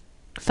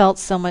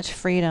much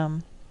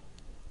freedom.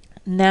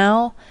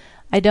 Now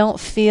I don't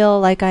feel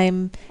like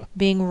I'm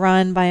being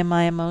run by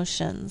my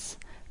emotions,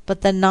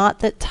 but the knot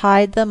that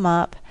tied them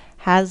up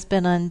has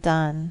been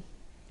undone.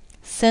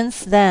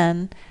 Since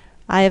then,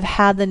 I have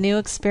had the new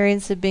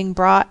experience of being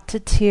brought to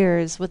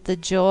tears with the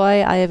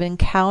joy I have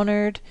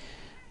encountered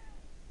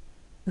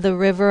the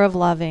river of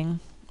loving.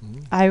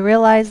 I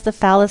realized the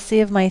fallacy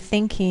of my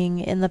thinking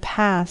in the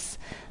past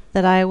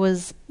that I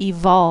was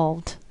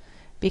evolved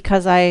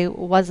because I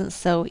wasn't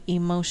so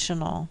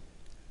emotional.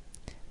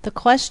 The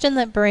question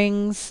that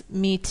brings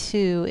me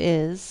to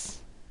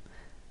is,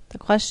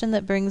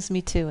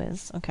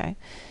 okay,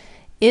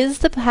 is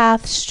the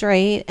path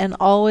straight and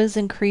always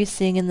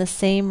increasing in the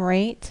same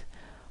rate,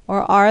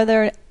 or are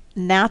there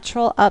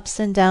natural ups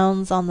and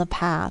downs on the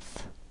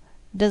path?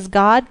 Does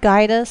God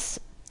guide us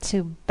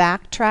to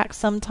backtrack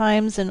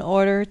sometimes in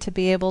order to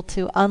be able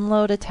to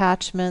unload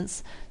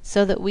attachments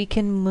so that we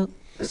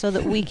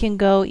can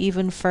go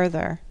even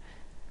further?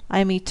 I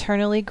am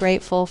eternally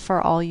grateful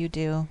for all you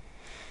do.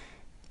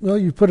 Well,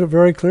 you put it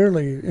very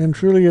clearly, and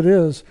truly it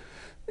is.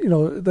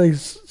 They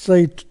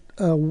say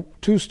 2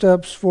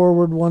 steps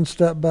forward, 1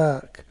 step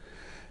back.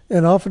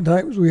 And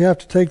oftentimes we have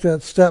to take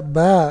that step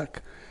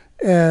back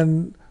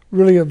and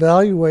really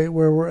evaluate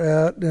where we're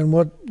at and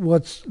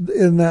what's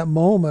in that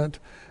moment,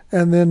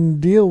 and then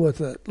deal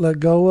with it. Let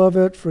go of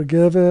it,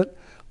 forgive it,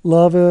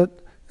 love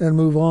it, and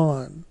move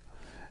on.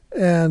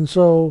 And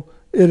so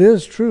it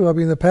is true. I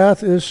mean, the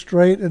path is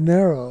straight and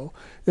narrow.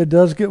 It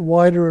does get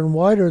wider and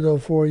wider, though,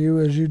 for you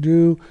as you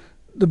do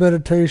the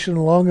meditation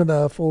long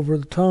enough over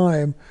the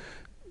time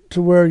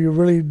to where you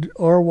really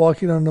are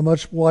walking on a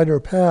much wider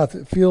path.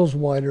 It feels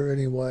wider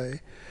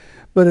anyway.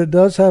 But it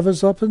does have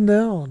its ups and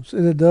downs,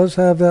 and it does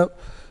have that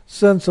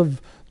sense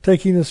of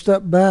taking a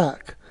step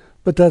back.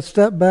 But that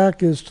step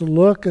back is to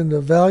look and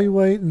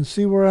evaluate and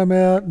see where I'm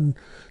at and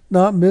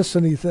not miss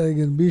anything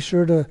and be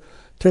sure to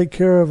take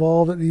care of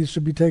all that needs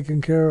to be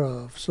taken care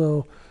of.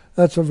 So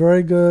that's a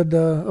very good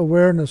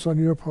awareness on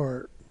your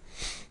part.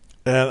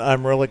 And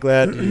I'm really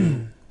glad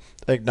you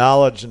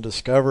acknowledged and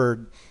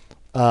discovered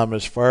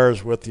as far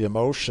as with the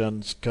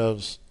emotions,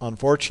 because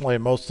unfortunately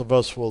most of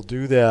us will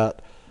do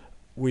that.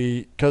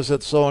 Because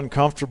it's so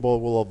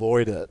uncomfortable, we'll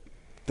avoid it,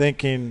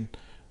 thinking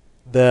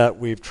that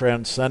we've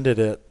transcended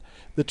it.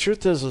 The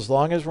truth is, as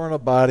long as we're in a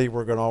body,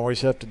 we're going to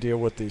always have to deal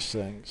with these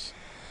things.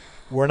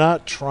 We're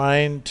not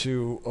trying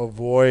to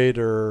avoid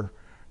or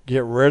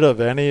get rid of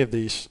any of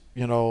these,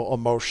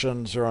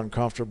 emotions or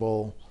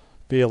uncomfortable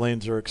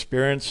feelings or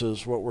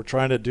experiences. What we're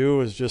trying to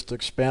do is just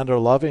expand our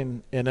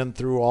loving in and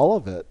through all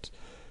of it.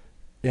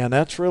 And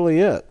that's really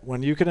it.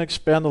 When you can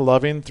expand the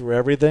loving through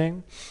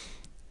everything,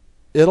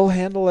 it'll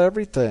handle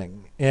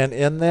everything. And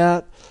in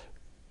that,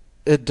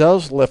 it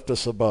does lift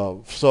us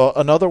above. So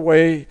another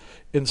way,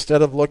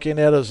 instead of looking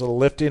at it as a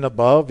lifting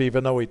above,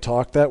 even though we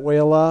talk that way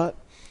a lot,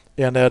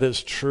 and that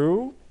is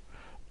true,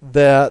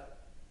 that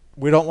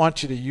we don't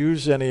want you to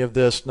use any of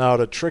this now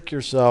to trick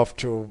yourself,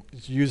 to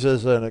use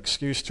as an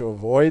excuse to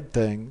avoid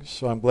things.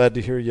 So I'm glad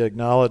to hear you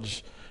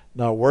acknowledge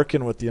now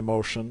working with the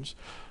emotions.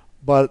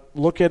 But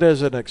look at it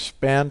as an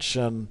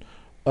expansion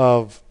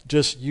of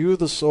just you,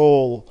 the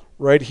soul,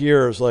 right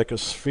here is like a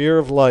sphere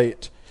of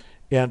light,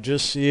 and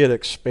just see it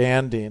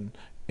expanding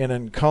and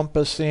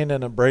encompassing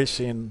and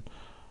embracing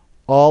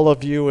all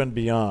of you and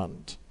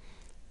beyond.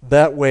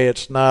 That way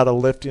it's not a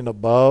lifting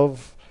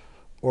above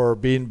or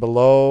being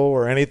below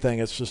or anything.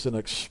 It's just an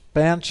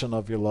expansion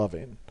of your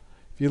loving.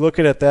 If you look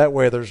at it that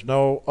way, there's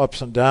no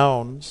ups and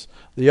downs.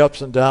 The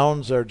ups and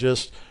downs are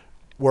just,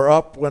 we're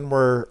up when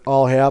we're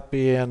all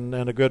happy and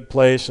in a good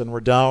place, and we're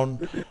down,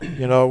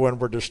 when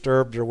we're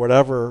disturbed or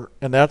whatever.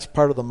 And that's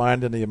part of the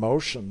mind and the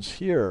emotions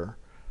here.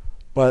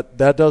 But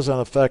that doesn't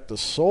affect the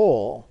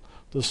soul.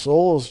 The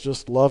soul is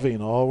just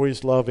loving,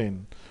 always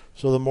loving.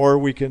 So the more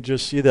we can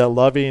just see that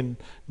loving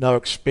now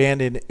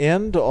expanding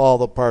into all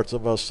the parts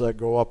of us that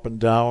go up and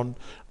down,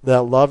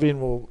 that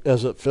loving will,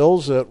 as it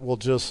fills it, will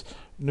just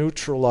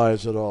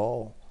neutralize it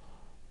all.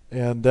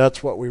 And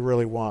that's what we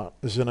really want,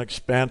 is an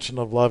expansion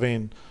of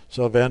loving.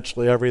 So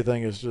eventually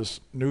everything is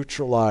just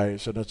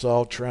neutralized and it's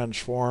all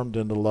transformed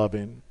into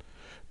loving.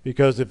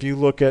 Because if you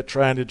look at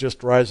trying to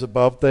just rise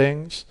above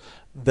things,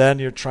 then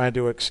you're trying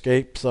to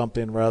escape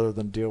something rather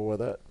than deal with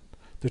it.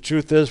 The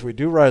truth is, we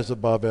do rise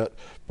above it,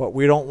 but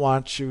we don't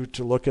want you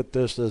to look at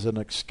this as an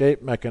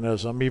escape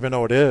mechanism, even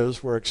though it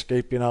is. We're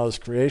escaping out of this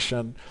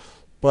creation.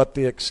 But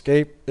the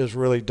escape is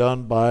really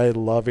done by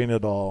loving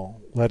it all,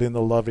 letting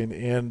the loving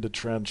in to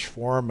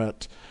transform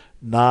it,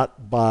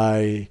 not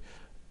by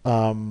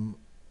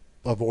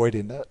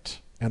avoiding it.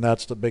 And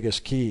that's the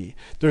biggest key.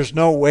 There's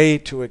no way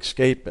to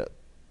escape it.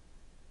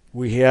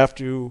 We have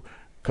to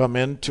come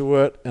into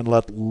it and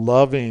let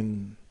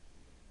loving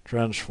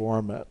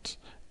transform it.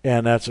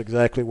 And that's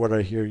exactly what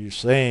I hear you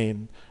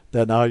saying,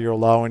 that now you're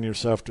allowing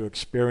yourself to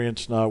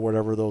experience now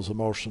whatever those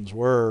emotions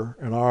were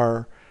and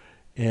are,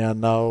 and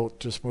now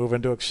just move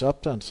into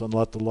acceptance and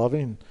let the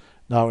loving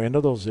now into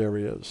those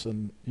areas,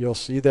 and you'll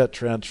see that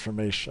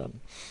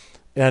transformation.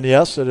 And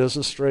yes, it is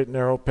a straight and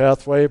narrow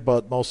pathway,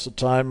 but most of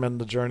the time in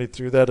the journey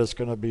through that, it's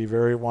going to be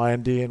very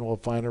windy, and we'll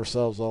find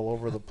ourselves all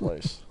over the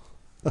place.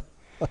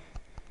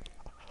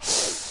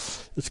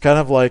 It's kind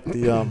of like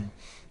the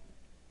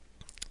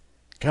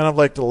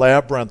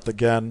labyrinth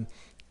again,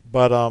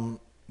 but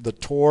the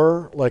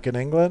Tor, like in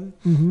England,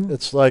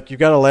 it's like you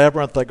got a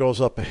labyrinth that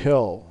goes up a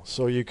hill,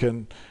 so you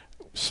can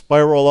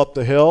spiral up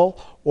the hill,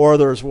 or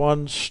there's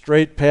one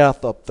straight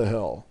path up the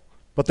hill,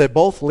 but they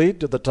both lead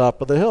to the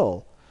top of the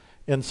hill.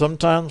 And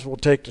sometimes we'll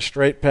take the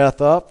straight path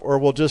up, or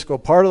we'll just go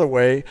part of the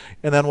way,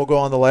 and then we'll go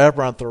on the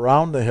labyrinth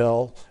around the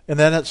hill, and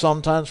then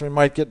sometimes we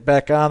might get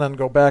back on and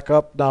go back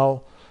up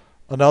now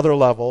another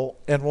level,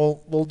 and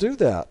we'll do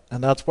that.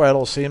 And that's why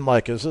it'll seem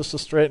like, is this a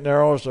straight and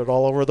narrow? Is it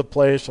all over the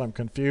place? I'm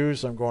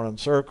confused. I'm going in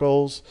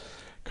circles.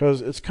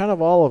 Because it's kind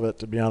of all of it,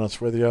 to be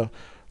honest with you.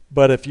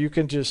 But if you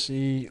can just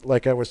see,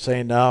 like I was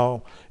saying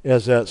now,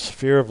 as that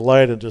sphere of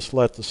light, and just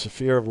let the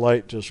sphere of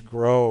light just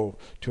grow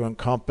to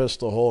encompass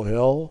the whole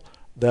hill,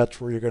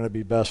 that's where you're going to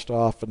be best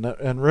off.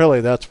 And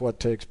really, that's what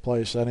takes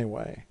place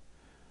anyway.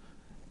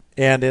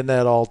 And in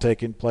that all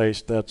taking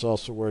place, that's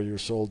also where your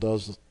soul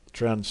does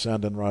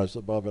transcend and rise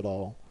above it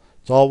all.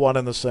 It's all one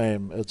and the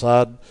same. It's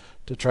odd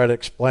to try to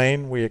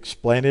explain. We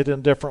explain it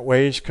in different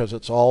ways because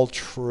it's all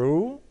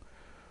true,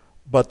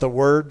 but the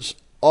words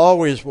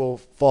always will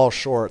fall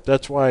short.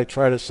 That's why I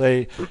try to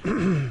say,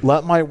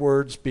 let my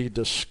words be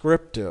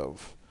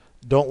descriptive.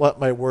 Don't let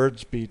my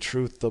words be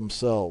truth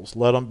themselves.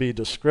 Let them be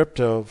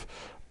descriptive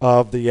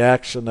of the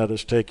action that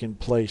is taking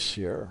place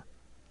here.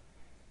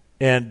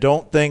 And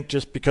don't think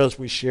just because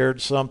we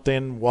shared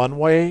something one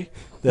way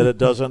that it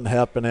doesn't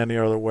happen any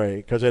other way,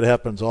 because it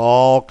happens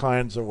all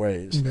kinds of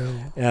ways.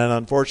 No. And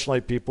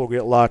unfortunately, people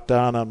get locked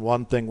down on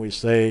one thing we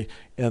say,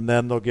 and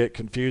then they'll get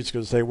confused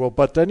because they say, well,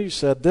 but then you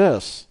said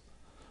this.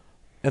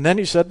 And then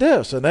you said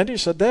this, and then you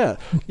said that.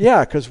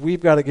 Yeah, because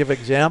we've got to give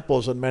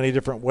examples in many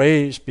different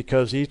ways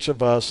because each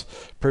of us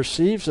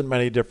perceives in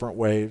many different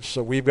ways.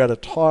 So we've got to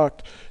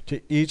talk to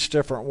each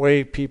different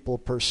way people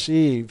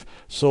perceive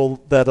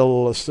so that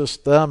it'll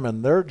assist them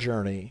in their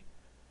journey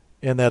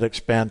in that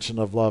expansion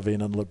of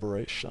loving and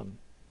liberation.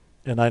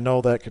 And I know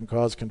that can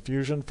cause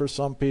confusion for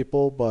some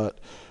people, but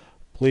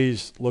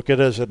please look at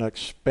it as an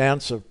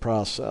expansive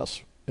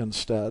process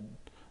instead,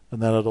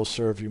 and then it'll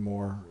serve you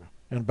more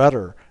and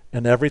better.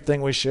 And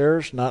everything we share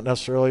is not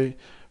necessarily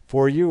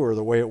for you or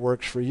the way it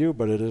works for you,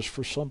 but it is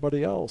for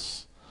somebody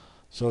else.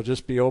 So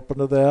just be open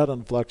to that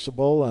and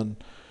flexible and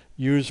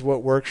use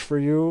what works for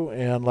you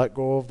and let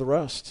go of the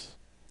rest.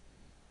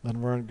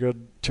 Then we're in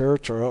good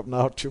territory. Oh,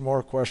 now 2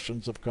 more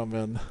questions have come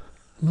in.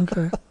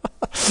 Okay.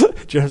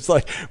 Jim's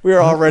like, we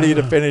were all ready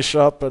to finish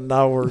up, and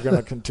now we're going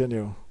to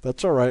continue.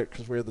 That's all right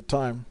because we have the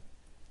time.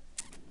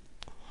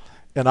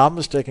 And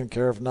Alma's taken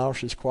care of now.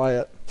 She's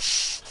quiet.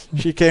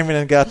 She came in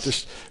and got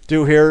to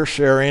do hair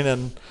sharing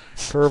and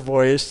her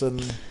voice,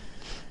 and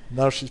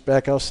now she's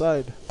back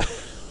outside.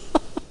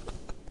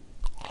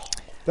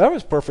 That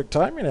was perfect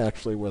timing,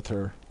 actually, with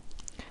her.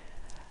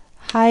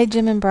 Hi,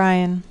 Jim and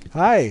Brian.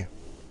 Hi.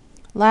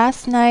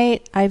 Last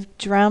night, I've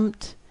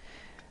dreamt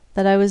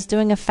that I was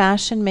doing a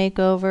fashion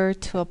makeover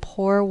to a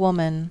poor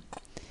woman.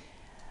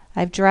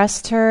 I've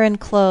dressed her in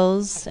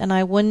clothes, and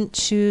I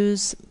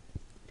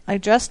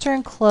dressed her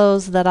in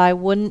clothes that I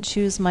wouldn't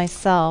choose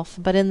myself,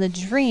 but in the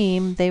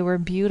dream they were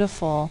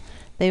beautiful.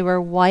 They were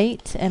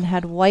white and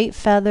had white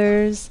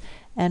feathers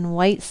and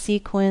white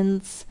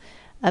sequins,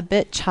 a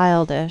bit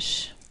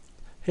childish.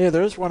 Hey,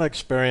 there's one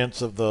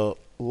experience of the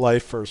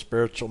life or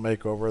spiritual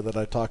makeover that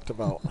I talked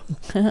about.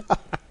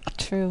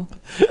 True.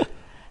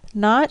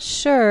 Not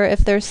sure if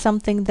there's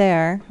something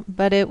there,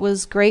 but it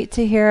was great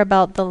to hear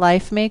about the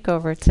life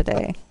makeover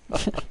today.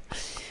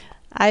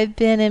 I've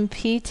been in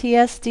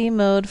PTSD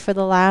mode for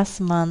the last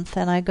month,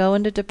 and I go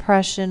into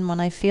depression when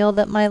I feel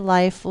that my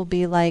life will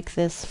be like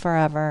this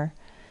forever.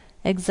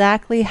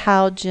 Exactly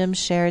how Jim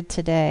shared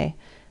today.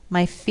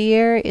 My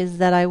fear is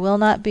that I will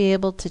not be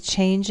able to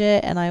change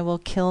it and I will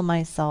kill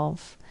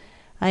myself.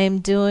 I am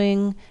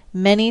doing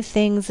many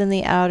things in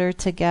the outer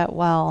to get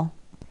well.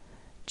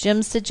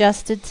 Jim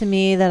suggested to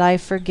me that I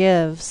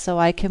forgive so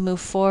I can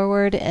move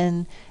forward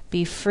and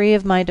be free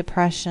of my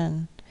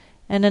depression.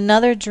 In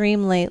another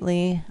dream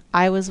lately,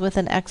 I was with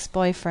an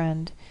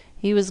ex-boyfriend.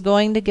 He was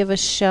going to give a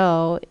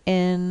show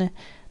in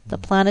the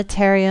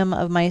planetarium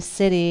of my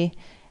city,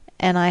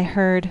 and I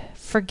heard,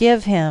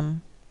 "Forgive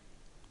him."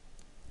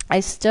 I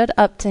stood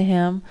up to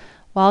him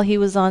while he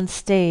was on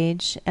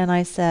stage, and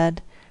I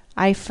said,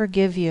 "I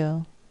forgive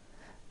you."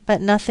 But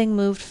nothing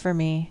moved for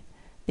me.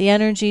 The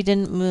energy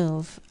didn't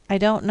move. I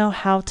don't know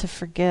how to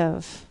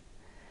forgive.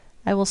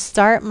 I will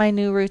start my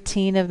new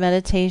routine of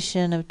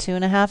meditation of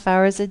 2.5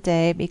 hours a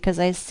day because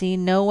I see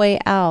no way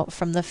out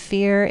from the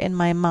fear in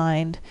my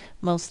mind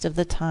most of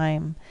the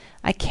time.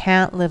 I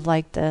can't live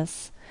like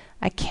this.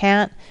 I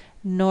can't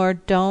nor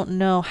don't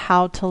know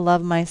how to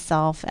love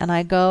myself, and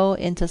I go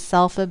into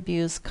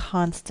self-abuse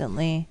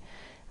constantly.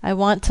 I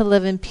want to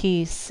live in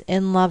peace,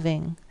 in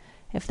loving.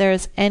 If there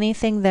is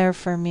anything there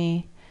for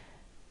me,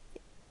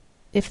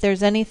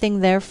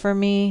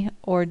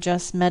 or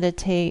just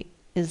meditate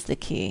is the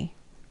key.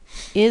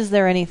 Is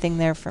there anything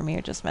there for me,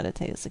 or just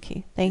meditate is the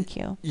key? Thank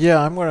you.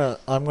 Yeah, I'm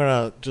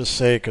gonna just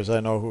say, because I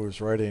know who is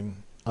writing.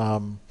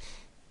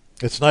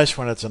 It's nice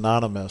when it's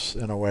anonymous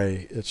in a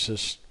way. It's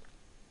just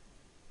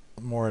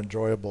more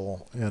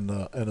enjoyable in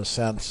a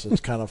sense. It's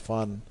kind of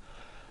fun.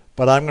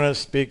 But I'm going to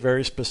speak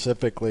very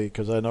specifically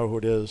because I know who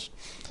it is.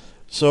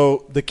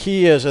 So the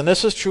key is, and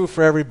this is true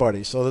for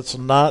everybody, so it's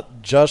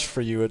not just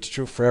for you, it's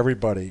true for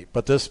everybody.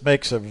 But this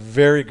makes a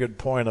very good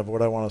point of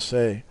what I want to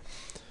say.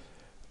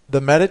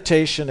 The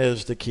meditation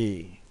is the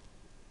key.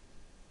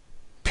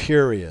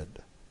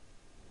 Period.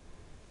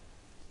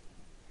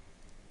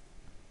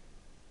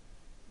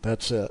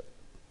 That's it.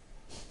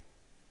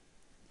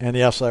 And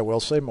yes, I will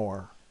say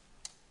more.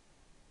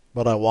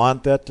 But I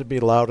want that to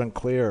be loud and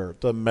clear.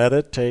 The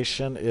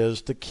meditation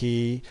is the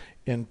key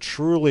and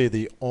truly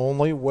the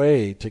only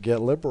way to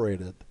get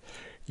liberated.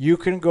 You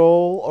can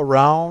go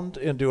around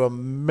and do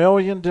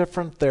 1,000,000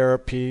 different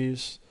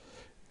therapies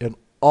and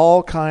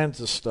all kinds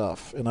of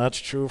stuff, and that's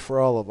true for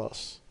all of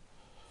us.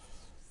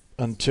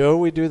 Until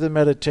we do the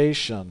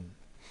meditation,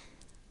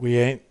 we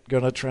ain't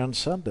going to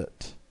transcend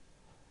it.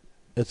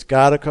 It's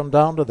got to come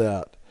down to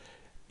that.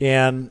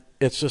 And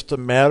it's just a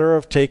matter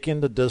of taking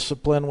the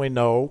discipline we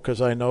know,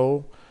 because I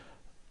know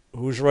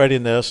who's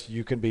writing this,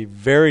 you can be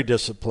very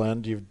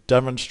disciplined. You've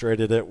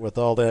demonstrated it with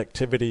all the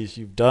activities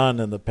you've done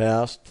in the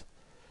past.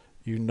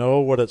 You know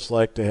what it's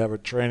like to have a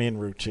training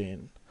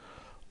routine.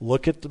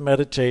 Look at the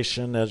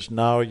meditation as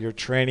now your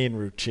training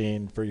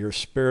routine for your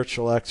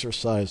spiritual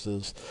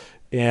exercises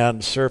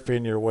and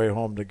surfing your way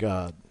home to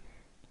God.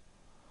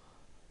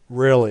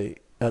 Really,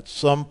 at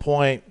some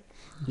point,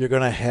 you're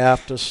going to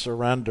have to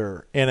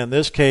surrender. And in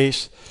this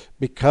case,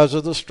 because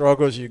of the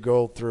struggles you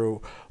go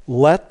through,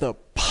 let the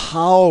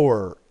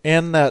power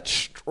in that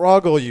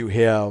struggle you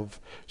have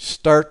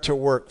start to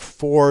work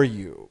for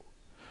you.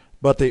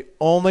 But the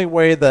only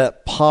way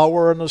that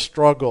power in the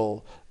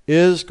struggle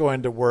is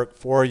going to work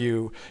for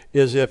you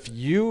is if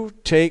you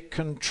take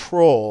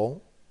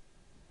control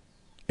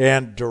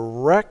and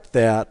direct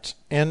that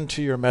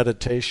into your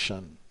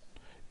meditation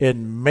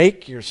and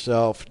make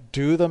yourself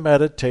do the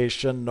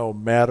meditation no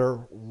matter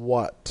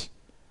what.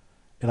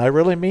 And I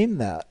really mean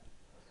that.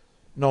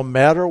 No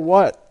matter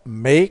what,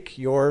 make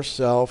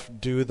yourself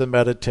do the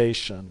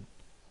meditation.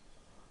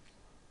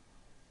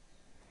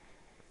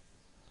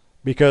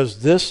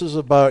 Because this is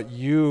about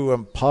you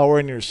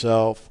empowering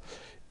yourself.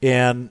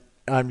 And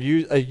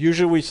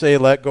usually we say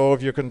let go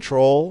of your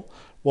control.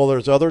 Well,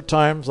 there's other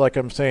times, like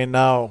I'm saying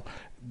now,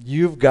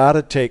 you've got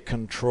to take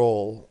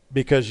control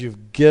because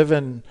you've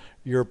given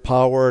your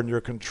power and your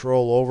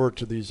control over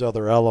to these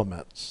other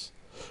elements.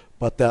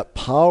 But that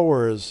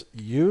power is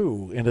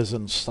you and is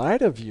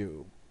inside of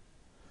you.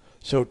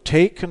 So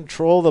take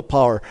control of the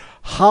power.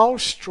 How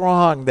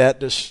strong that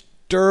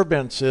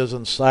disturbance is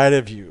inside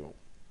of you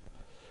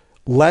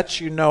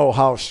lets you know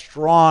how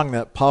strong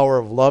that power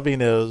of loving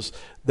is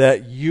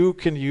that you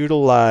can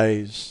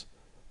utilize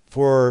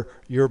for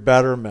your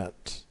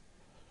betterment.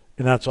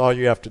 And that's all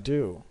you have to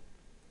do.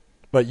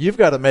 But you've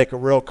got to make a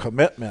real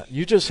commitment.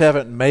 You just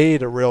haven't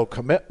made a real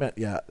commitment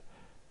yet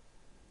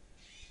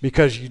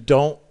because you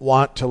don't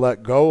want to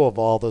let go of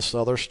all this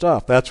other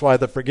stuff. That's why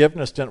the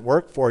forgiveness didn't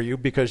work for you,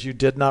 because you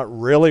did not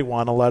really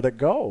want to let it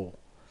go.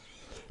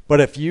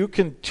 But if you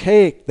can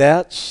take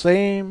that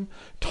same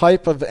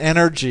type of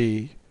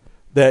energy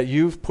that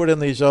you've put in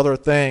these other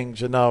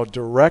things and now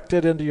direct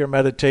it into your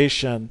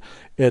meditation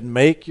and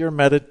make your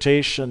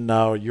meditation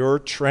now your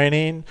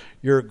training,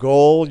 your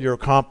goal, your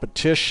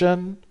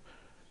competition,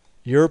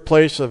 your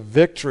place of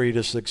victory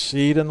to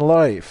succeed in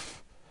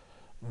life,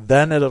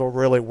 then it'll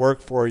really work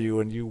for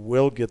you and you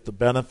will get the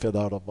benefit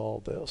out of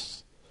all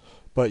this.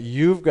 But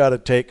you've got to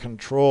take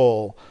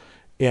control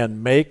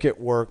and make it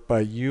work by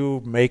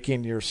you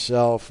making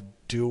yourself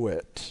do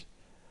it.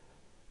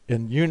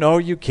 And you know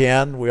you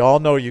can. We all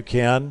know you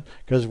can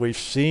because we've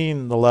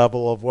seen the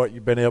level of what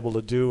you've been able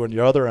to do in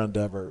your other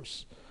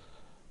endeavors.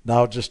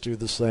 Now just do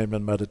the same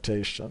in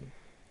meditation.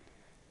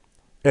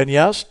 And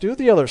yes, do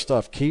the other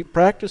stuff. Keep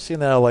practicing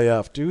the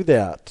LAF. Do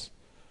that.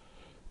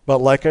 But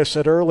like I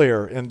said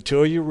earlier,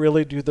 until you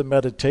really do the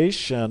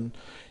meditation,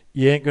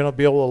 you ain't going to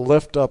be able to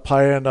lift up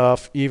high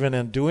enough even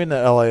in doing the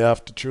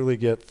LAF to truly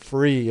get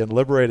free and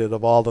liberated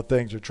of all the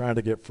things you're trying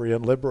to get free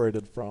and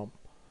liberated from.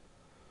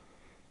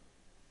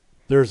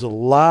 There's a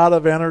lot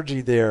of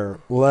energy there.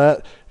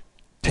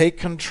 Take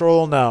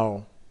control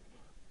now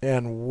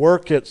and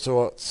work it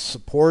so it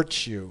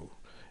supports you.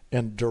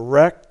 And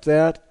direct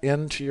that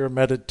into your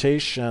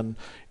meditation.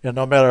 And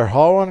no matter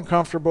how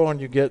uncomfortable when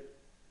you get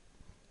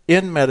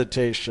in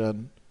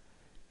meditation,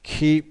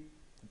 keep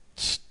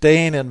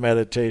staying in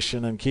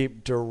meditation and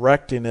keep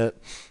directing it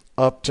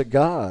up to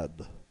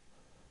God.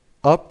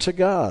 Up to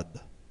God.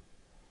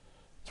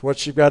 It's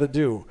what you've got to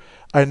do.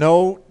 I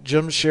know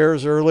Jim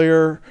shares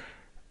earlier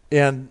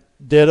and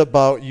did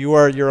about you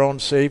are your own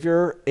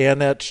Savior,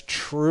 and that's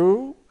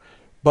true.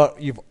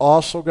 But you've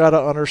also got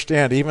to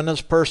understand, even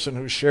this person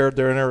who shared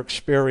their inner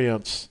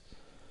experience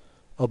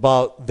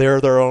about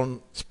they're their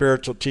own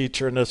spiritual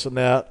teacher and this and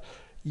that,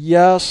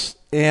 yes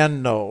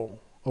and no,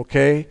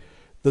 okay?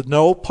 The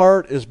no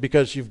part is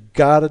because you've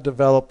got to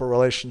develop a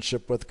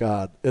relationship with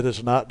God. It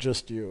is not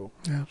just you.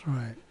 That's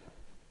right.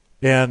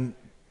 And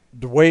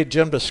the way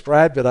Jim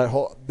described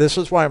it, this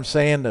is why I'm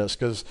saying this,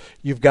 because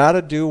you've got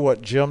to do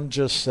what Jim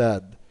just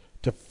said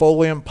to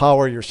fully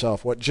empower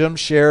yourself. What Jim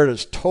shared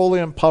is totally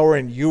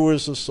empowering you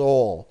as a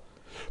soul.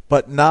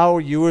 But now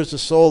you as a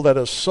soul that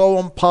is so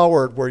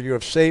empowered where you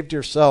have saved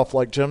yourself,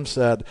 like Jim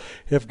said,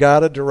 have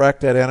got to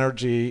direct that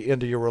energy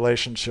into your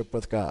relationship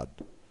with God.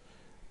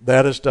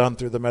 That is done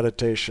through the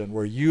meditation,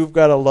 where you've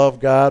got to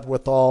love God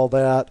with all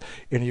that,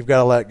 and you've got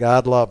to let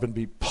God love and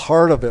be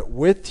part of it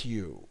with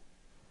you.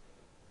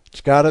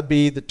 It's got to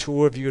be the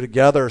two of you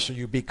together so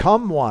you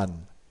become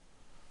one.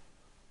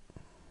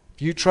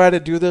 If you try to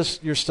do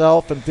this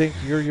yourself and think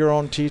you're your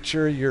own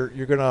teacher, you're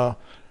going to,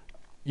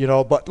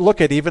 but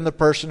look at even the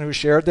person who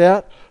shared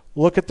that.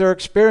 Look at their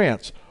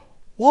experience.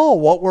 Whoa,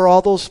 what were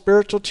all those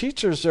spiritual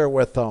teachers there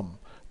with them?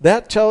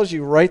 That tells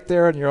you right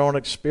there in your own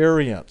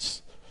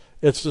experience.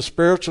 It's the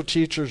spiritual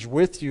teachers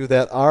with you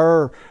that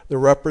are the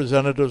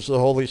representatives of the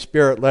Holy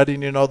Spirit,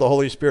 letting you know the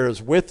Holy Spirit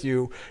is with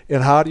you.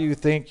 And how do you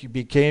think you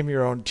became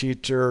your own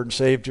teacher and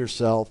saved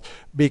yourself?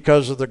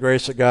 Because of the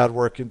grace of God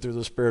working through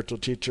the spiritual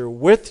teacher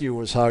with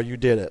you is how you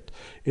did it.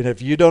 And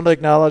if you don't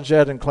acknowledge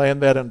that and claim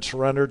that and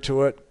surrender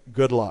to it,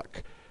 good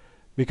luck.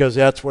 Because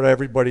that's what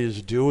everybody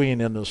is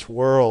doing in this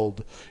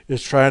world,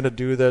 is trying to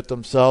do that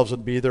themselves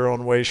and be their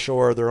own way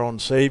shore, their own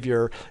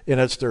savior, and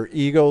it's their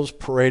egos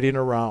parading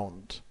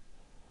around.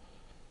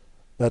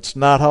 That's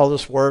not how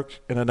this works,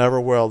 and it never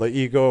will. The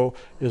ego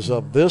is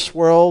of this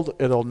world.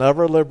 It'll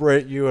never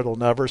liberate you. It'll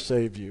never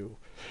save you.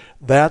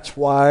 That's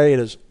why it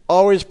has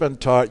always been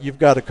taught you've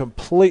got to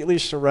completely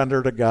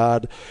surrender to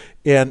God.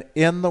 And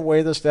in the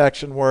way this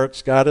action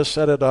works, God has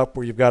set it up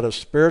where you've got a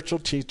spiritual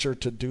teacher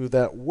to do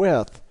that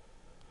with.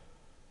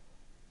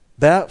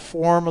 That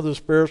form of the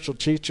spiritual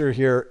teacher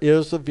here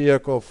is the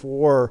vehicle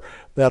for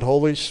that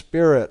Holy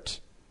Spirit,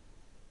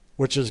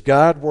 which is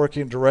God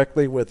working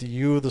directly with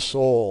you, the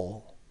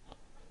soul.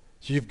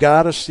 So you've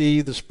got to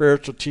see the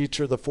spiritual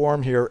teacher, the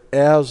form here,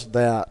 as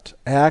that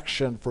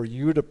action for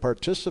you to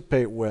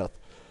participate with,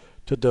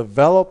 to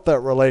develop that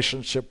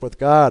relationship with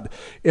God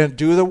and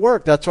do the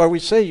work. That's why we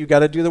say you got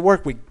to do the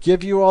work. We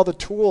give you all the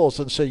tools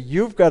and say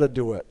you've got to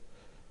do it.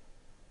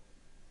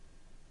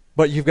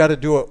 But you've got to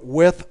do it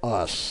with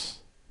us.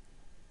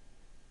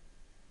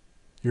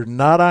 You're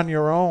not on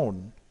your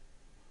own.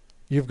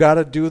 You've got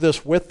to do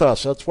this with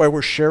us. That's why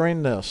we're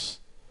sharing this.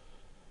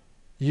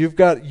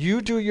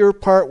 You do your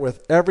part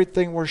with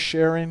everything we're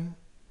sharing.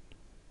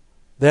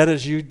 That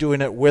is you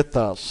doing it with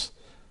us.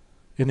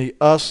 And the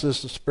us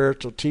is the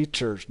spiritual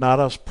teachers, not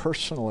us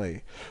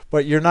personally.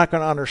 But you're not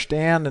going to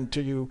understand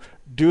until you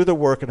do the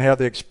work and have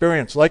the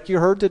experience. Like you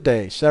heard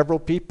today, several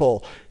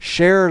people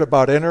shared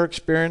about inner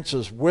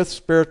experiences with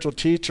spiritual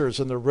teachers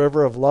in the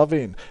river of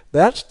loving.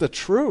 That's the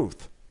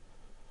truth.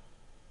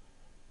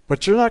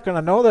 But you're not going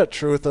to know that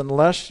truth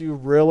unless you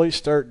really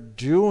start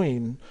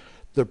doing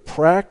the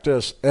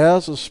practice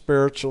as a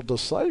spiritual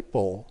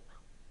disciple.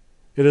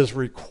 It is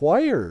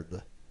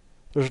required.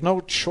 There's no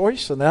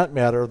choice in that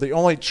matter. The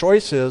only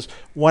choice is,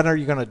 when are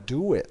you going to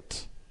do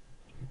it?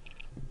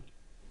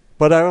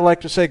 But I would like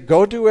to say,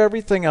 go do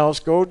everything else.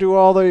 Go do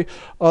all the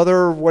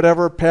other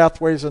whatever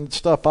pathways and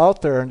stuff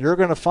out there, and you're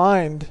going to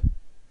find,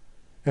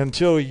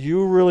 until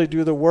you really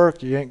do the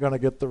work, you ain't going to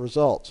get the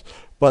results.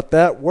 But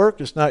that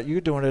work is not you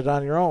doing it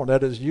on your own.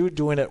 That is you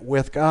doing it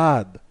with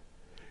God.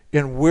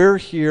 And we're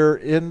here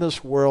in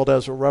this world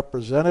as a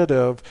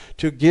representative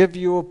to give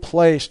you a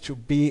place to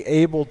be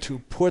able to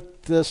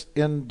put this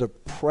into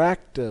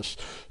practice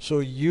so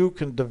you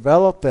can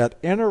develop that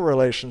inner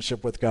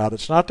relationship with God.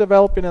 It's not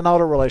developing an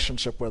outer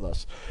relationship with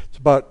us. It's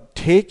about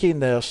taking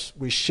this,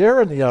 we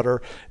share in the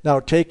outer, now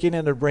taking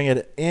it and bringing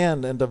it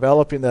in and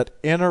developing that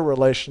inner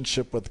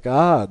relationship with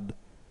God.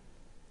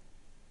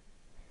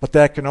 But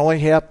that can only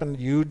happen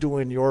you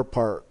doing your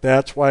part.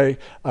 That's why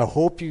I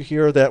hope you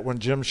hear that when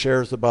Jim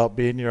shares about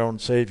being your own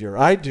savior.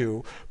 I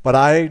do, but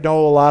I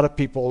know a lot of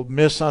people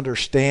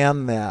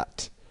misunderstand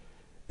that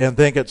and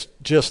think it's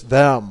just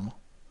them.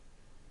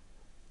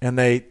 And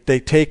they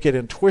take it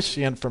and twist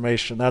the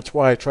information. That's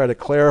why I try to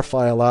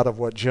clarify a lot of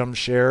what Jim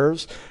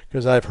shares,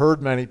 because I've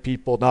heard many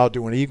people now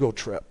do an ego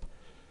trip.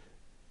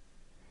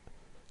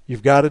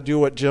 You've got to do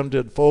what Jim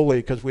did fully,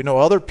 because we know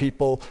other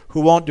people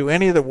who won't do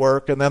any of the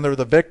work, and then they're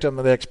the victim,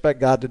 and they expect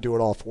God to do it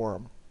all for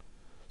them.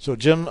 So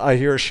Jim, I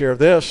hear, share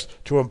this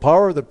to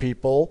empower the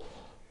people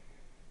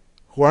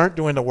who aren't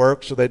doing the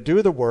work so they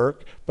do the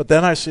work. But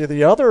then I see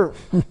the other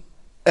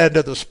end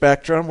of the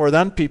spectrum where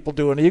then people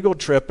do an ego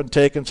trip and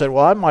take and say,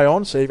 well, I'm my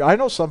own savior. I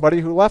know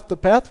somebody who left the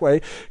pathway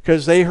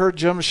because they heard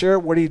Jim share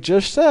what he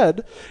just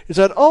said. He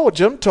said, oh,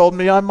 Jim told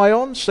me I'm my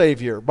own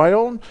savior, my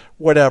own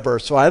whatever,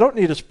 so I don't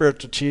need a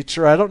spiritual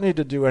teacher. I don't need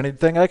to do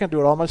anything. I can do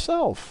it all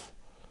myself.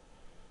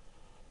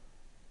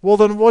 Well,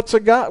 then what's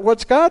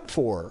God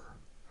for?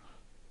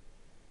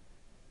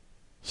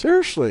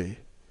 Seriously.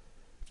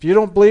 If you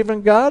don't believe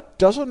in God,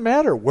 doesn't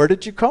matter. Where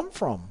did you come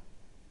from?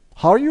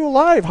 How are you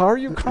alive? How are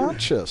you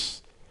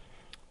conscious?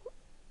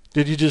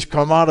 Did you just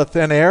come out of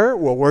thin air?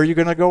 Well, where are you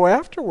going to go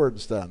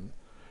afterwards then?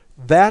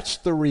 That's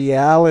the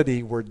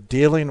reality we're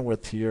dealing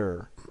with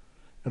here.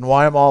 And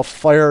why I'm all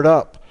fired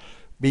up.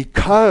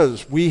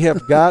 Because we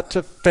have got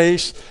to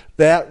face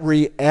that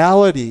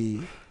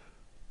reality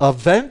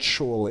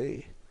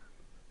eventually.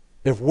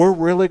 If we're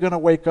really going to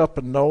wake up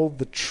and know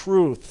the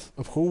truth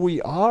of who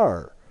we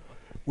are,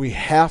 we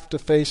have to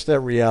face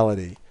that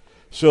reality.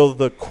 So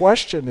the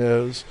question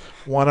is,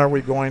 when are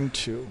we going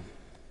to?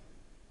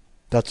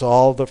 That's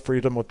all the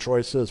freedom of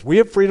choice is. We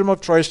have freedom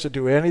of choice to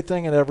do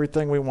anything and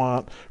everything we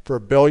want for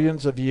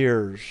billions of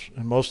years,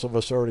 and most of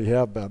us already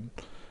have been.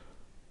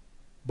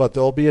 But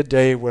there'll be a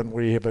day when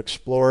we have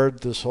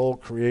explored this whole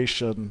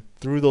creation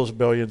through those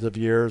billions of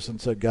years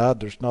and said, God,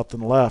 there's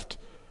nothing left.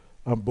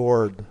 I'm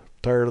bored,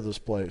 tired of this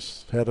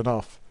place, had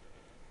enough.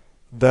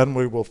 Then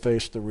we will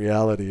face the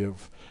reality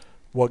of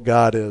what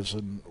God is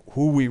and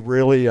who we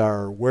really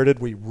are. Where did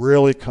we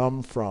really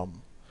come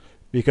from?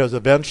 Because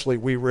eventually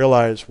we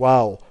realize,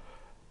 wow,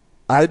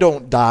 I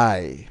don't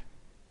die.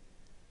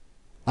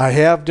 I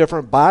have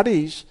different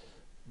bodies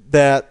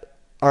that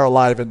are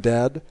alive and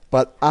dead,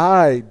 but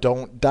I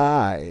don't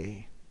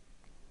die.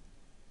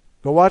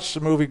 Go watch the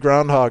movie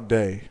Groundhog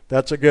Day.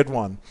 That's a good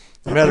one.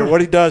 No matter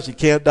what he does, he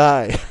can't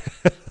die.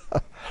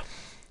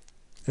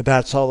 And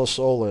that's how the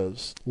soul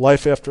is.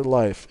 Life after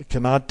life. It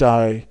cannot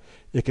die.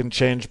 It can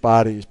change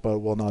bodies, but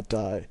it will not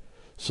die.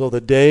 So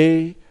the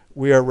day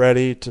we are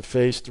ready to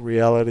face the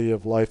reality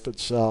of life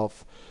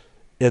itself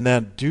and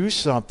then do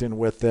something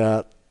with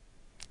that,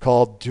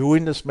 called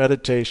doing this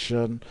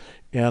meditation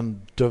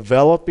and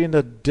developing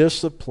a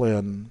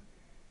discipline.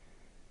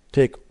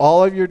 Take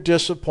all of your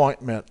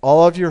disappointment,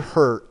 all of your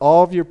hurt,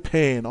 all of your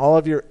pain, all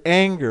of your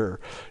anger,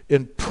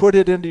 and put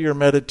it into your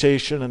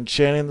meditation and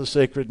chanting the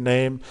sacred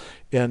name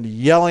and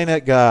yelling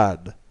at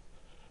God.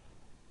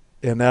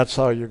 And that's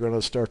how you're going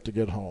to start to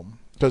get home.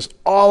 Because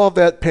all of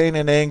that pain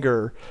and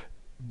anger,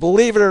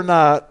 believe it or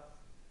not,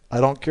 I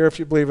don't care if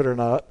you believe it or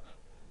not,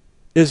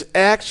 is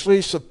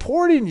actually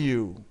supporting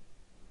you.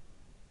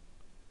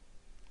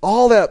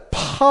 All that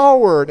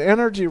power and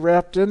energy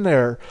wrapped in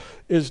there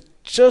is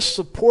just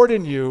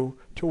supporting you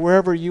to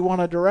wherever you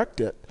want to direct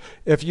it.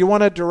 If you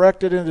want to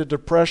direct it into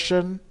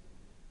depression,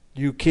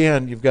 you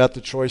can. You've got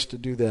the choice to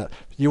do that.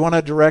 If you want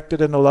to direct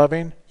it into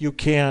loving, you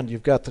can.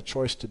 You've got the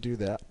choice to do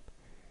that.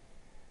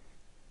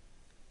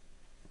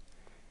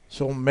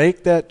 So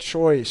make that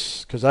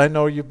choice, because I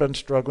know you've been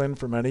struggling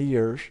for many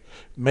years.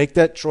 Make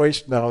that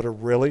choice now to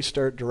really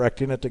start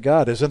directing it to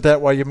God. Isn't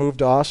that why you moved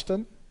to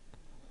Austin?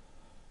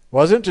 It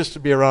wasn't just to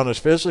be around us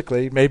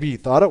physically. Maybe you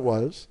thought it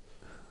was.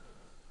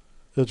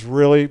 It's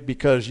really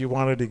because you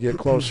wanted to get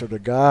closer to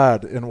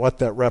God and what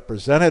that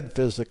represented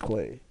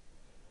physically.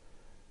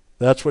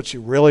 That's what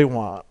you really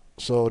want.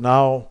 So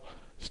now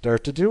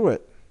start to do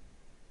it.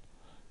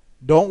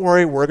 Don't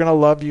worry, we're going to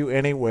love you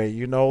anyway.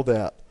 You know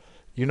that.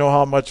 You know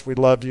how much we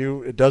love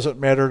you. It doesn't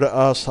matter to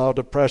us how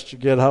depressed you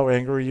get, how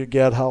angry you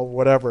get, how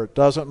whatever. It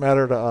doesn't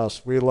matter to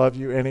us. We love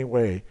you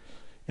anyway.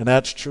 And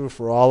that's true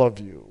for all of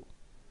you.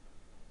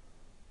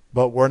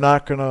 But we're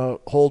not going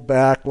to hold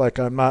back like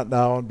I'm not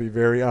now and be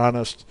very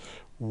honest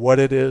what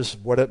it is,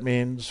 what it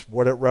means,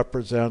 what it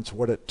represents,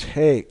 what it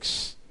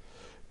takes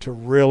to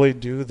really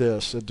do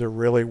this and to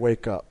really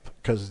wake up.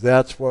 Because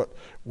that's what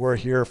we're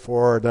here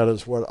for. That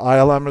is what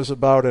ILM is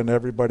about, and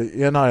everybody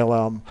in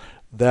ILM,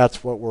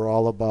 that's what we're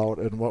all about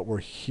and what we're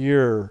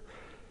here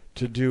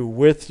to do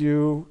with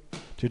you,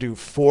 to do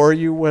for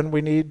you when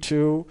we need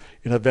to,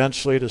 and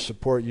eventually to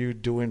support you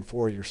doing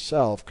for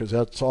yourself, because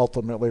that's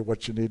ultimately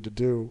what you need to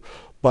do.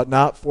 But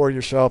not for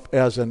yourself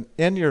as an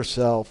in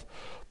yourself,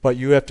 but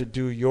you have to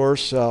do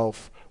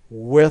yourself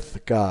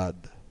with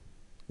God,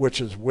 which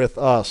is with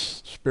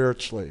us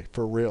spiritually,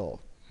 for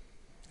real.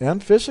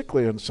 And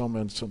physically in some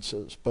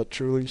instances, but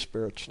truly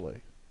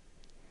spiritually.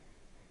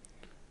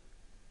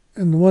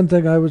 And the one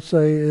thing I would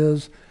say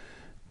is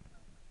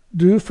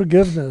do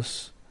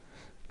forgiveness,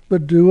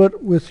 but do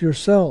it with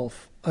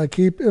yourself. I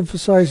keep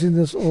emphasizing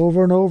this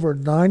over and over.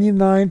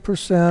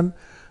 99%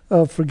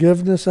 of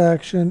forgiveness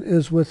action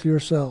is with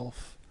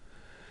yourself.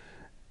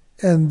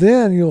 And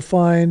then you'll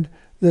find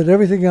that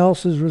everything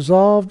else is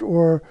resolved,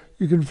 or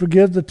you can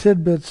forgive the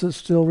tidbits that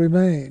still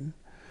remain.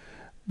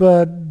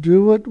 But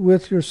do it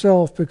with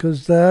yourself,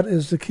 because that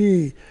is the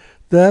key.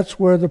 That's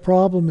where the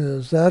problem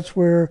is. That's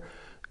where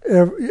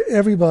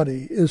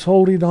everybody is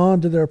holding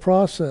on to their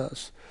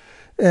process.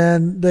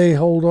 And they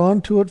hold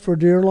on to it for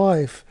dear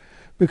life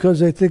because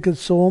they think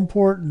it's so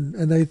important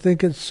and they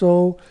think it's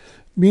so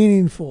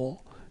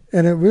meaningful.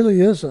 And it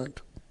really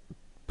isn't.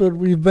 But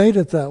we've made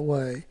it that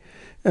way.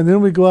 And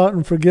then we go out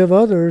and forgive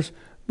others,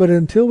 but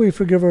until we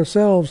forgive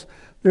ourselves,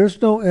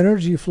 there's no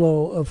energy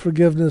flow of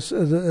forgiveness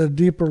at a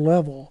deeper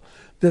level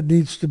that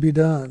needs to be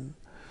done.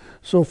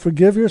 So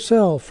forgive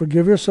yourself.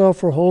 Forgive yourself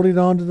for holding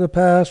on to the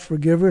past.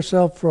 Forgive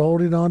yourself for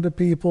holding on to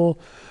people.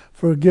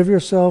 Forgive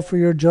yourself for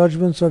your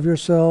judgments of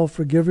yourself.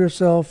 Forgive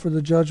yourself for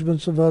the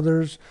judgments of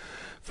others.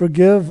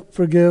 Forgive,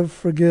 forgive,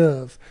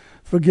 forgive.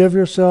 Forgive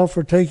yourself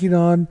for taking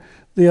on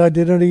the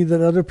identity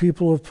that other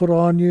people have put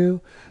on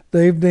you.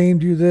 They've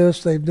named you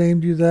this, they've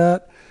named you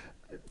that.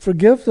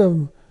 Forgive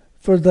them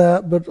for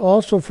that, but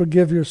also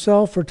forgive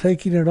yourself for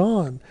taking it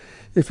on.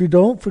 If you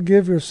don't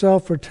forgive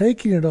yourself for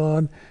taking it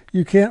on,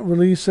 you can't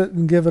release it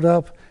and give it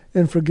up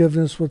in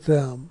forgiveness with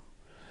them.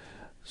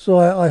 So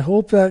I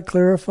hope that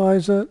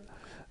clarifies it.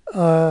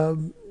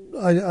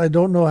 I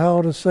don't know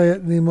how to say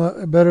it any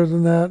better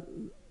than that.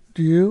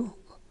 Do you?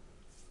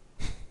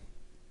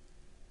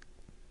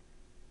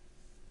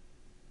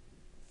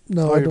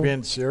 No, Oh, you're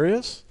being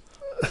serious?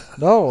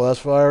 No,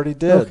 that's what I already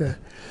did. Okay.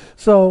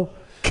 So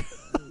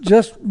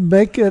just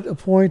make it a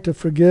point to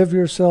forgive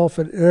yourself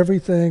at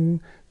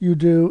everything you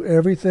do,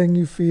 everything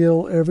you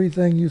feel,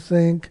 everything you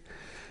think.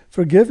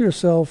 Forgive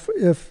yourself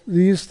if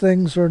these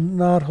things are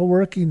not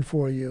working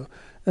for you,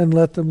 and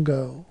let them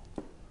go.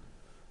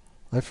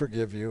 I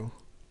forgive you.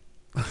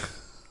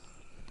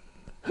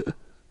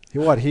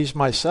 What? He's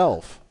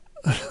myself.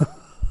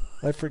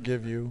 I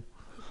forgive you.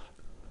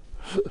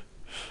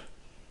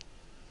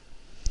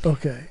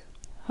 Okay.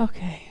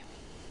 Okay.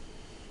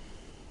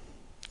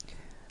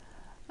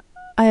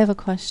 I have a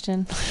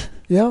question.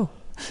 Yeah.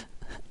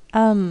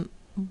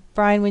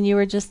 Brian, when you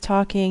were just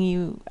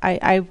talking,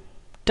 I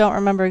don't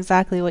remember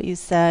exactly what you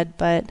said,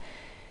 but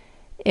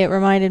it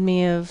reminded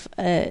me of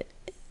an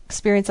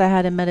experience I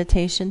had in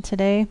meditation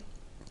today.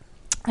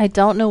 I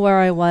don't know where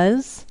I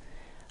was.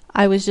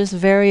 I was just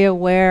very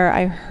aware.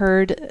 I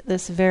heard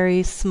this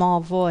very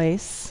small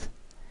voice,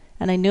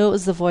 and I knew it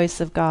was the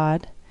voice of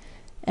God,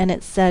 and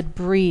it said,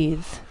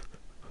 breathe.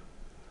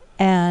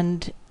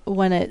 And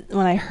when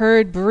I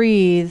heard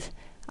breathe,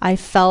 I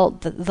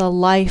felt the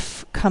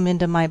life come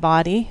into my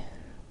body.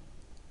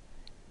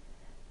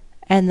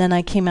 And then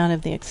I came out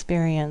of the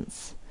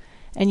experience.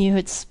 And you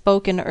had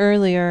spoken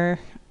earlier,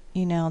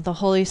 the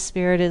Holy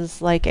Spirit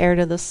is like air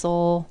to the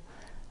soul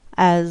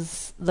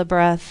as the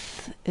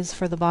breath is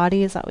for the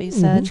body. Is that what you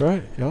said? That's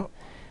right,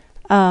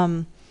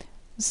 yeah.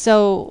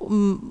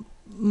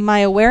 My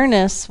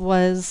awareness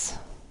was,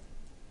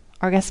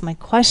 or I guess my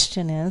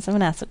question is, I'm going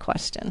to ask a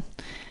question.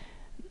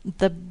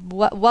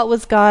 What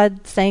was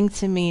God saying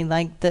to me?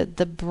 Like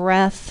the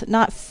breath,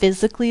 not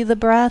physically the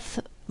breath,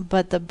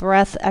 but the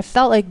breath. I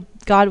felt like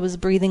God was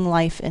breathing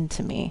life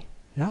into me.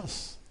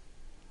 Yes.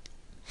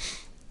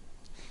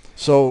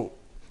 So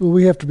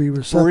we have to be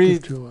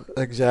receptive to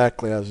it.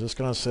 Exactly. I was just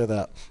going to say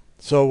that.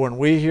 So when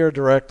we hear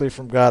directly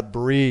from God,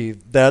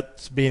 breathe,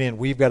 that's meaning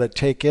we've got to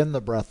take in the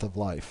breath of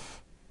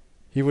life.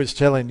 He was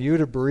telling you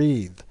to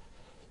breathe.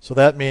 So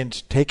that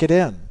means take it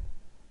in.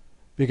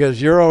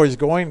 Because you're always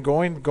going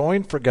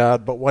for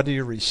God, but when do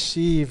you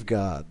receive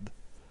God?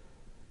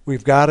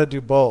 We've got to do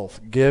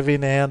both,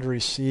 giving and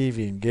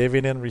receiving,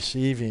 giving and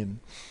receiving.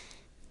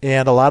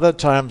 And a lot of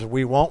times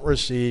we won't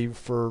receive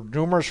for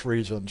numerous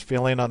reasons,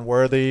 feeling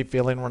unworthy,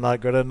 feeling we're not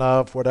good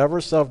enough,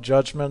 whatever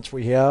self-judgments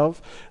we have,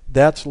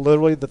 that's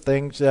literally the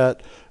things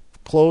that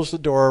close the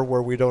door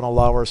where we don't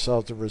allow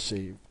ourselves to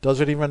receive.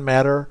 Doesn't even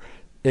matter.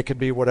 It could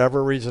be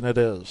whatever reason it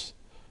is.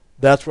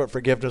 That's what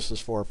forgiveness is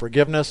for.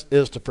 Forgiveness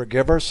is to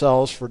forgive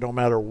ourselves for no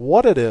matter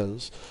what it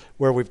is,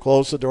 where we've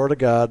closed the door to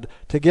God,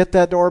 to get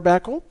that door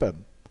back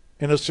open.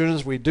 And as soon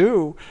as we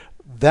do,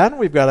 then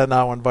we've got to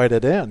now invite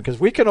it in. Because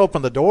we can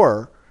open the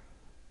door,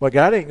 but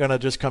God ain't going to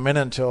just come in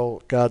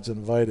until God's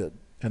invited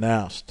and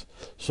asked.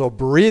 So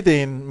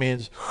breathing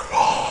means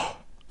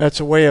that's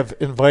a way of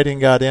inviting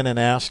God in and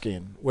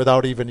asking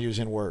without even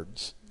using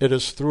words. It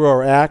is through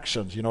our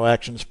actions.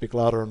 Actions speak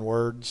louder than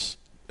words.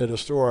 It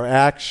is through our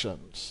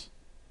actions.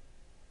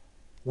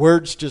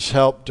 Words just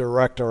help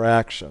direct our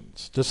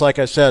actions. Just like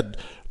I said,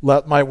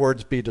 let my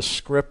words be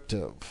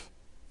descriptive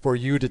for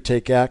you to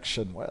take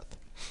action with.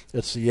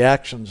 It's the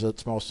actions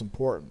that's most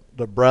important.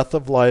 The breath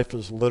of life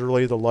is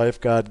literally the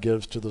life God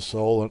gives to the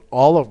soul and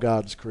all of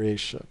God's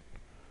creation.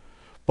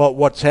 But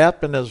what's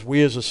happened is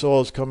we as a soul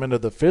has come into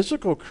the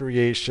physical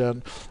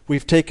creation.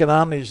 We've taken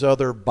on these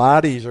other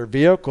bodies or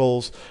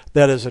vehicles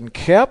that has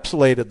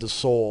encapsulated the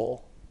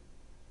soul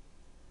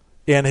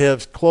and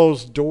have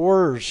closed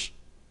doors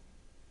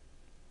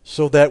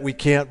so that we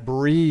can't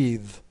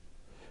breathe.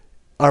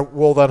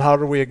 Well, then how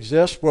do we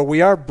exist? Well,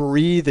 we are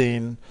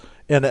breathing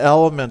an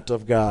element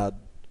of God,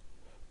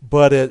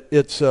 but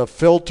it's a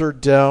filtered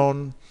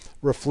down,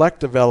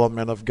 reflective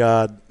element of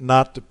God,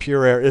 not the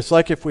pure air. It's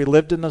like if we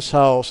lived in this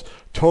house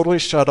totally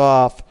shut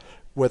off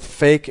with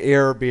fake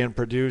air being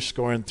produced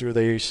going through the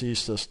AC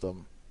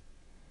system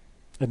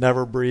and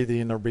never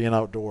breathing or being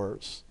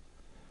outdoors.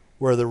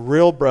 Where the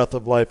real breath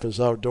of life is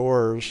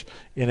outdoors,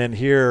 and in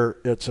here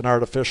it's an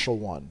artificial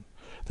one.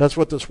 That's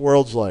what this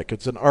world's like.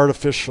 It's an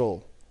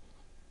artificial.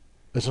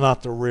 It's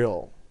not the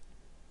real.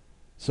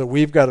 So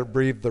we've got to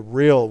breathe the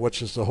real,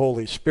 which is the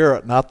Holy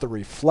Spirit, not the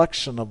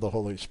reflection of the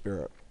Holy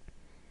Spirit.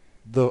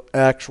 The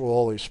actual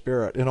Holy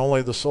Spirit. And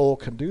only the soul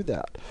can do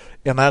that.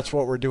 And that's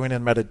what we're doing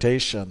in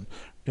meditation.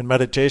 In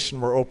meditation,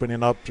 we're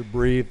opening up to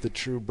breathe the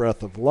true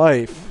breath of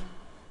life.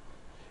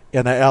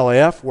 And the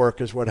LAF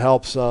work is what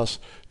helps us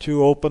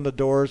to open the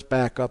doors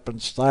back up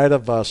inside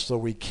of us so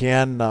we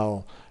can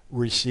now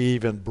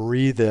receive and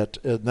breathe it.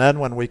 And then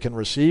when we can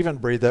receive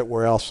and breathe it,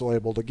 we're also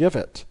able to give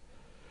it.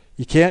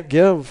 You can't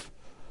give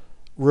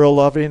real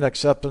loving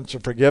acceptance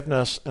or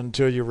forgiveness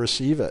until you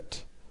receive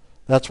it.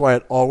 That's why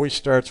it always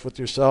starts with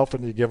yourself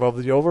and you give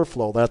of the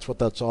overflow. That's what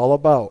that's all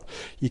about.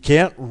 You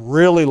can't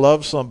really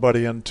love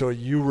somebody until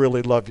you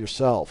really love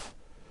yourself.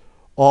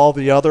 All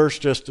the others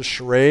just a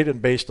charade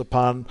and based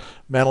upon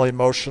mental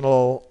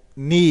emotional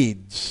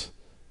needs.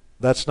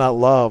 That's not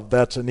love.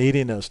 That's a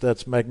neediness.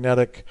 That's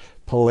magnetic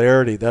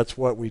polarity. That's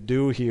what we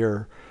do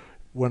here.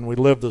 When we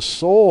live the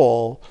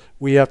soul,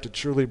 we have to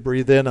truly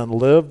breathe in and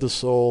live the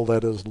soul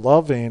that is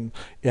loving,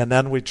 and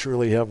then we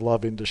truly have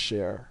loving to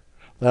share.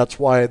 That's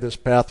why this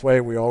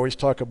pathway, we always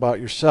talk about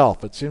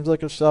yourself. It seems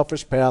like a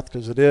selfish path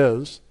because it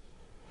is.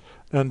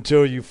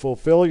 Until you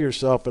fulfill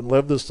yourself and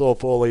live the soul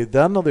fully,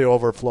 then the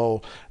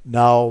overflow,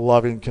 now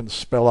loving can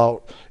spill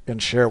out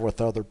and share with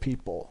other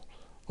people.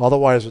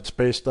 Otherwise, it's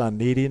based on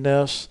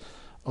neediness,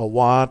 a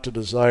want, a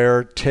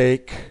desire,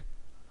 take.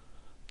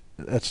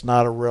 It's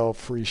not a real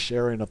free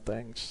sharing of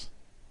things.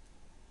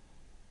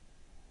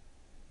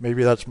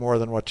 Maybe that's more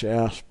than what you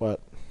asked, but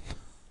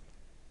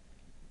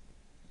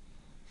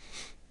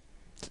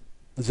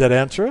Does that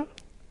answer it?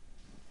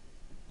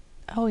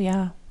 Oh,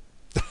 yeah.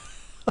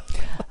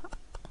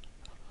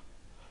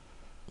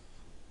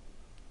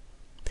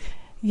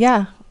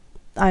 Yeah,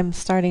 I'm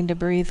starting to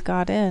breathe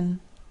God in.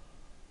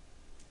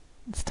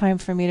 It's time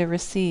for me to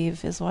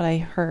receive, is what I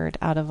heard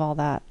out of all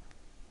that.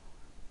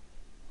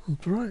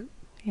 That's right.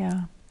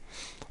 Yeah.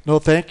 No,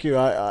 thank you.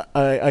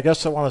 I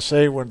guess I want to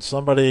say when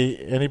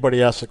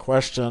anybody asks a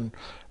question,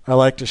 I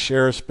like to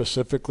share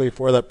specifically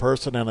for that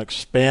person and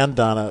expand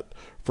on it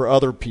for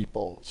other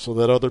people so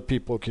that other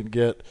people can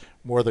get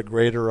more the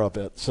greater of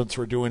it. Since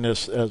we're doing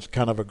this as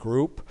kind of a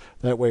group,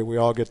 that way we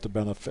all get the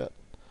benefit.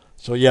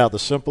 So yeah, the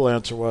simple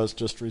answer was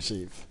just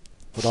receive.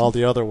 But all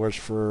the other was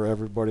for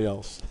everybody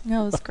else.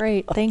 No, it was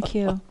great. Thank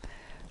you.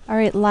 All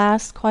right,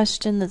 last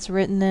question that's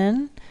written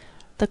in.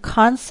 The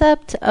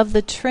concept of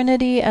the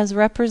Trinity as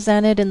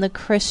represented in the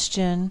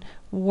Christian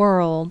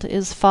world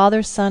is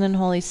Father, Son, and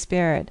Holy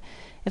Spirit.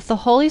 If the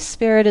Holy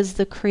Spirit is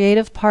the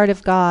creative part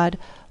of God,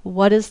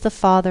 what is the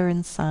Father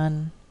and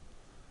Son?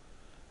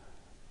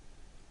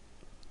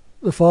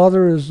 The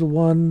Father is the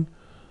one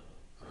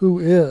who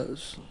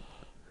is.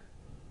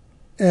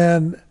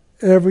 And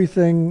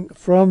everything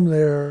from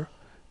there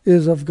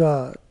is of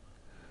God.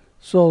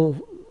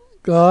 So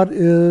God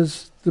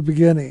is the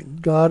beginning.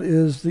 God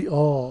is the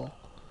all.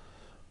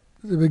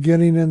 The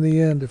beginning and the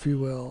end, if you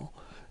will.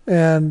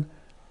 And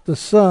the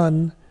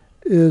Son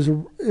is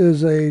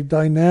a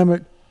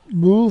dynamic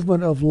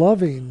movement of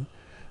loving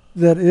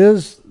that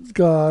is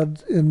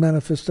God in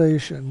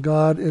manifestation,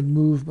 God in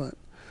movement.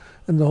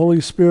 And the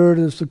Holy Spirit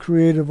is the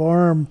creative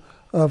arm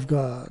of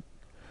God.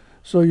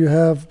 So you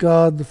have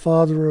God, the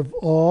Father of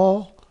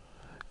all.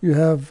 You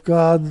have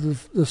God,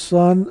 the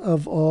Son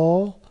of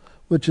all,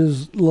 which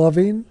is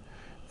loving.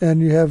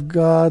 And you have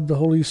God, the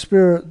Holy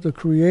Spirit, the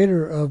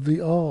creator of the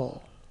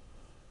all.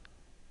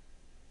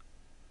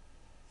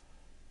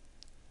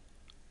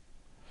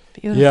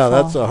 Beautiful. Yeah,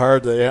 that's a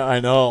hard. I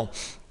know.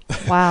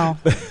 Wow.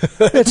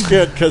 It's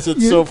good because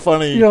it's so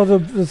funny. You know,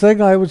 the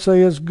thing I would say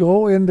is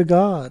go into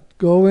God,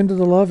 go into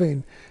the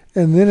loving,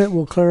 and then it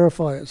will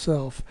clarify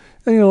itself.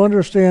 And you'll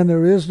understand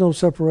there is no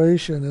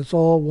separation. It's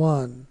all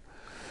one.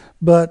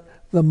 But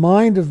the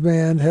mind of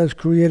man has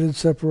created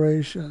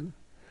separation.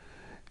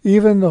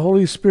 Even the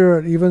Holy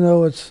Spirit, even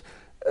though it's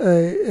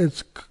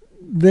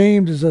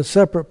named as a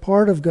separate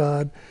part of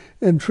God,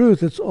 in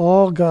truth, it's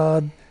all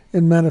God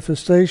in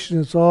manifestation.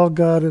 It's all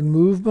God in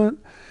movement.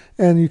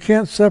 And you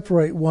can't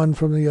separate one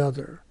from the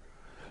other.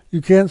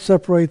 You can't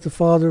separate the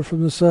Father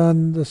from the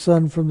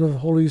Son from the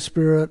Holy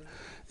Spirit.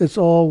 It's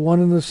all one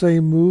and the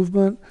same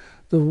movement,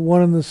 the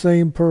one and the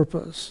same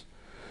purpose.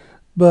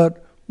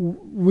 But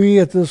we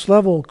at this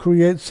level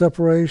create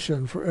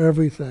separation for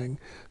everything.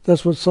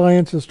 That's what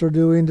scientists are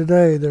doing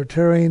today. They're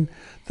tearing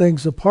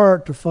things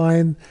apart to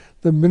find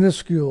the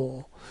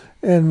minuscule.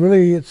 And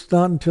really, it's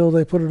not until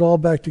they put it all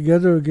back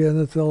together again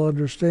that they'll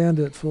understand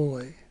it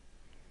fully.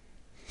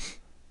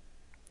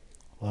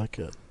 Like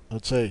it.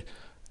 Let's say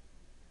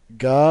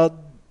God,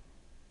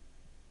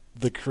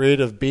 the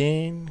creative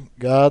being,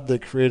 God, the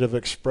creative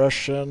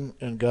expression,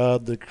 and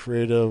God, the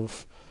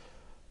creative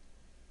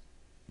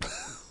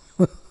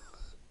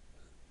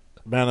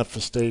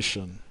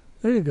manifestation.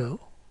 There you go.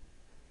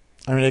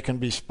 I mean, it can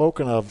be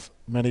spoken of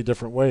many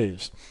different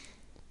ways.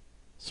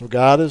 So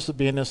God is the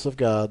beingness of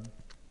God.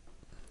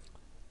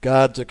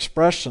 God's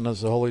expression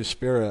is the Holy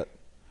Spirit.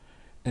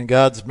 And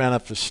God's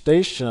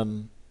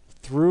manifestation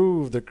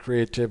through the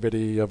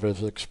creativity of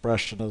his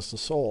expression is the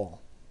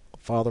soul.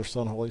 Father,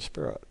 Son, Holy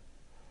Spirit.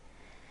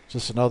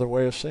 Just another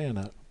way of saying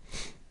it.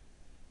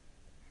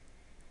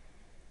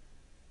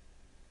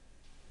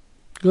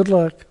 Good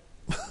luck.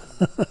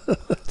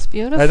 It's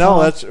beautiful. I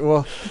know that's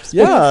It's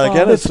yeah. beautiful.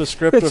 Again, it's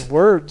descriptive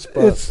words,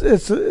 but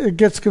it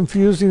gets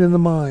confusing in the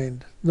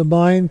mind. The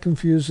mind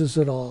confuses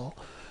it all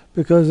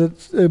because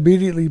it's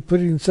immediately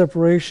putting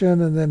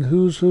separation and then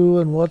who's who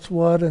and what's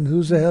what and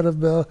who's ahead of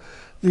the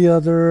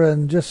other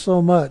and just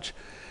so much,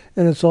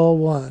 and it's all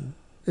one.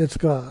 It's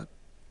God.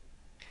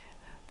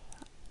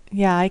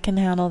 Yeah, I can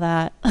handle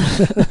that.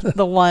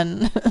 The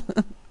one.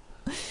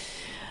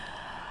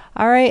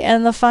 All right,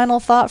 and the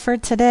final thought for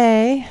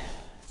today.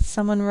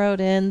 Someone wrote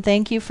in,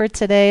 thank you for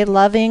today,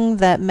 loving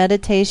that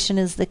meditation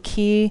is the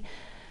key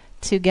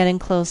to getting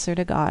closer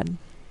to God.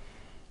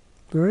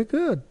 Very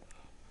good.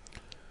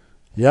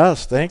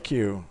 yes, thank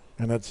you.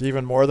 And it's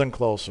even more than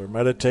closer.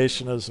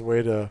 Meditation is the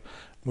way to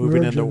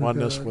moving into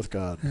oneness with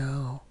God.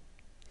 Yeah.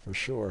 For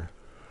sure.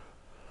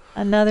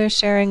 Another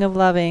sharing of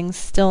loving,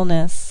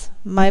 stillness.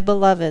 My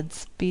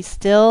beloveds, be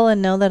still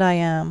and know that I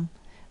am.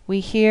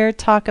 We hear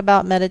talk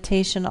about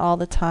meditation all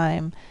the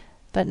time,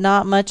 but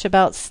not much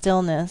about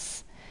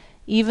stillness.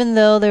 Even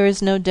though there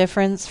is no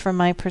difference from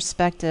my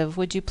perspective,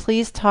 would you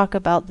please talk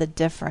about the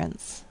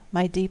difference?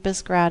 My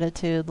deepest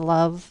gratitude,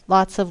 love,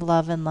 lots of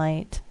love and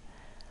light.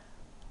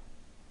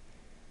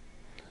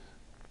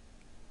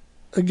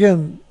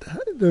 Again,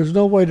 there's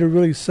no way to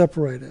really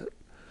separate it.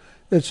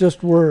 It's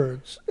just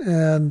words,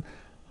 and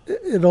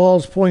it all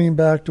is pointing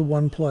back to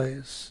one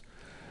place.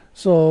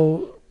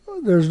 So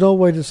there's no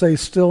way to say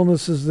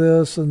stillness is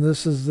this and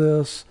this is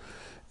this.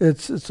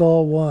 It's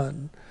all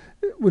one.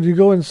 When you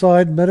go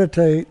inside and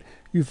meditate,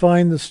 you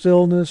find the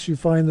stillness, you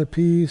find the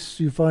peace,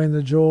 you find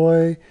the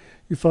joy,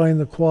 you find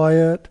the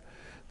quiet.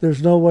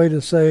 There's no way to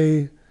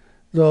say,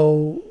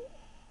 though,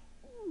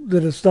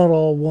 that it's not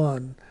all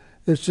one.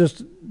 It's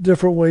just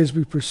different ways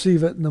we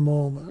perceive it in the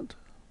moment.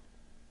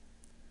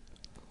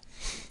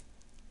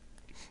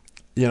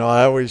 You know,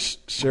 I always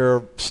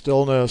share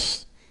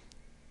stillness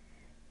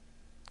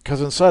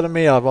because inside of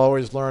me I've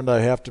always learned I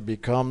have to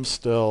become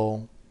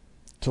still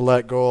to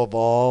let go of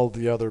all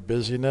the other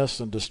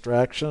busyness and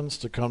distractions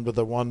to come to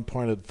the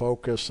one-pointed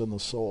focus in the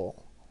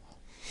soul.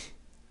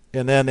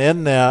 And then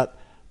in that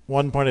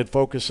one-pointed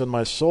focus in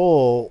my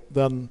soul,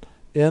 then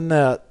in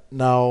that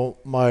now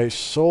my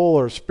soul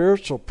or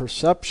spiritual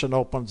perception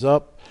opens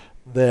up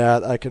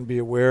that I can be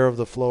aware of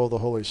the flow of the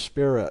Holy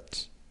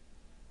Spirit.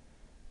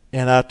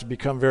 And I have to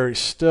become very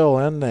still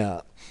in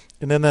that.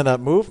 And then in that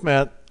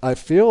movement, I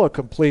feel a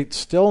complete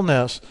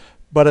stillness,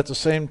 but at the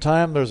same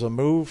time there's a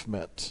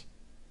movement.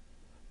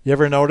 You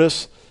ever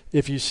notice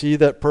if you see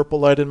that purple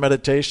light in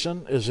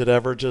meditation, is it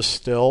ever just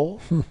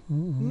still?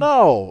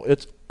 No,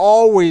 it's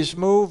always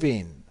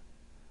moving.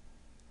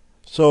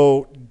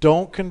 So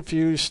don't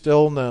confuse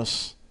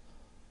stillness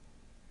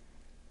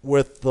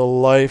with the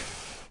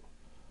life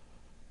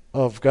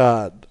of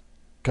God,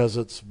 because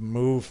it's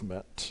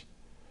movement.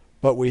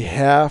 But we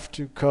have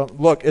to come.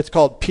 Look, it's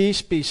called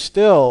peace be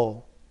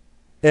still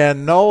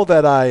and know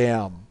that I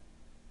am.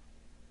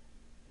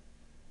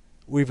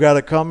 We've got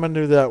to come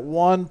into that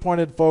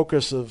one-pointed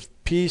focus of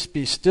peace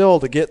be still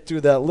to get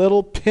through that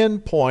little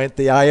pinpoint,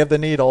 the eye of the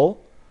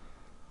needle,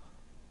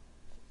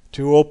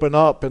 to open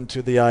up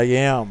into the I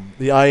am.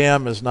 The I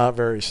am is not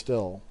very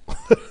still.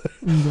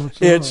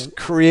 It's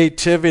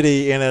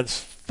creativity in its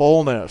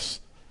fullness.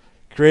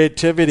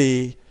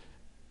 Creativity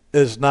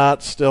is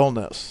not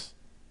stillness.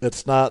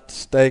 It's not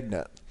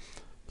stagnant.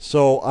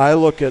 So I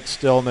look at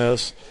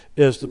stillness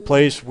as the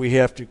place we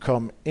have to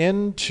come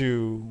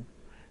into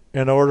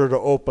in order to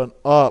open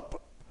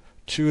up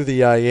to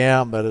the I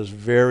am that is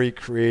very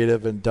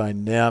creative and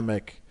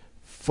dynamic,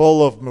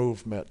 full of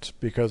movement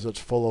because it's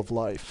full of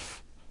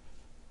life.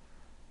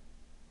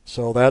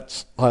 So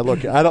that's how I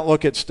look at. I don't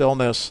look at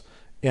stillness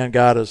and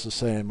God as the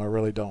same. I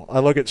really don't. I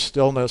look at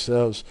stillness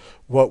as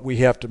what we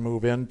have to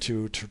move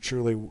into to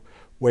truly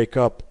wake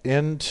up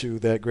into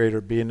that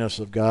greater beingness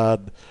of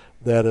God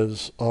that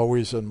is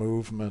always in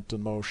movement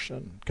and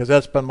motion. Because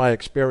that's been my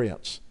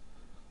experience.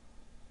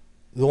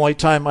 The only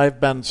time I've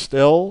been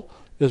still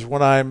is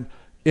when I'm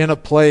in a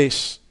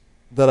place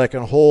that I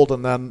can hold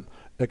and then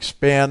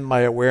expand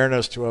my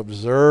awareness to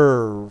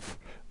observe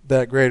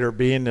that greater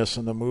beingness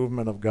and the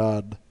movement of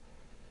God.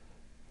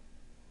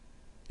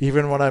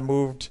 Even when I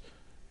moved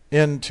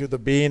into the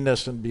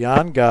beingness and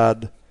beyond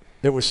God,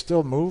 it was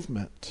still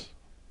movement.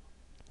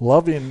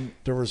 Loving,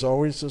 there was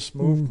always this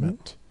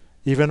movement.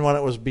 Even when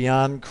it was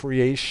beyond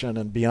creation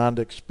and beyond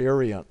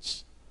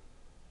experience.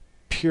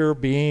 Pure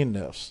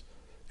beingness.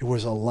 It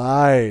was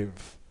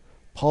alive,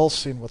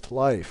 pulsing with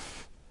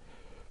life.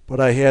 But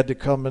I had to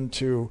come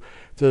into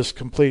this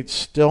complete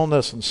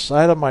stillness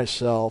inside of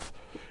myself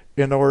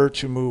in order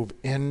to move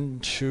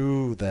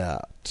into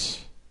that.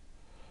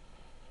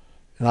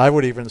 And I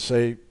would even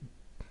say,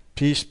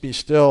 peace be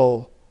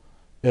still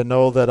and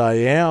know that I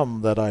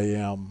am, that I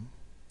am,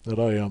 that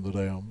I am, that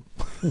I am.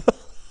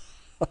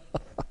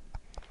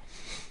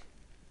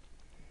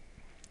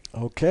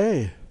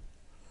 Okay.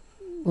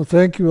 Well,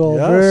 thank you all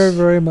very,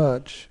 very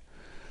much.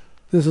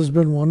 This has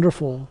been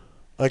wonderful.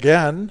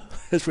 Again,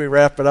 as we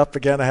wrap it up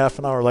again a half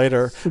an hour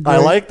later. I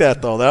like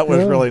that, though. That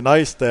was really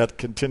nice, that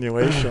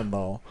continuation,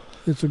 though.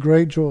 It's a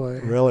great joy.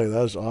 Really,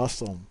 that was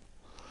awesome.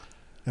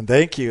 And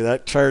thank you.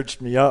 That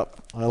charged me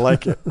up. I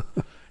like it.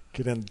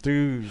 Get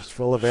enthused,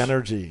 full of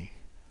energy.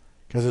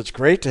 Because it's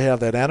great to have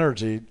that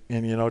energy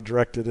and,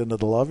 directed into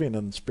the loving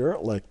and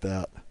spirit like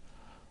that.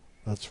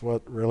 That's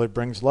what really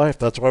brings life.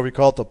 That's why we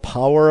call it the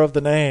power of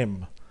the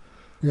name.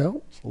 Yeah.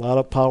 There's a lot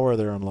of power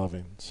there in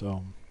loving.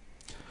 So,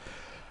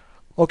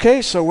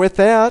 okay, so with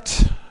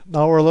that,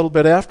 now we're a little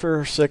bit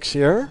after 6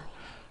 here.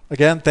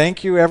 Again,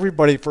 thank you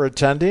everybody for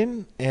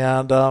attending,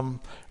 and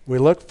we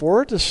look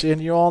forward to seeing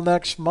you all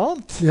next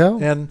month. Yeah,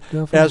 and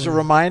definitely. As a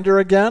reminder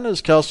again,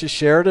 as Kelsey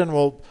shared, and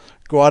we'll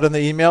go out in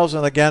the emails,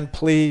 and again,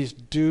 please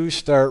do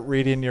start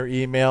reading your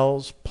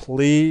emails.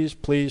 Please,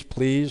 please,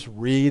 please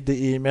read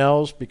the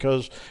emails,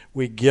 because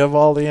we give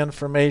all the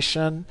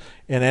information,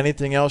 and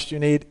anything else you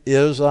need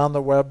is on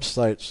the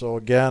website. So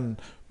again,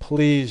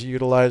 please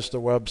utilize the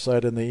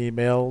website and the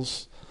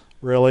emails,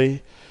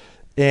 really.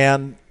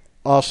 And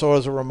also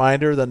as a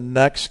reminder, the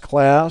next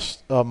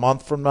class, a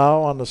month from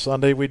now on the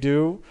Sunday we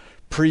do,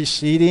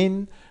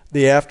 preceding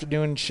the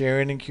afternoon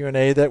sharing and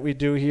Q&A that we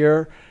do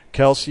here,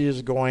 Kelsey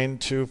is going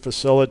to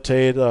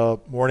facilitate a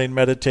morning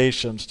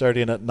meditation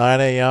starting at 9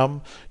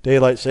 a.m.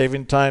 Daylight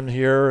Saving Time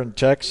here in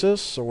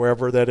Texas, so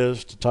wherever that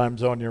is, the time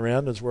zone you're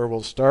in is where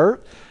we'll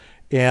start.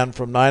 And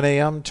from 9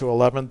 a.m. to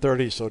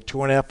 11:30, so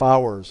 2.5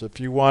 hours. If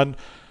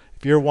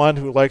you're one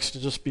who likes to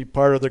just be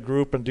part of the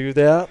group and do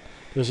that,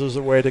 this is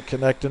a way to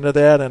connect into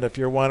that. And if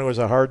you're one who has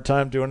a hard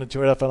time doing the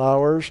 2.5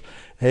 hours,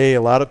 hey,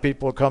 a lot of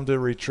people come to the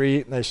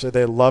retreat and they say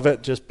they love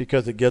it just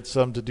because it gets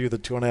them to do the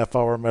 2.5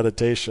 hour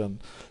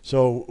meditation.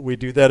 So we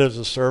do that as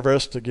a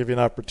service to give you an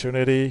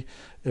opportunity.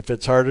 If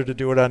it's harder to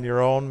do it on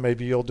your own,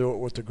 maybe you'll do it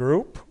with the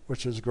group,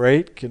 which is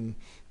great. Can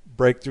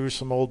break through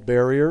some old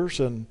barriers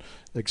and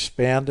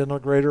expand in a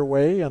greater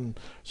way. And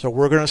so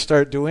we're going to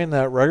start doing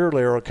that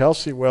regularly, or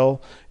Kelsey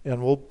will,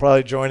 and we'll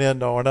probably join in,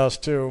 knowing us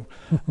too.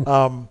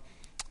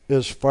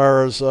 As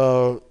far as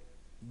the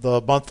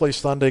monthly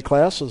Sunday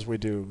classes we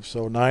do,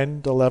 so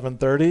 9 to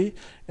 11:30,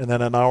 and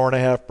then an hour and a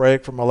half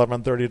break from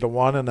 11:30 to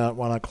 1, and at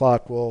 1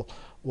 o'clock we'll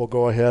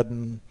go ahead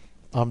and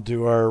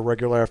do our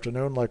regular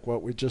afternoon like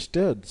what we just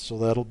did. So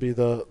that'll be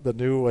the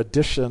new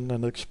addition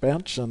and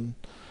expansion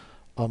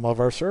of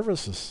our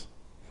services.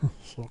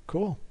 So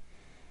cool.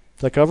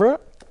 Did I cover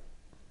it?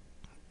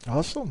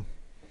 Awesome.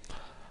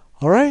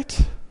 All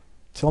right.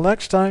 Till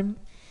next time.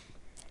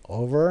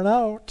 Over and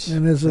out.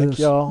 And as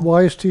a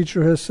wise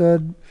teacher has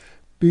said,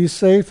 be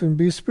safe and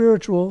be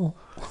spiritual.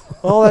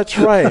 Oh, that's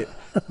right.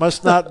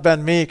 Must not have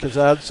been me, because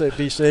I'd say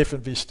be safe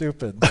and be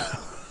stupid.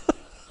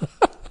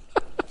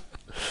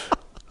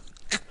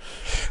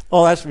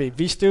 Oh, that's me.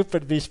 Be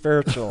stupid, be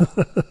spiritual.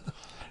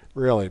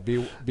 Really.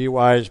 Be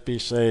wise, be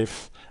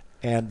safe,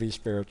 and be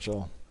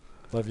spiritual.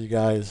 Love you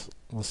guys.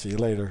 We'll see you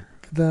later.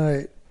 Good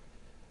night.